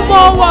高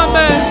摩我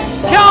们，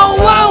眺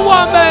望我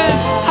们。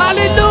哈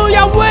利路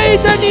亚！为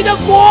着你的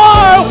国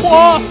而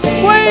活，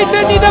为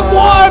着你的国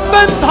而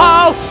奔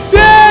跑。愿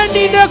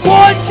你的国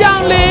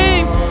降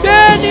临，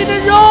愿你的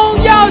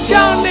荣耀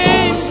降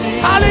临。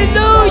哈利路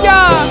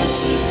亚！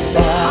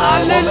哈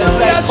利路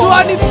亚！主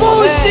啊，你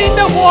复兴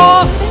的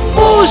火，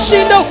复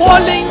兴的火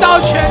临到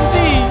全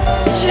地。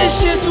谢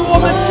谢主，我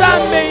们赞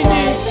美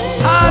你。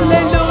哈利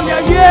路亚！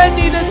愿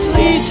你的旨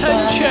意成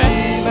全，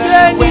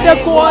愿你的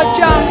国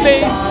降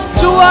临。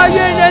主啊，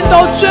愿人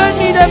都尊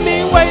你的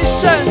名为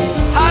圣。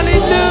哈利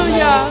路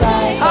亚，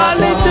哈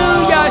利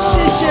路亚！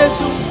谢谢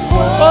主，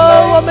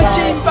我们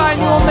敬拜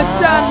你，我们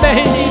赞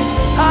美你。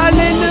哈利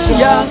路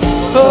亚！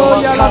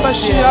亚拉巴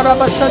西亚拉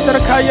巴萨德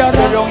卡亚拉，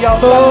耶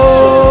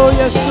稣，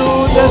耶稣，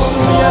耶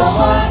稣！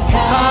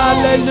哈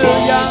利路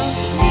亚！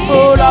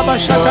拉巴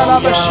沙卡拉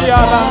巴西亚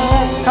拉，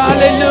哈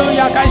利路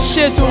亚！感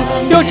谢主，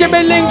有姐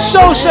妹领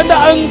受神的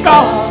恩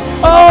膏，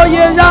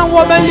也让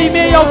我们里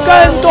面有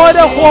更多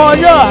的火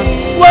热，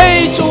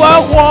为主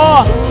而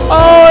活，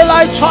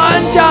来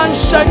传讲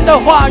神的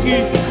话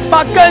语，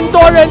把更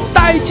多人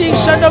带进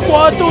神的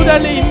国度的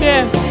里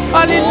面。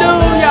哈利路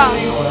亚，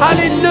哈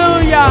利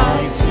路亚！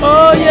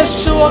耶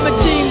稣，我们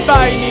敬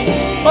拜你，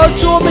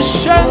主，我们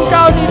宣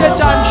告你的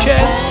掌权，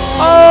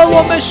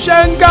我们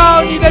宣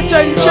告你的拯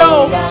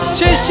救。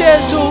谢谢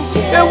主，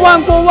愿万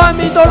国万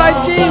民都来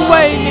敬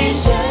畏你，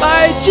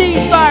来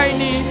敬拜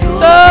你，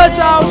得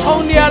着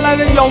从你而来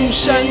的永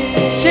生。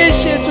谢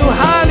谢主，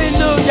哈利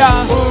路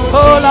亚！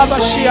拉巴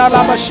西亚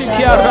拉巴西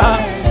基亚拉。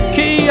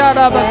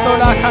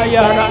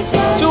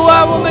主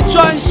啊，我们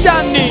转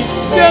向你，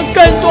愿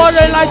更多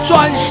人来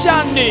转向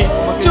你。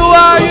主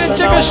啊，愿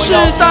这个世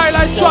代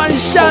来转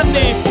向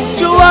你。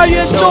主啊，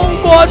愿中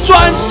国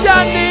转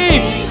向你，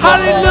哈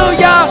利路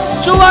亚！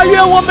主啊，愿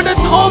我们的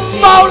同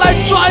胞来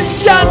转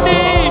向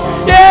你，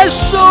耶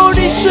稣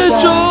你是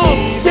主，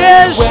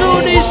耶稣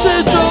你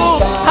是主，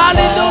哈利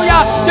路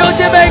亚！弟兄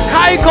姐妹，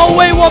开口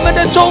为我们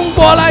的中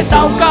国来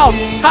祷告，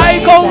开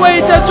口为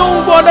着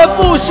中国的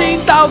复兴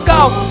祷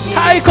告，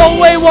开口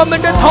为我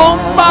们的同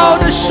胞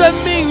的生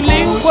命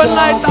灵魂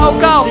来祷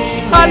告，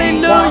哈利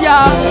路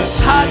亚，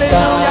哈利路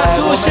亚！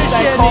主，谢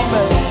谢你。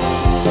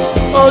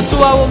哦，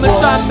主啊，我们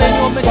赞美你，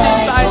我们敬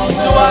拜你，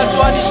主啊，主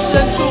啊，你神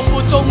祝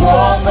福中国，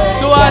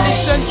主啊，你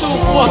神祝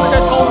福我们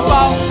的同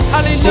胞，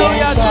哈利路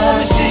亚！主，我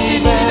们谢谢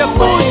你的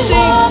复兴，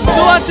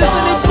主啊，这是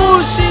你复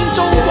兴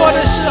中国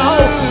的时候，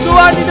主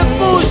啊，你的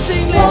复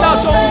兴临到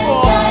中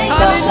国，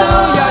哈利路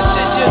亚！谢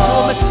谢主，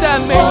我们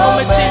赞美你，我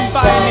们敬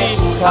拜你，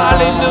哈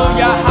利路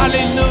亚，哈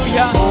利路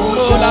亚！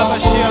哦，拉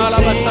巴西阿拉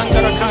巴桑德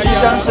拉卡亚，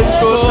向神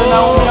说，神啊，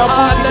我们要不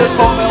停的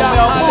叩门，我们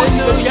要不停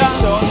的寻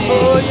求你，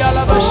哦，亚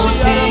拉巴西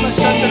阿拉巴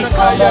桑德拉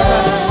卡亚，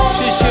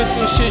谢谢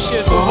主，谢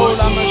谢主，哦，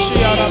拉巴西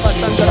阿拉巴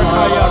桑德拉卡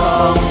亚，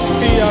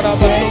比亚拉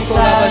巴松托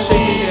拉巴西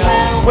利亚，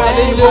哈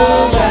利路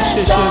亚，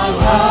谢谢主，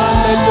哈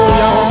利路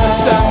亚，我们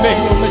赞美，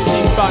我们敬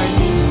拜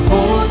你。不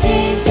停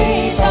地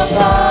祷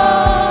告，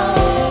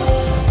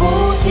不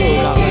停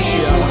地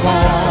呼喊，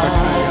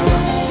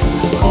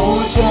呼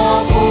求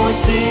复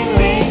兴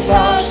临到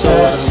这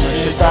时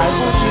代，不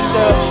停的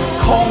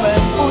叩门，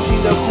不停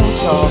的呼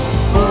求，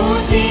不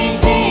停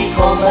地叩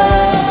门，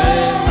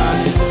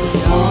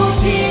不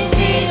停地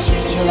寻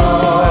求，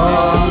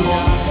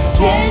天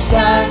上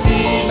的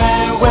门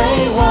为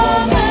我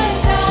们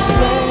打开，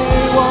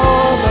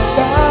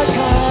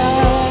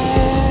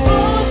不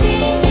停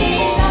地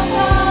祷告，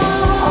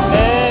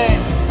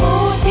不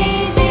停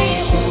地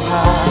呼喊，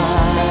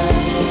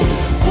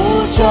呼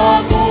求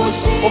复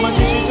兴。我们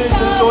继续对神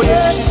说，也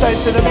继续在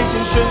神的面前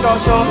宣告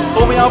说，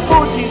我们要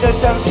不停的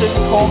向神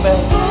叩门，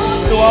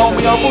主啊，我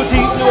们要不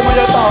停止我们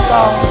的祷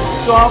告，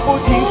主啊，不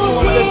停止我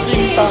们的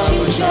敬拜，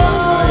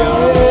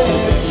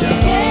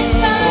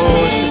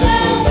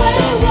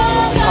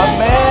阿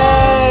门。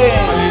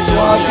主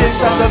啊，天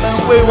上的门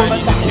为我们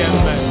打开，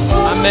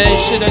阿门。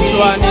是的，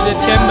主啊，你的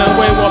天门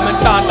为我们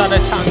大大的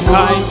敞开，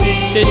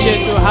谢谢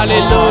主，哈利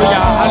路亚，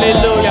哈利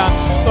路亚。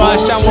主啊，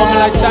向我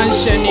们来彰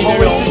显你的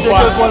荣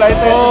光，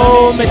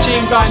哦，我们敬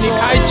拜你，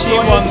开启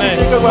我们，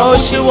哦，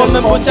使我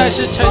们不再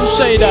是沉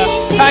睡的，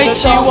开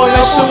启我们，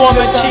使我们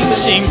清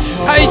醒，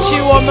开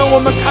启我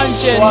们看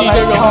见你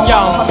的荣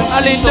耀，哈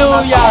利路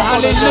亚，哈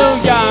利路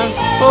亚。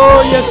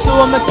哦，耶稣，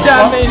我们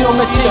赞美你，我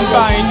们敬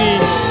拜你，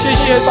谢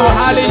谢主，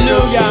哈利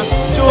路亚。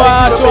主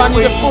啊，主啊，你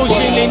的复兴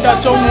临到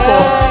中国，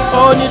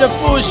哦，你的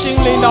复兴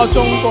临到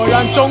中国，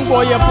让中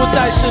国也不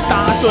再是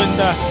打盹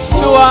的，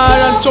主啊，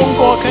让中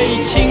国可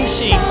以清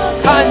醒，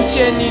看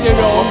见你的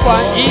荣光，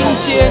迎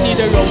接你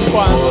的荣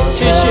光，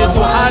谢谢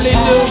主，哈利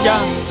路亚。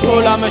哦，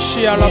拉玛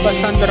西亚拉巴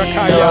桑德拉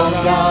卡亚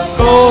拉，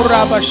哦，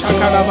拉巴沙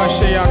卡拉巴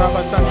西亚拉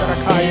巴桑德拉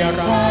卡亚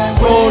拉，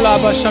哦，拉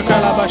巴沙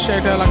卡拉巴西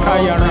德拉卡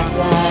亚拉，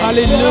哈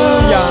利路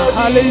亚，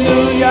哈利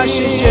路亚，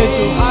谢谢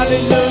主，哈利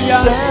路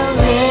亚。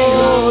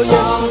哦，耶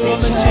稣，我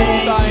们敬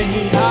拜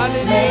你，哈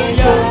利路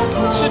亚。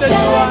是的，主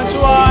啊，主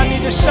啊，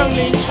你的圣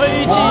灵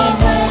吹进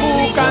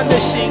枯干的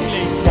心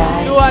灵，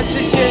主啊，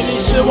谢谢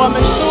你使我们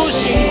苏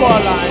醒过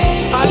来，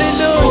哈利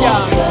路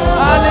亚，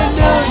哈利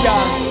路亚。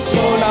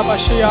哦，拉巴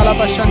西亚拉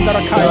巴山德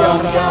拉卡亚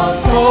拉，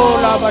哦，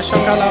拉巴沙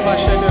卡拉巴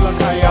西德拉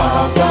卡亚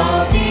拉，哈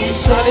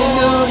利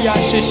路亚，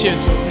谢谢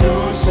主，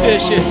谢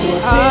谢主，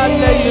哈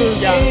利路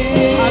亚，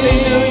哈利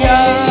路亚。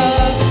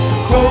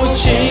父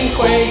亲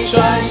会转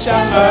向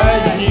儿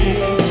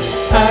女，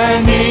儿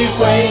女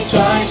会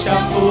转向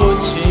父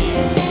亲，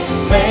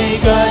每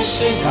个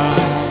时代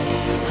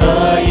何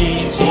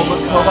以敬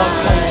拜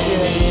你？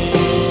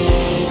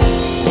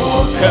我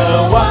渴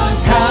望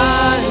看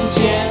见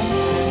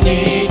你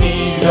的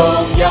荣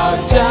耀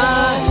展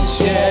现，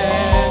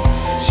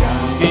像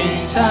云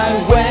彩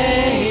围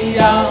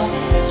绕，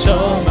充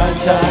满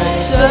在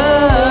这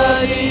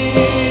里，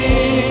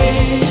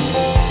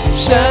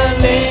神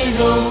灵如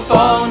风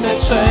的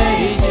吹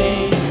进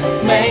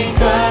每颗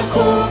枯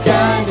干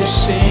的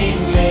心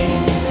灵，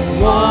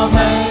我们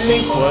灵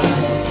魂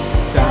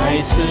再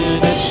次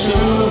的苏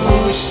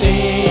醒。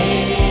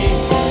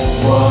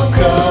我渴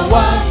望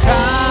看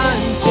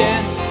见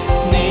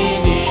你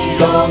的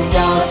荣耀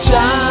展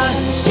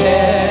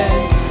现，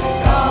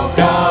高高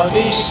的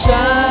山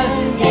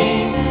顶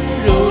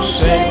如水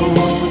不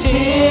停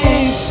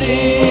息，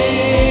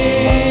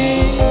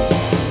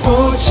父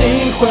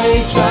亲会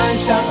转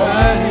向儿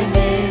女，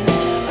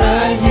儿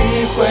女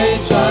会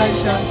转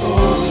向父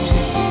亲，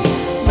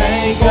每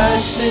个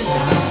时代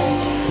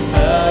何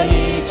以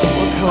敬拜你？我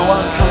渴望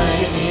看见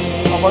你，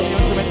好不好？弟兄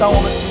姊妹，当我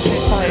们持续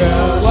在一起的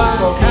时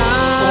候，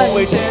我们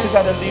为这世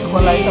代的灵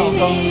魂来祷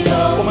告，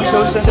我们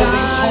求神的灵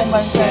充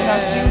满在那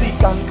心里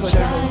干渴的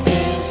人。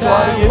主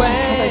啊，也许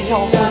他在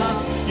教会，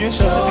也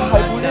许是他还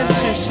不认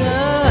识神。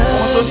我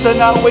们说，神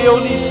啊，唯有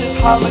你是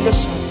他们的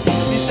神，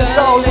你是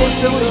道路、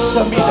真理、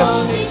生命的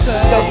主，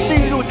要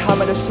进入他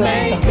们的生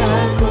命当中。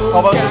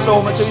好不好？这时候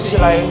我们就一起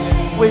来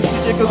为为世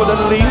界各国的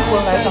灵魂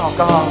来祷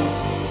告。哈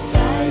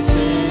利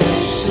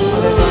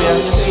路亚！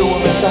是我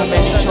们赞美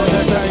你，求你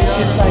圣灵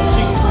现在进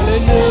入，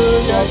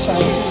主要凡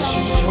事寻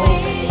求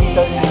你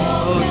的人，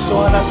主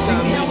啊，那心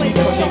里饥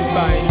渴的人，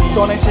主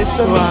啊，那些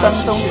生命当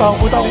中找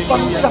不到方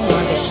向的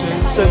人，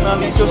神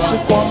啊，你就是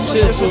光，你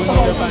就是道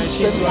路，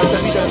神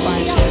的主，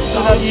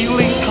是那引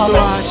领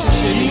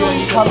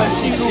他们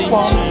进入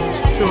光。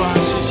主啊，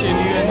谢谢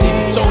你愿你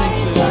的种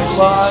子来实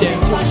现。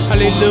哈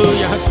利路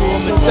亚！主，我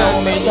们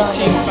赞美你，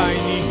敬拜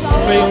你。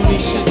唯有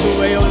你是主，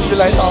唯有你是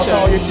神。哈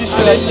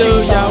利路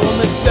亚！我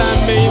们赞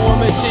美，我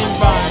们敬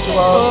拜。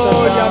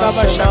哦，亚拉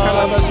巴沙卡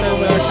拉巴圣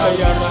拉卡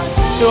亚拉。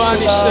主啊，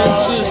你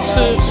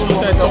神赐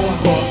福在中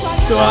国。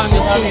主啊，你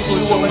祝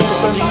福中国，你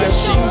的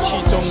兴起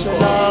中国，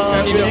让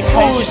你的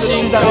复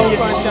兴浇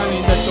灌下你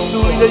的中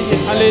国。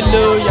哈利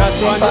路亚！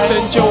主啊，你拯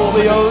救我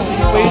们的同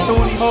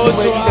胞。哦，主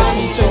啊，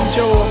你拯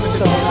救我们的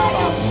同胞。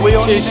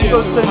谢谢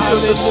主，哈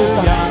利路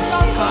亚，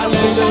哈利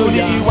路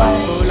亚，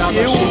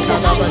别无拯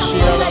救，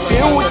别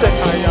无拯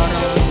救，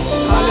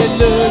哈利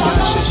路亚，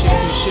谢谢主，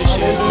谢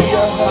谢主，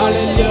哈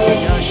利路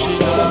亚，是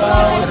的，谢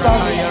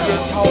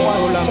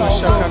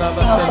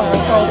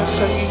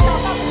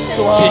谢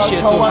主，哈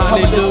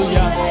利路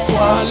亚，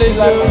哈利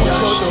路亚，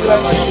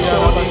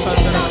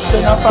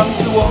神啊，帮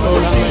助我们的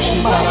心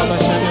情满了，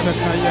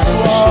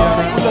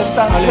不冷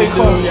淡退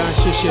后，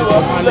谢谢主，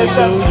哈利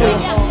路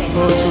亚。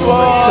主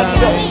啊，你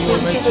的圣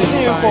洁的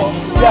烈火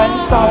燃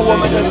烧我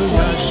们的心，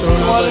主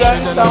啊，燃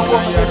烧我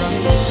们的心，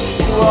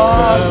主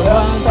啊，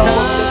燃烧我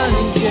们的心，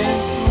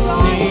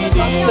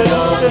那神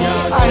圣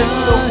爱子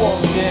的火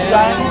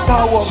燃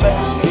烧我们，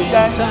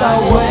燃烧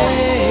我们，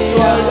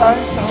主啊，燃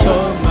烧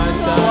我们，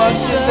主啊，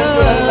现在就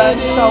来燃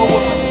烧我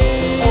们，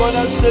主啊，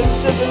那神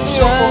圣的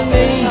烈火，那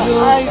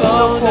爱子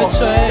的火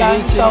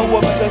燃烧我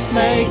们的心，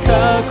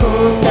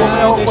我们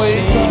要回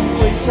转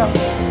归向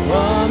你。主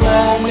啊，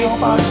我们要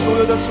把所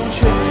有的主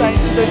权再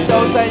次的交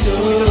在主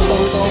你的手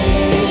中。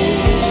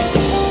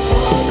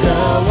渴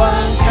望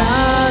看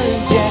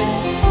见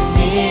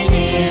你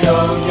的荣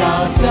耀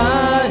展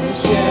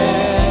现，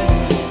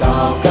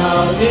祷告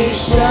的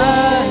声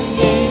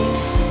音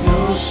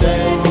如水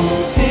不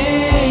停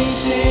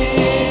息，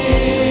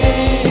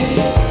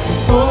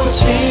父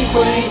亲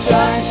会转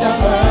向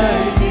儿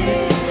女，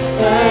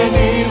儿女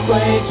会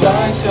转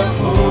向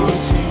父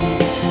亲，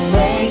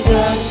每个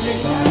时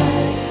代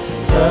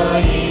可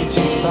以敬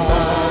拜，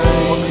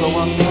我渴望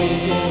看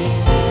见，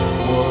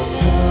我渴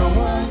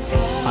望看见。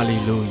哈利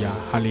路亚，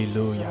哈利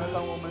路亚。让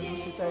我们如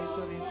此在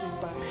这里敬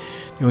拜。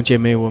弟兄姐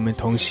妹，我们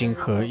同心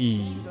合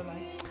意，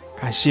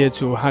感谢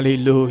主，哈利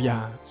路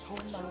亚。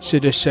是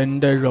的，神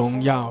的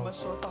荣耀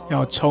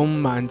要充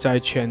满在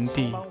全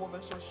地，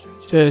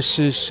这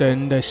是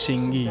神的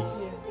心意，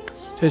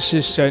这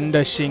是神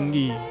的心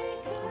意。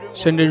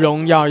神的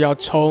荣耀要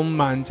充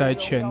满在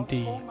全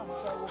地，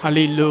哈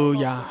利路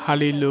亚，哈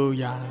利路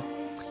亚。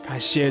感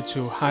谢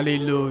主，哈利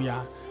路亚。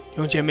弟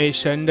兄姐妹，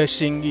神的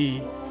心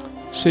意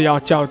是要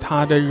叫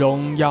他的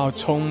荣耀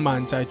充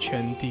满在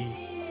全地，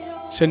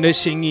神的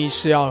心意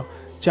是要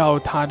叫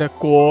他的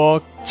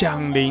国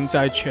降临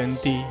在全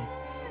地。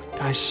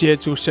感谢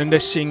主，神的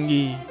心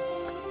意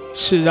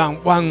是让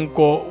万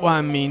国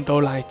万民都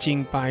来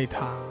敬拜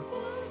他。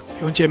弟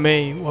兄姐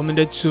妹，我们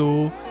的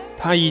主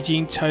他已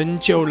经成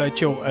就了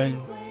救恩，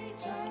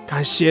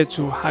感谢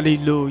主，哈利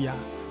路亚。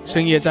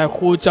神也在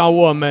呼召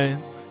我们，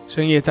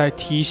神也在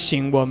提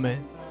醒我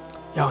们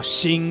要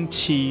兴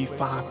起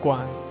发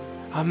光，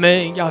阿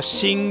们，要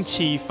兴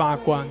起发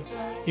光，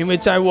因为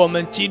在我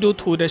们基督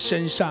徒的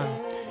身上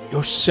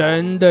有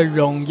神的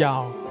荣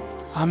耀，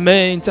阿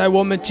们，在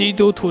我们基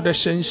督徒的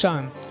身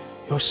上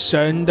有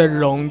神的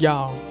荣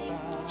耀，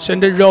神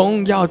的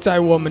荣耀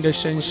在我们的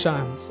身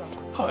上，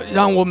好，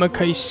让我们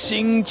可以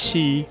兴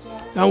起，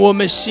让我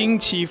们兴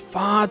起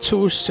发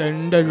出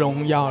神的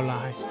荣耀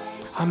来，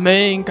阿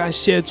们，感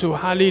谢主，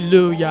哈利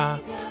路亚，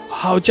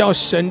好叫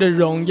神的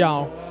荣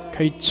耀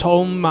可以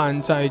充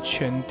满在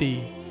全地，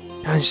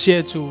感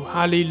谢主，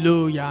哈利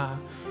路亚。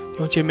弟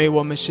兄姐妹，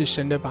我们是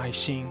神的百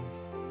姓，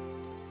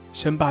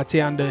神把这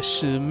样的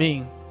使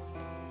命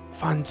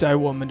放在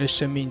我们的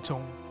生命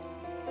中，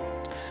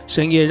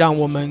神也让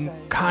我们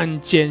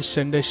看见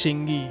神的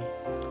心意，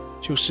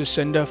就是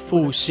神的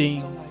复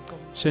兴，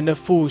神的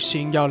复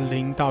兴要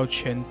临到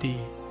全地。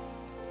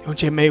弟兄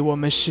姐妹，我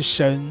们是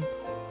神，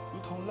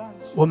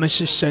我们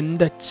是神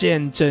的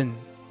见证，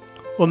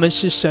我们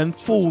是神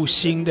复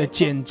兴的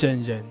见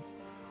证人，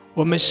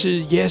我们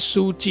是耶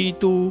稣基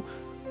督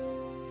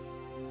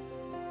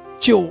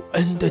救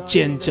恩的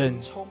见证。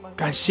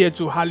感谢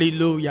主，哈利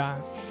路亚，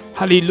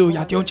哈利路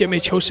亚。弟兄姐妹，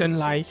求神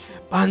来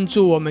帮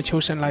助我们，求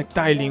神来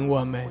带领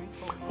我们，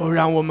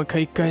让我们可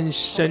以更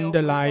深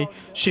的来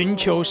寻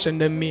求神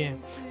的面，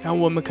让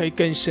我们可以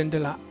更深的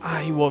来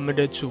爱我们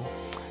的主，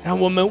让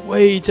我们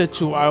为着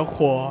主而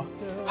活。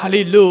哈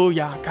利路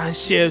亚，感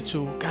谢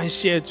主，感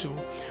谢主，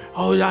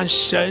让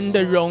神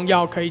的荣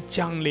耀可以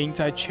降临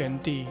在全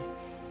地。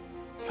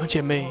弟兄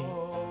姐妹，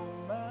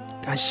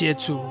感谢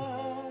主，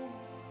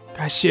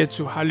感谢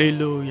主，哈利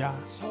路亚。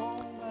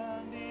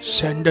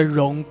神的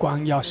荣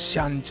光要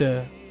向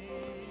着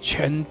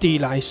全地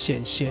来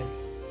显现，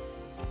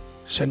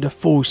神的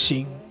复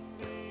兴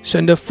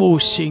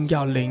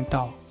要临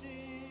到，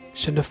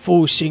神的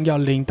复兴要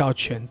临到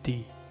全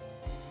地。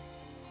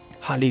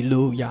哈利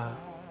路亚，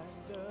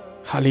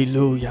哈利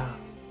路亚。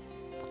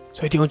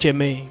所以弟兄姐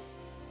妹，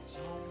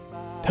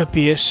特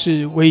别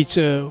是为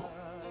着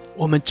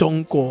我们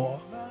中国，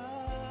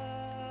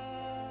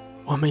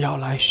我们要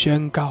来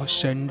宣告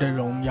神的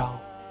荣耀，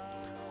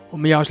我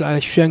们要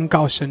来宣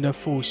告神的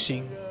复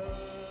兴。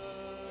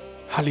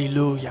哈利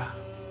路亚。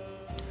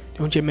弟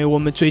兄姐妹，我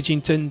们最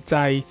近正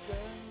在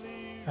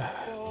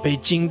北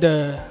京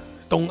的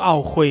冬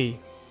奥会，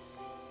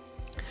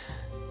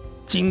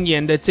今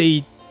年的这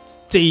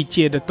一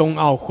届的冬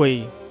奥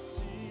会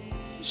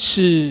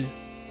是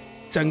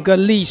整个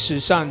历史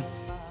上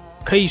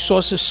可以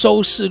说是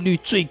收视率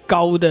最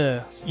高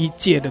的一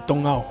届的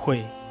冬奥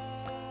会。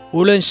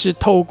无论是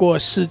透过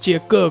世界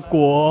各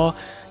国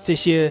这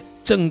些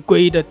正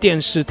规的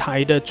电视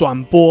台的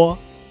转播，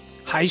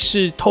还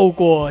是透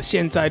过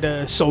现在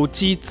的手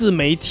机自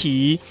媒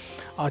体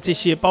这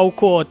些包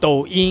括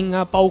抖音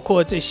包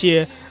括这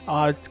些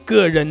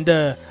个人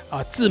的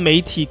自媒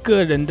体，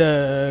个人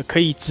的可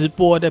以直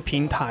播的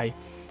平台，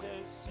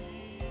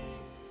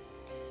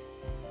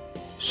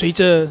随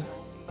着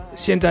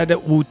现在的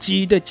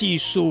5G 的技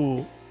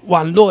术、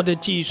网络的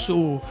技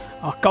术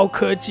高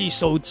科技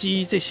手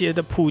机这些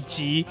的普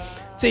及，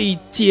这一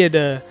届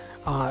的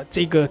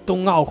这个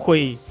冬奥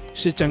会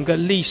是整个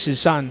历史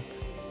上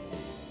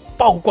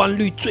曝光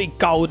率最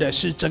高的，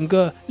是整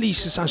个历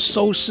史上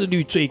收视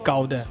率最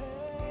高的。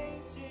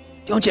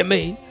弟兄姐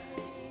妹，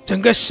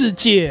整个世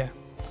界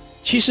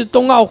其实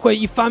冬奥会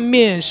一方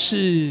面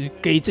是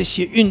给这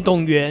些运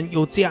动员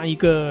有这样一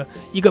个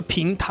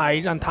平台，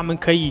让他们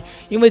可以，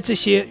因为这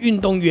些运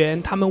动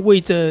员他们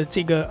为着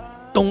这个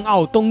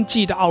冬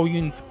季的奥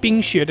运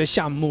冰雪的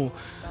项目，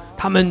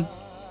他们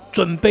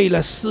准备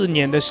了4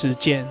年的时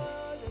间，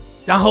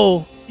然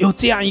后有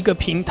这样一个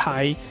平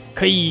台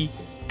可以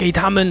给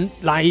他们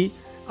来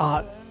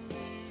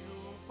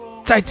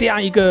在这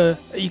样一个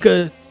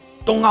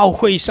冬奥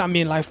会上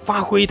面来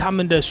发挥他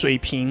们的水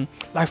平，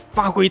来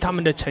发挥他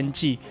们的成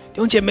绩。弟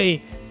兄姐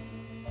妹，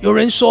有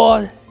人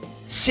说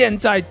现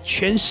在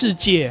全世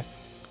界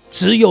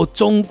只有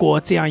中国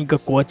这样一个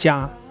国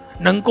家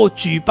能够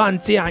举办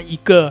这样一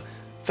个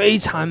非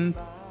常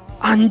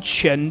安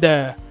全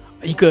的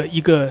一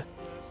个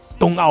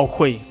冬奥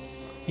会。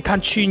你看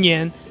去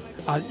年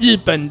日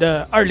本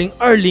的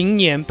2020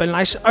年本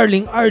来是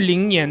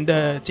2020年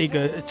的这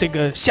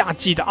个夏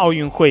季的奥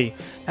运会，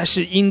但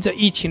是因着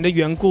疫情的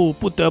缘故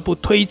不得不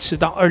推迟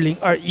到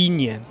2021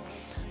年，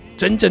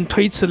整整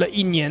推迟了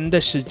1年的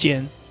时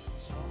间。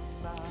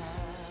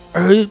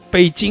而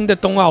北京的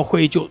冬奥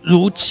会就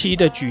如期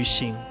的举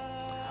行，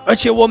而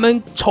且我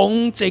们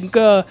从整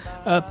个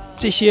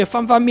这些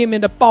方方面面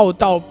的报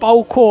道，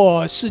包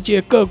括世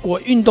界各国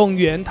运动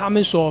员他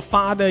们所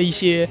发的一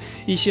些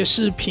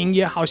视频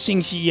也好，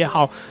信息也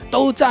好，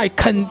都在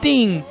肯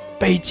定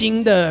北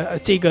京的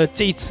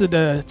这次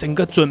的整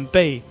个准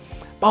备，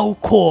包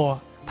括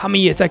他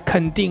们也在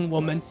肯定我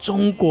们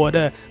中国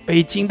的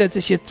北京的这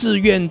些志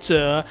愿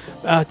者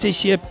这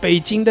些北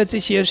京的这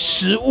些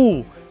食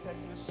物，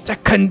在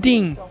肯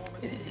定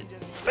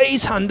非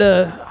常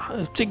的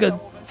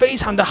非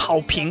常的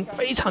好评，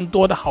非常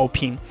多的好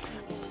评。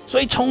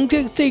所以从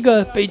这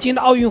个北京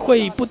的奥运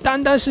会，不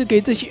单单是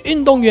给这些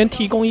运动员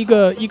提供一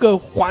个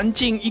环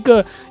境，一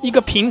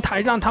个平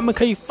台，让他们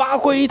可以发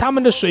挥他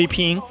们的水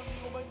平，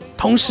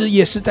同时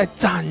也是在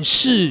展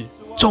示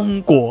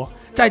中国，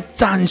在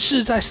展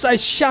示，在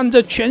向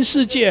着全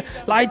世界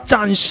来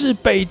展示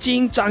北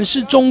京，展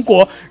示中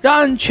国，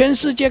让全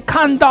世界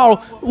看到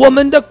我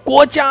们的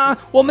国家，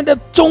我们的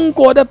中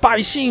国的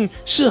百姓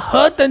是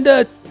何等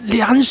的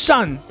良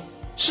善，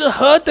是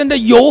何等的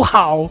友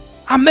好。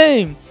阿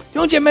们。弟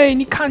兄姐妹，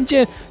你看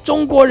见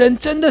中国人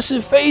真的是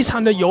非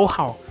常的友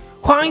好，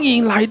欢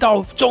迎来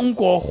到中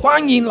国，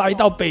欢迎来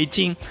到北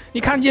京。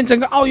你看见整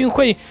个奥运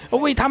会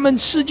为他们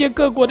世界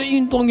各国的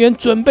运动员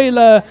准备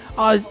了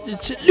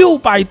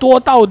600多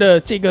道的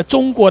这个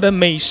中国的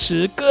美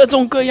食，各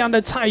种各样的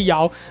菜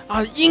肴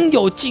应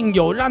有尽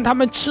有，让他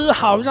们吃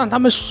好，让他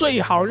们睡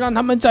好，让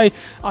他们在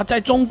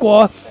中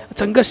国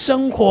整个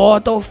生活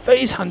都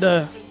非常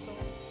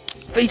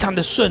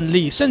的顺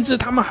利，甚至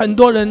他们很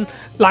多人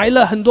来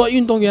了，很多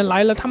运动员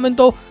来了，他们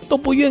都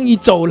不愿意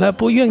走了，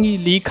不愿意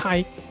离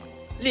开。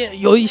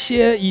有一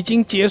些已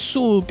经结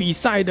束比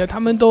赛的，他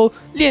们都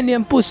恋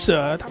恋不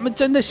舍，他们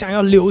真的想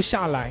要留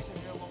下来。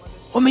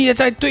我们也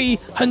在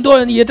很多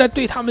人也在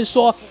对他们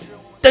说，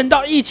等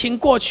到疫情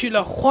过去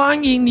了，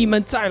欢迎你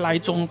们再来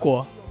中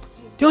国。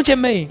弟兄姐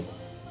妹，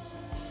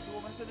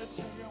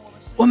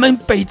我们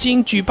北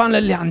京举办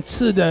了2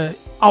次的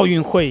奥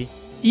运会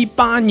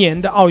，18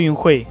年的奥运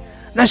会，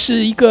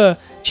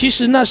其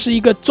实那是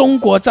一个中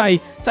国在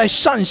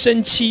上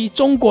升期，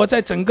中国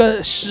在整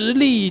个实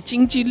力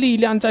经济力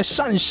量在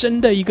上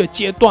升的一个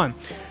阶段。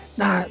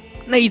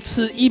那一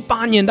次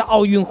18年的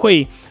奥运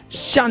会，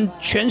向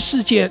全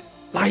世界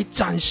来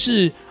展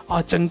示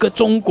整个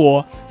中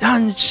国，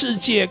让世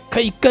界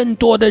可以更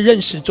多的认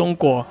识中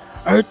国。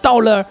而到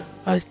了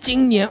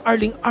今年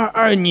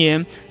2022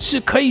年，是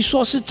可以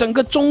说是整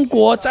个中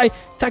国在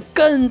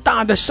更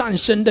大的上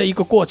升的一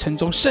个过程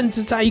中，甚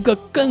至在一个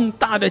更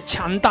大的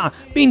强大，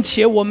并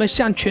且我们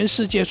向全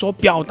世界所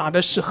表达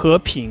的是和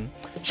平，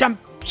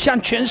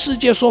向全世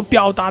界所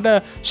表达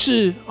的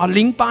是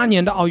08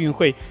年的奥运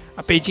会，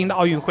北京的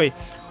奥运会，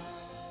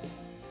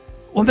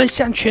我们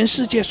向全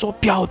世界所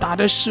表达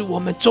的是我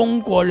们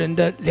中国人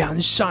的良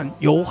善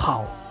友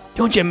好。弟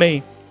兄姐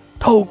妹，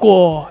透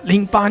过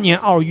08年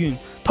奥运，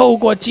透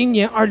过今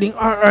年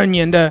2022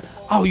年的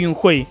奥运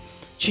会，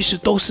其实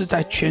都是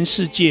在全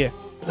世界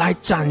来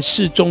展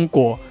示中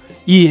国，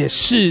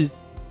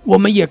我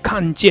们也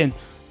看见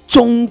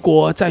中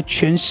国在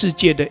全世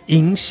界的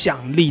影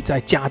响力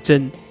在加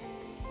增。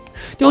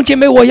弟兄姐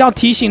妹，我要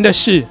提醒的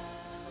是，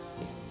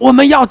我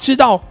们要知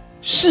道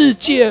世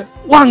界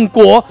万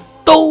国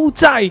都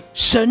在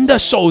神的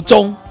手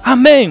中。阿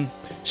们。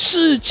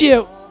世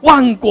界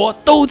万国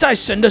都在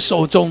神的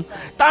手中。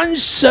当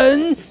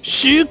神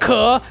许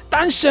可，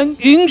当神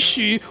允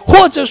许，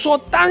或者说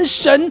当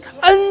神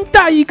恩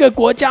待一个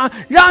国家，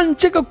让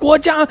这个国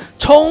家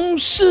从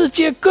世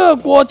界各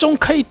国中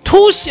可以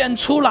凸显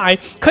出来，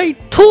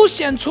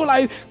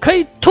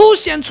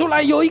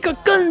有一个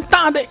更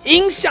大的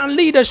影响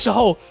力的时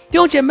候，弟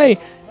兄姐妹，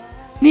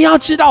你要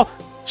知道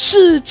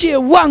世界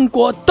万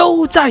国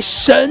都在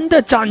神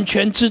的掌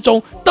权之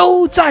中，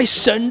都在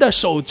神的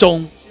手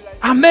中。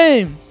阿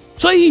们。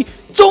所以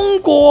中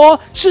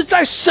国是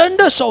在神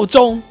的手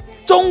中。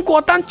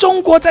当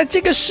中国在这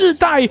个世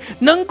代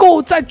能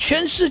够在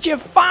全世界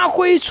发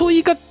挥出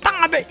一个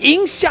大的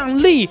影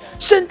响力，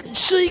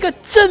是一个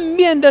正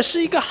面的，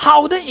是一个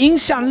好的影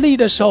响力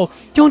的时候，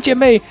弟兄姐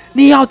妹，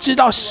你要知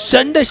道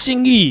神的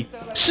心意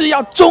是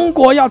要中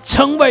国要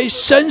成为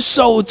神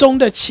手中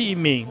的器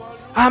皿。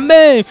阿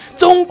们。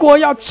中国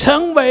要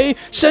成为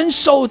神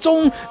手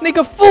中那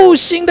个复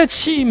兴的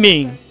器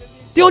皿。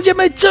弟兄姐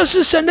妹，这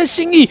是神的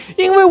心意，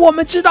因为我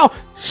们知道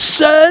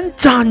神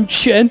掌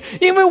权，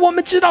因为我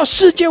们知道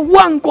世界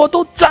万国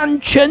都掌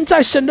权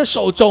在神的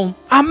手中。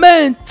阿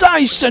们。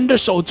在神的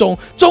手中，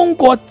中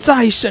国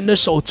在神的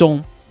手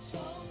中。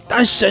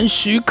当神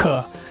许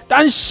可，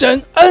当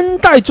神恩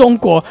待中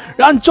国，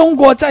让中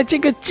国在这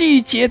个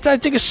季节，在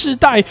这个时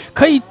代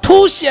可以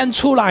凸显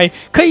出来，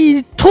可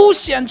以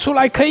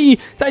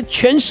在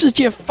全世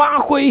界发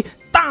挥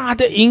大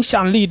的影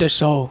响力的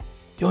时候，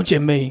弟兄姐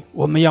妹，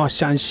我们要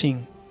相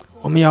信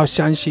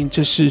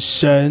这是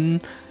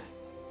神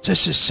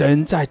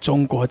在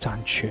中国掌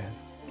权。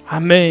阿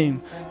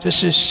们。这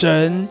是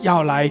神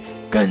要来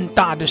更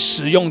大的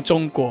使用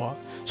中国。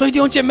所以弟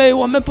兄姐妹，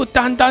我们不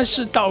单单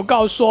是祷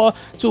告说，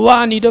主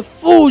啊，你的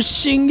复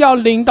兴要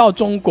临到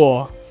中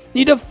国，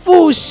你的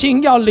复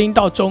兴要临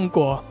到中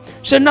国。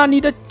神啊，你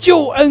的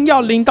救恩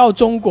要临到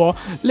中国，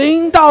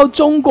临到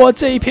中国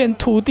这一片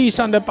土地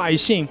上的百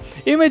姓，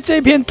因为这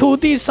片土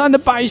地上的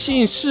百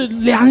姓是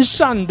良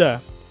善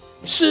的，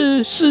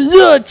是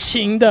热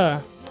情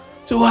的。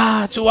主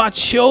啊，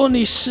求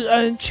你施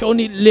恩，求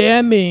你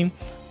怜悯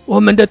我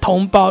们的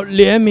同胞，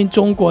怜悯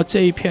中国这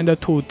一片的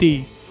土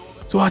地。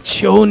主啊，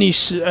求你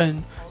施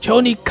恩，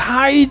求你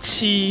开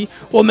启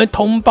我们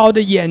同胞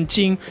的眼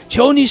睛，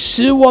求你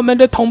使我们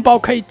的同胞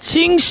可以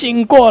清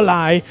醒过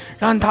来，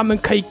让他们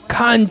可以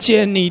看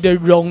见你的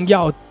荣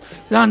耀，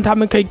让他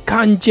们可以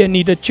看见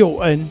你的救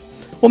恩。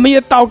我们也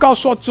祷告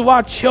说，主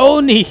啊，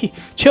求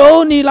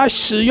你来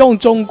使用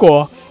中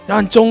国，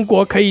让中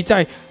国可以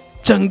在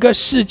整个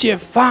世界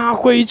发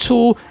挥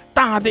出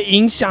大的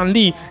影响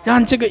力，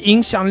让这个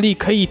影响力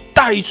可以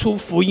带出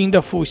福音的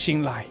复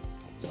兴来。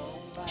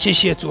谢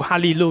谢主，哈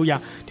利路亚。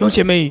弟兄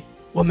姐妹，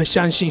我们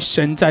相信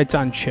神在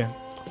掌权，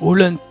无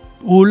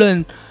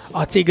论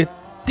这个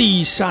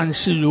地上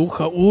是如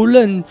何，无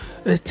论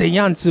怎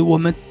样子，我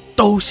们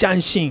都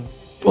相信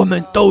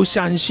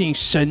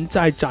神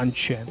在掌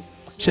权，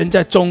神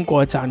在中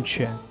国掌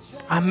权。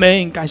阿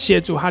们。感谢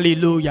主，哈利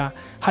路亚，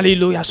哈利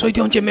路亚。所以弟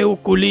兄姐妹，我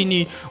鼓励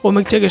你，我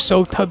们这个时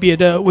候特别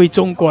的为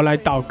中国来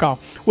祷告，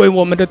为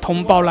我们的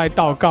同胞来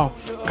祷告。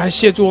感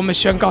谢主，我们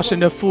宣告神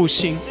的复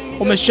兴，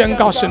我们宣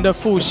告神的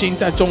复兴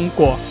在中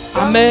国。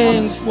阿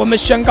们。我们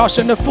宣告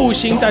神的复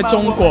兴在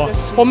中国，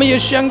我们也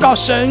宣告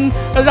神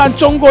让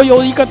中国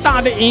有一个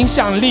大的影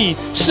响力，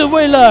是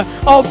为了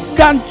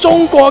让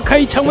中国可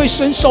以成为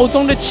神手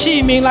中的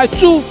器皿，来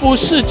祝福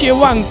世界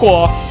万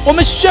国。我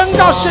们宣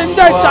告神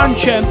在掌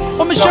权，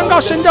我们宣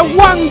告神在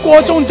万国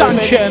中掌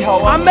权。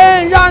阿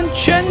们。让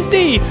全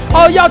地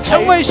要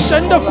成为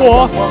神的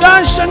国，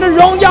让神的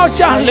荣耀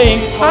降临。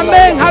阿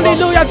们。哈利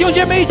路亚。弟兄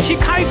姐妹，一起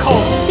开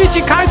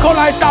口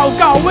来祷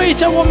告，为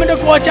着我们的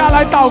国家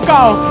来祷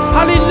告。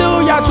哈利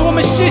路亚。主，我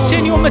们谢谢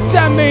你，我们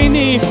赞美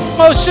你。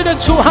是的，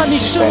主啊，你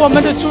是我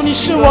们的主，你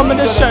是我们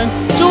的神。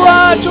主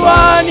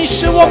啊，你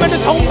使我们的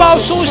同胞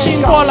苏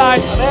醒过来。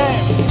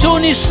主，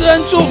你施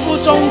恩祝福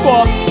中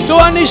国。主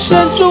啊，你施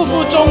恩祝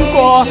福中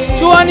国。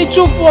主啊，你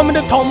祝福我们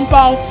的同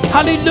胞。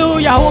哈利路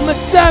亚，我们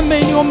赞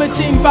美你，我们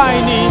敬拜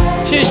你，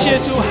谢谢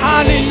主，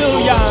哈利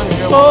路亚，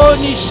哦，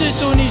你是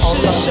主，你是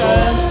神，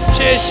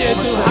谢谢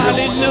主，哈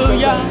利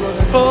路亚，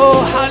哦，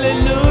哈利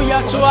路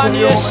亚，主啊，你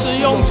也使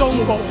用中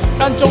国，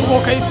让中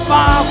国可以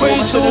发挥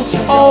出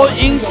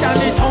影响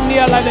力，从你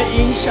而来的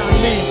影响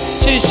力。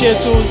谢谢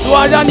主，主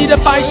啊，让你的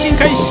百姓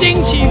可以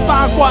兴起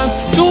发光。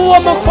主，我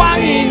们欢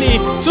迎你，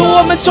主，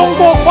我们中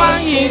国欢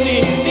迎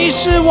你，你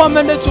是我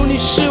们的主，你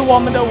是我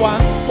们的王，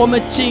我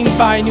们敬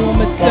拜你，我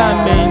们赞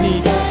美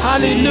你，哈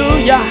利路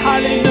亚，哈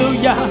利路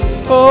亚，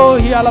哦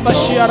呀拉巴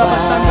西亚拉巴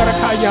桑德拉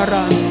卡亚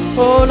拉，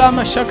哦拉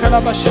玛沙卡拉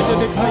巴谢德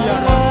的卡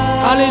亚拉，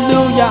哈利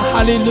路亚，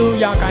哈利路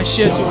亚，感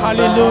谢主，哈利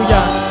路亚，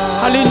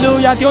哈利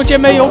路亚，弟兄姐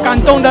妹有感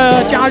动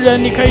的家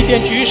人，你可以点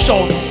举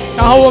手。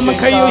然后我们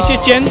可以有一些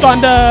简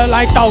短的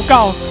来祷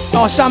告，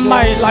到上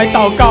麦来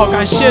祷告，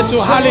感谢主，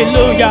哈利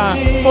路亚，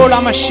哦拉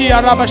玛西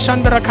亚拉巴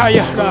山德拉卡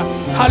亚拉，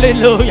哈利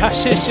路亚，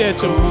谢谢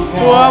主，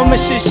主啊，我们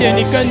谢谢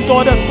你更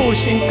多的复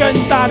兴，更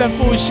大的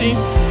复兴，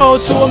哦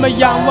主，我们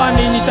仰望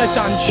你，你在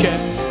掌权，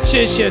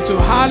谢谢主，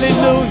哈利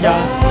路亚，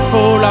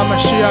哦拉玛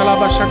西亚拉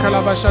巴沙卡拉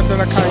巴山德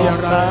拉卡亚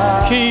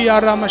拉，基亚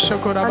拉玛沙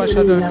库拉巴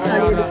山德拉卡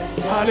亚拉，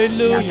哈利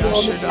路亚，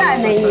是的，赞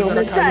美你，我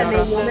们赞美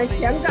你，我们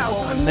宣告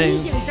你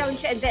已经掌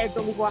权在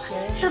中国。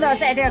是的，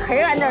在这黑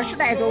暗的时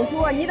代中，主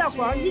啊，你的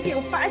光已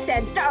经发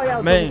现照耀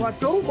中国，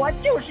中国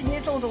就是你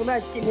手中的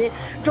器皿，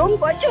中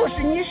国就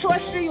是你所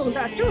使用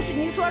的，就是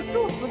你所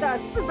祝福的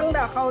四等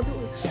的好土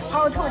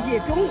地。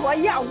中国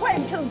要完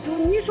成主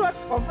你所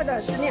托付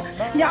的使命，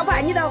要把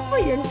你的福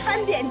音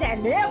传遍在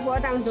列国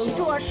当中。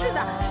主啊，是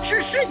的，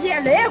使世界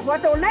列国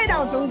都来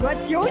到中国，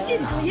就近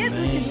主耶稣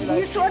基督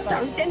你所彰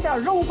显的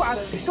荣光。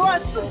主啊，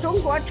使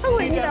中国成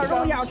为你的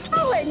荣耀，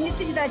成为你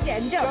自己的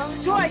见证。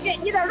主啊，愿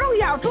你的荣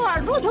耀，主啊，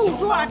如同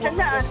主啊真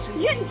的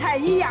云彩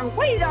一样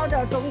围绕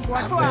着中国。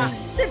主啊，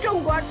使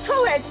中国成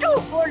为祝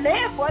福列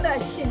国的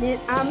器皿。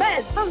阿门。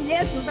奉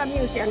耶稣的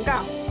名宣告。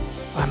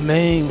阿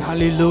门，哈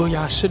利路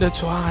亚！是的，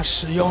主啊，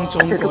使用中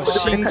国，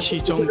兴起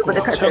中国，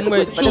成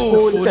为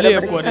祝福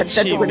列国的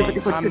器皿。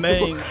阿门，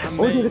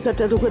阿门。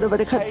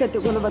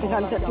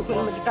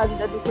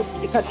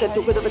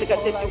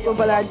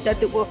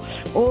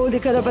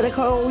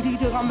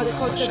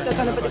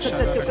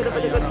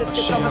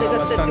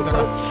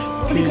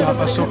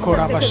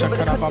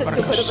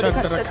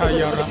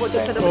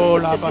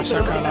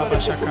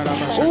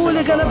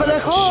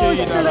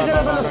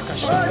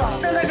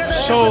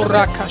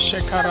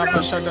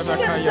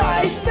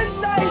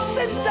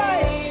神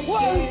在，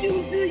望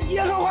君之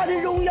耶和华的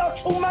荣耀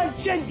充满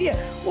全地，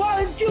望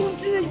君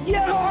之耶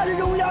和华的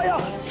荣耀要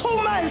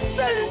充满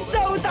神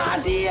州大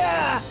地。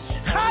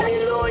哈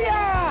利路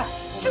亚！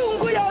中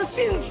国要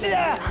兴起，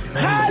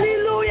哈利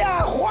路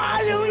亚！华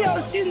人要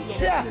兴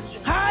起，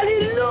哈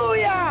利路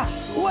亚！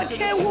我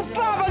天父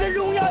爸爸的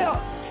荣耀要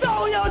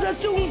照耀着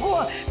中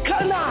国，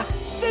看呐，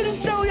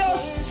神州要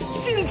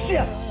兴起，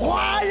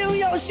华人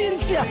要兴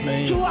起。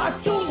主啊，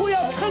中国要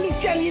承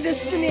接你的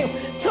使命，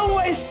成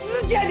为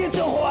世界的祝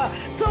福，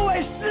成为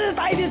时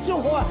代的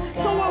祝福，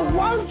成为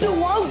王族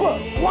王国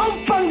王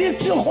邦的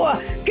祝福。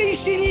更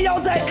新你要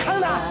在看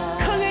呐，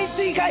可能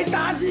这个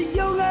大地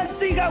幽暗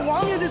这个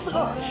亡灭的时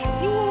候，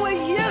因为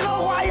耶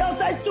和华要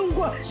在中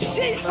国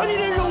显出你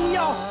的荣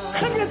耀，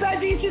和你在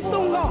这一起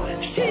祷告，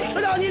显出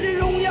了你的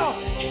荣耀，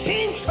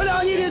显出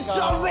了你的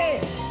作为。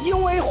因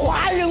为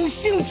华人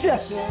兴起，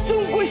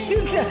中国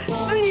兴起，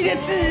是你的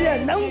旨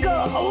意能够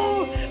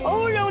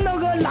欧人能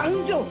够朗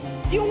救。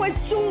因为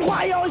中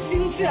华要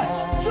兴起，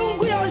中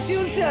国要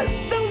兴起，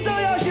神州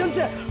要兴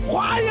起，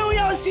华人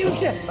要兴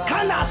起。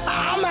看那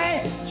大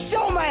麦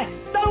小麦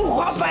都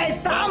花白，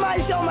大麦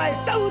小麦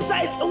都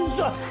在成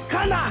熟。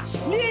看那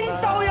领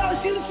导要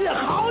兴起，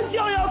号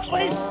角要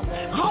吹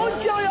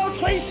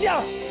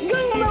响，人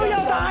们要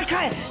打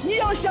开。你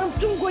要向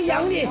中国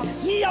扬名，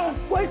你要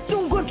为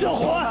中国做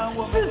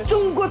活，使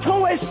中国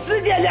成为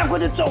世界列国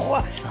的做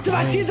活，对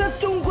吧？接着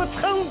中国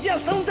承接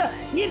神的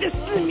你的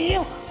使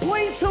命，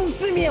完成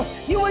使命。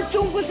因为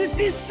中国是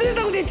第四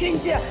等的天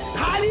地，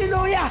哈利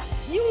路亚！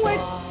因为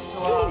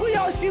中国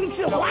要兴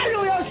起，华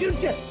人要兴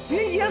起，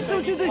愿耶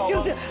稣基督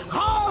兴起，好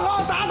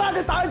好大大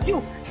的大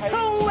酒，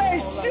成为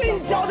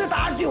宣教的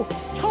大酒，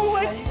成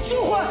为祝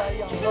福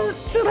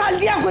使他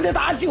列国的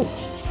大酒。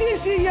谢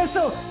谢耶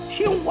稣，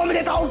听我们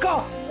的祷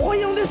告，活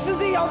用的使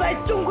者要在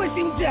中国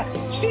兴起，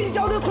宣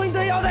教的团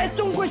队要在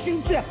中国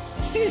兴起。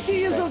谢谢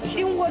耶稣，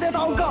听我的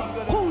祷告，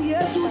奉耶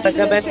稣的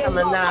名宣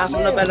告。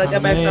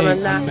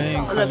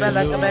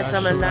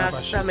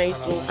赞美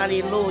主，哈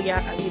利路亚，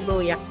哈利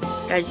路亚，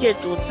感谢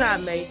主，赞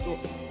美主，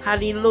哈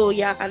利路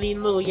亚，哈利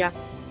路亚，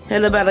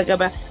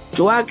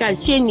主啊，感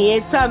谢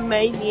你，赞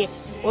美你，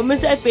我们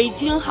在北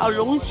京好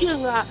荣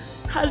幸啊，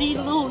哈利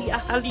路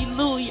亚，哈利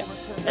路亚，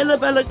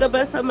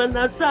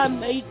赞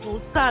美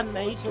主，赞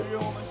美主，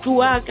主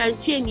啊，感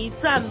谢你，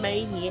赞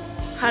美你，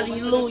哈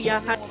利路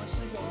亚，哈。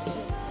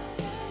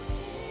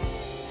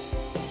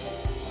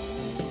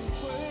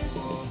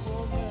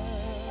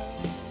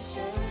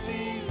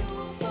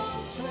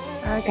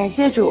感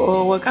谢主，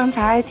我刚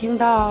才听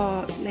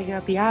到那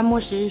个彼岸牧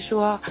师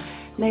说，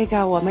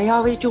我们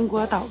要为中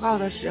国祷告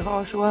的时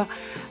候说，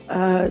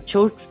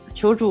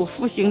求主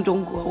复兴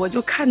中国，我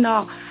就看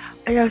到，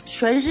哎呀，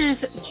全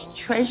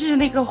是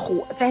那个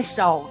火在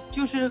烧，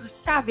就是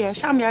上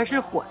边是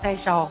火在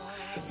烧，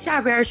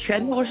下边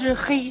全都是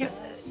黑，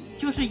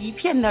就是一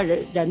片的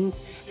人，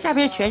下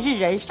边全是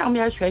人，上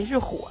边全是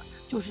火，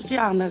就是这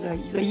样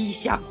一个意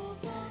象，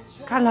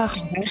看了好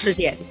长时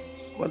间，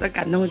我的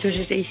感动就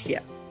是这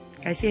些，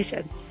感谢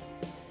神。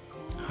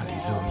哈利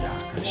路亚，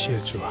感谢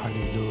主，哈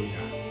利路亚。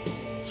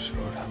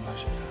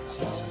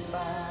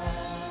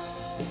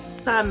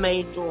赞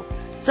美主，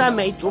赞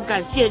美主，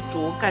感谢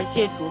主，感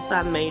谢主，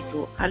赞美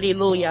主，哈利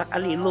路亚，哈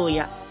利路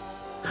亚，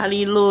哈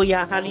利路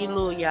亚，哈利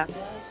路亚。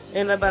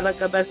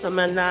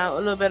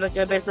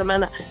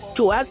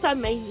主啊，赞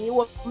美你！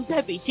我们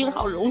在北京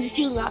好荣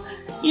幸啊，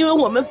因为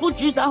我们不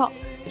知道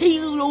这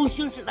个荣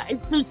幸是来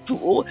自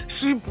主，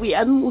是卜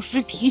言牧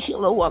师提醒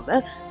了我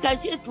们。感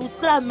谢主，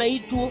赞美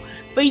主！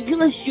北京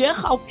的雪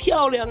好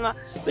漂亮啊，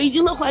北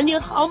京的环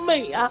境好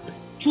美啊！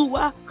主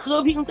啊，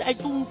和平在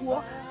中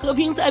国，和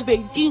平在北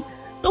京，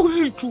都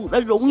是主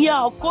的荣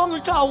耀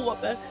光照我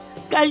们。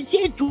感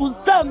谢主，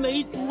赞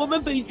美主！我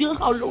们北京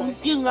好荣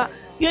幸啊！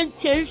愿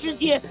全世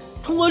界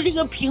通过这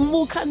个屏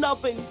幕看到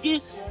北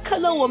京，看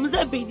到我们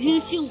在北京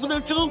幸福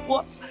的生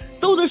活，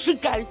都是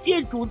感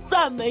谢主，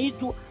赞美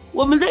主。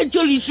我们在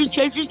这里是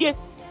全世界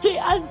最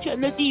安全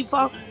的地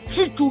方，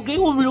是主给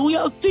我们荣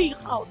耀最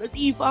好的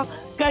地方。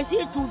感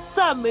谢主，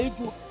赞美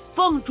主，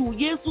奉主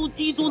耶稣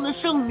基督的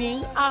圣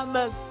名，阿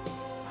们。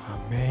阿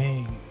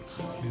们，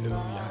哈利路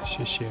亚，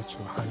谢谢主，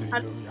哈利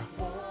路亚。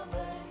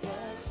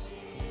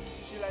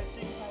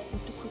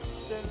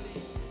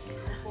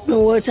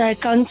我在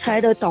刚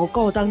才的祷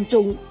告当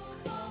中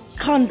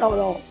看到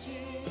了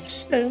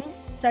神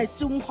在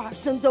中华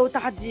神州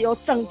大地要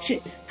掌权，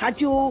他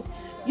就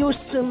有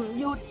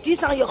地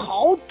上有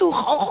好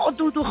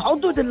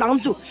多的狼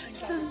主，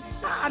神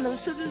大能，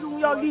神的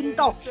荣耀领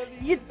导，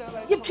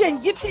一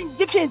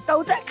片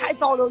都在开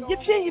道路，一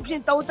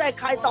片都在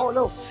开道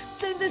路，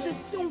真的是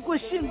中国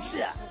兴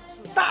起，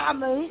大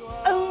门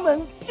恩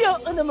门救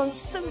恩的门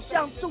伸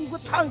向中国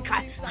敞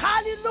开，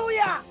哈利路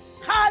亚，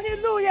哈利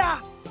路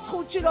亚！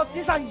除去了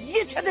地上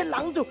一切的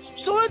狼主，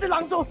所有的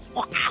狼主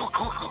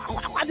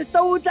哗的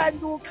都在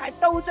路开，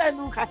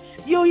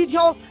有一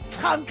条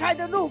敞开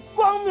的路，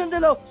光明的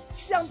路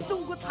向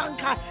中国敞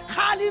开，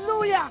哈利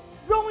路亚，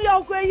荣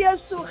耀归耶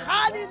稣，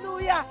哈利路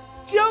亚，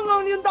救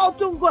恩领导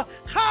中国，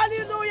哈利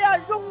路亚，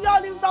荣耀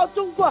领导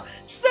中国，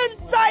神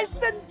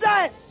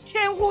在，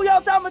天父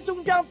要在我们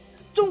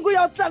中国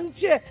要掌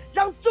权，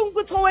让中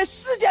国成为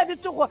世界的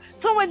救火，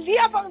成为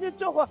列邦的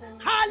救火，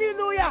哈利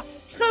路亚，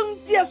承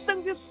接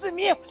神的使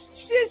命。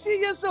谢谢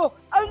耶稣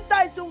恩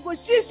待中国，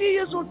谢谢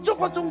耶稣救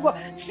活中国，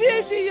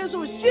谢谢耶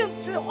稣兴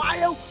起华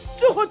人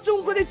救活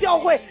中国的教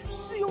会，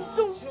使用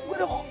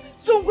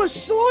中国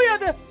所有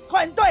的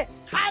团队，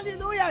哈利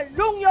路亚，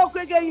荣耀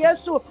归给耶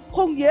稣，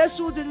奉耶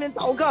稣的名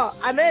祷告，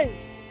阿们，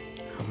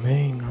阿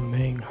们，阿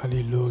们，哈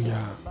利路亚，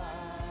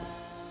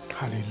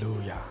哈利路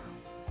亚。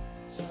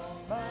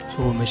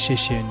主，我们谢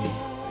谢你，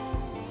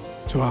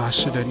主啊，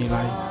是的，你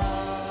来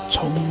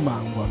充满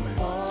我们，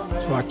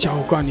主啊，浇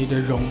灌你的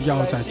荣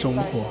耀在中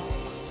国，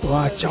主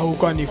啊，浇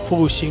灌你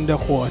复兴的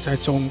火在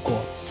中国，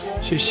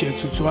谢谢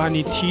主，主啊，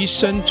你提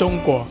升中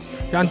国，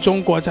让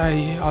中国在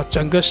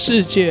整个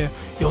世界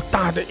有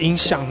大的影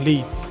响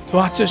力，主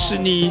啊，这是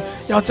你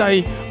要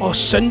在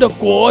神的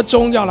国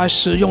中要来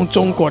使用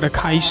中国的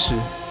开始，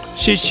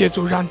谢谢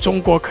主，让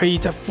中国可以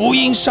在福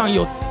音上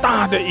有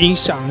大的影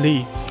响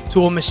力。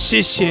主，我们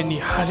谢谢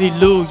你，哈利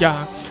路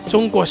亚！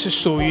中国是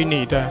属于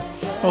你的，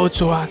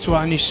主啊，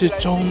你是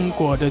中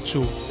国的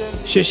主，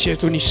谢谢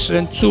主，你施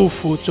恩祝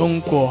福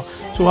中国，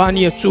主啊，你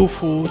也祝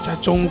福在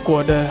中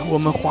国的我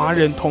们华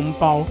人同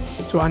胞，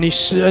主啊，你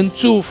施恩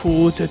祝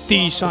福这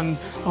地上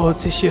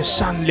这些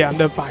善良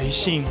的百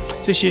姓，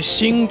这些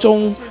心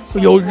中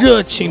有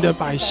热情的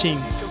百姓，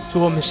主，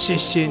我们谢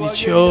谢你，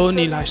求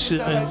你来施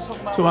恩，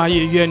主啊，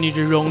也愿你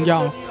的荣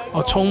耀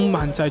充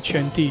满在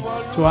全地，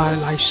主啊，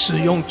来使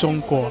用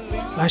中国，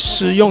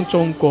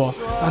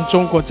让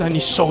中国在你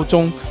手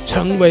中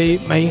成为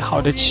美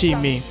好的器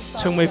皿，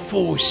成为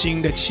复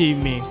兴的器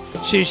皿。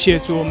谢谢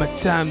主，我们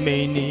赞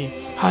美你，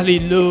哈利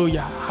路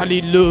亚，哈利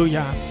路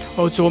亚。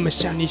主，我们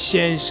向你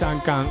献上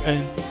感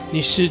恩，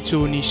你是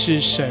主，你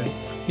是神，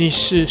你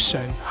是神，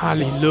哈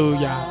利路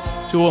亚。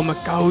主，我们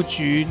高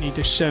举你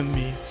的圣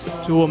名，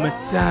主，我们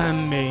赞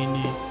美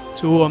你，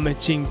主，我们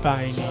敬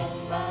拜你。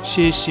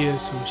谢谢主，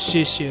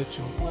谢谢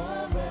主，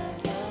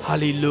哈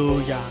利路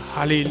亚，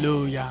哈利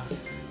路亚，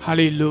哈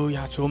利路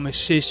亚。主，我们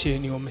谢谢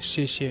你，我们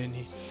谢谢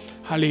你，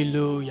哈利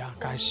路亚，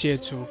感谢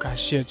主，感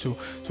谢主。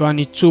主啊，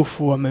你祝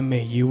福我们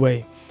每一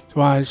位，主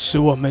啊，使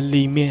我们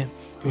里面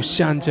有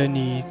向着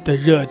你的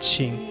热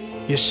情，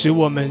也使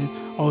我们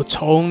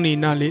从你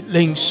那里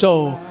领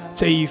受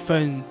这一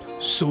份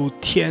属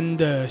天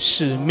的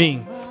使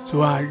命，主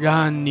啊，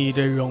让你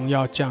的荣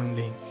耀降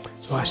临。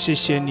主啊，谢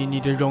谢你，你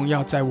的荣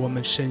耀在我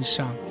们身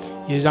上，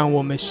也让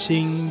我们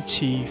兴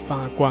起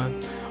发光，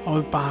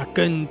把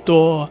更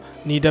多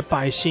你的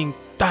百姓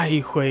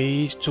带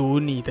回主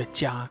你的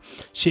家。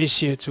谢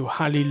谢主，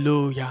哈利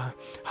路亚，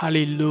哈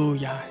利路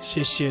亚，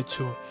谢谢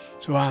主。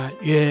主啊，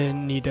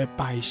愿你的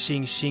百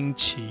姓兴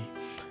起，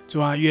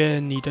主啊，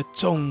愿你的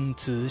众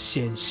子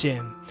显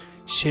现。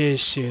谢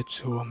谢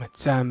主，我们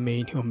赞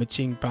美你，我们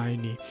敬拜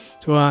你。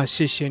主啊，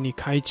谢谢你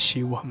开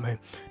启我们，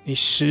你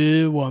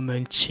使我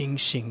们清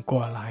醒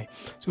过来。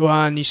主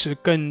啊，你使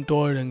更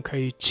多人可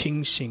以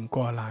清醒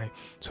过来，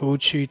除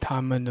去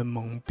他们的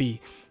蒙蔽，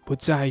不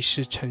再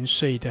是沉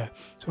睡的。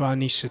主啊，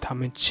你使他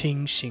们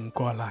清醒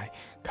过来，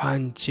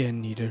看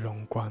见你的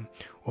荣光。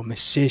我们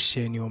谢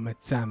谢你，我们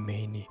赞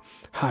美你。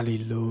哈利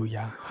路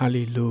亚，哈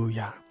利路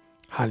亚，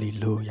哈利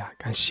路亚，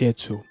感谢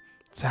主，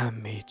赞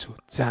美主，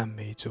赞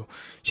美主。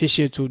谢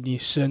谢主，你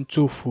深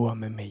祝福我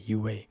们每一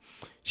位。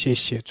谢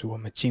谢主，我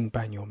们敬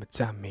拜你，我们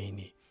赞美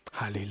你。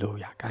哈利路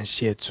亚，感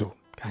谢主，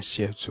感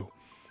谢主，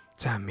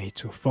赞美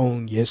主，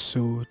奉耶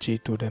稣基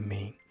督的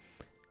名。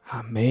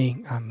阿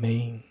们，阿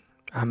们，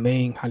阿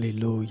们，哈利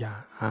路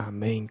亚，阿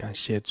们，感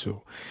谢主，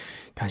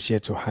感谢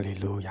主，哈利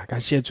路亚，感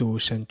谢主，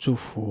神祝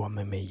福我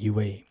们每一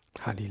位。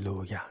哈利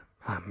路亚，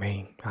阿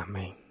们，阿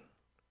们。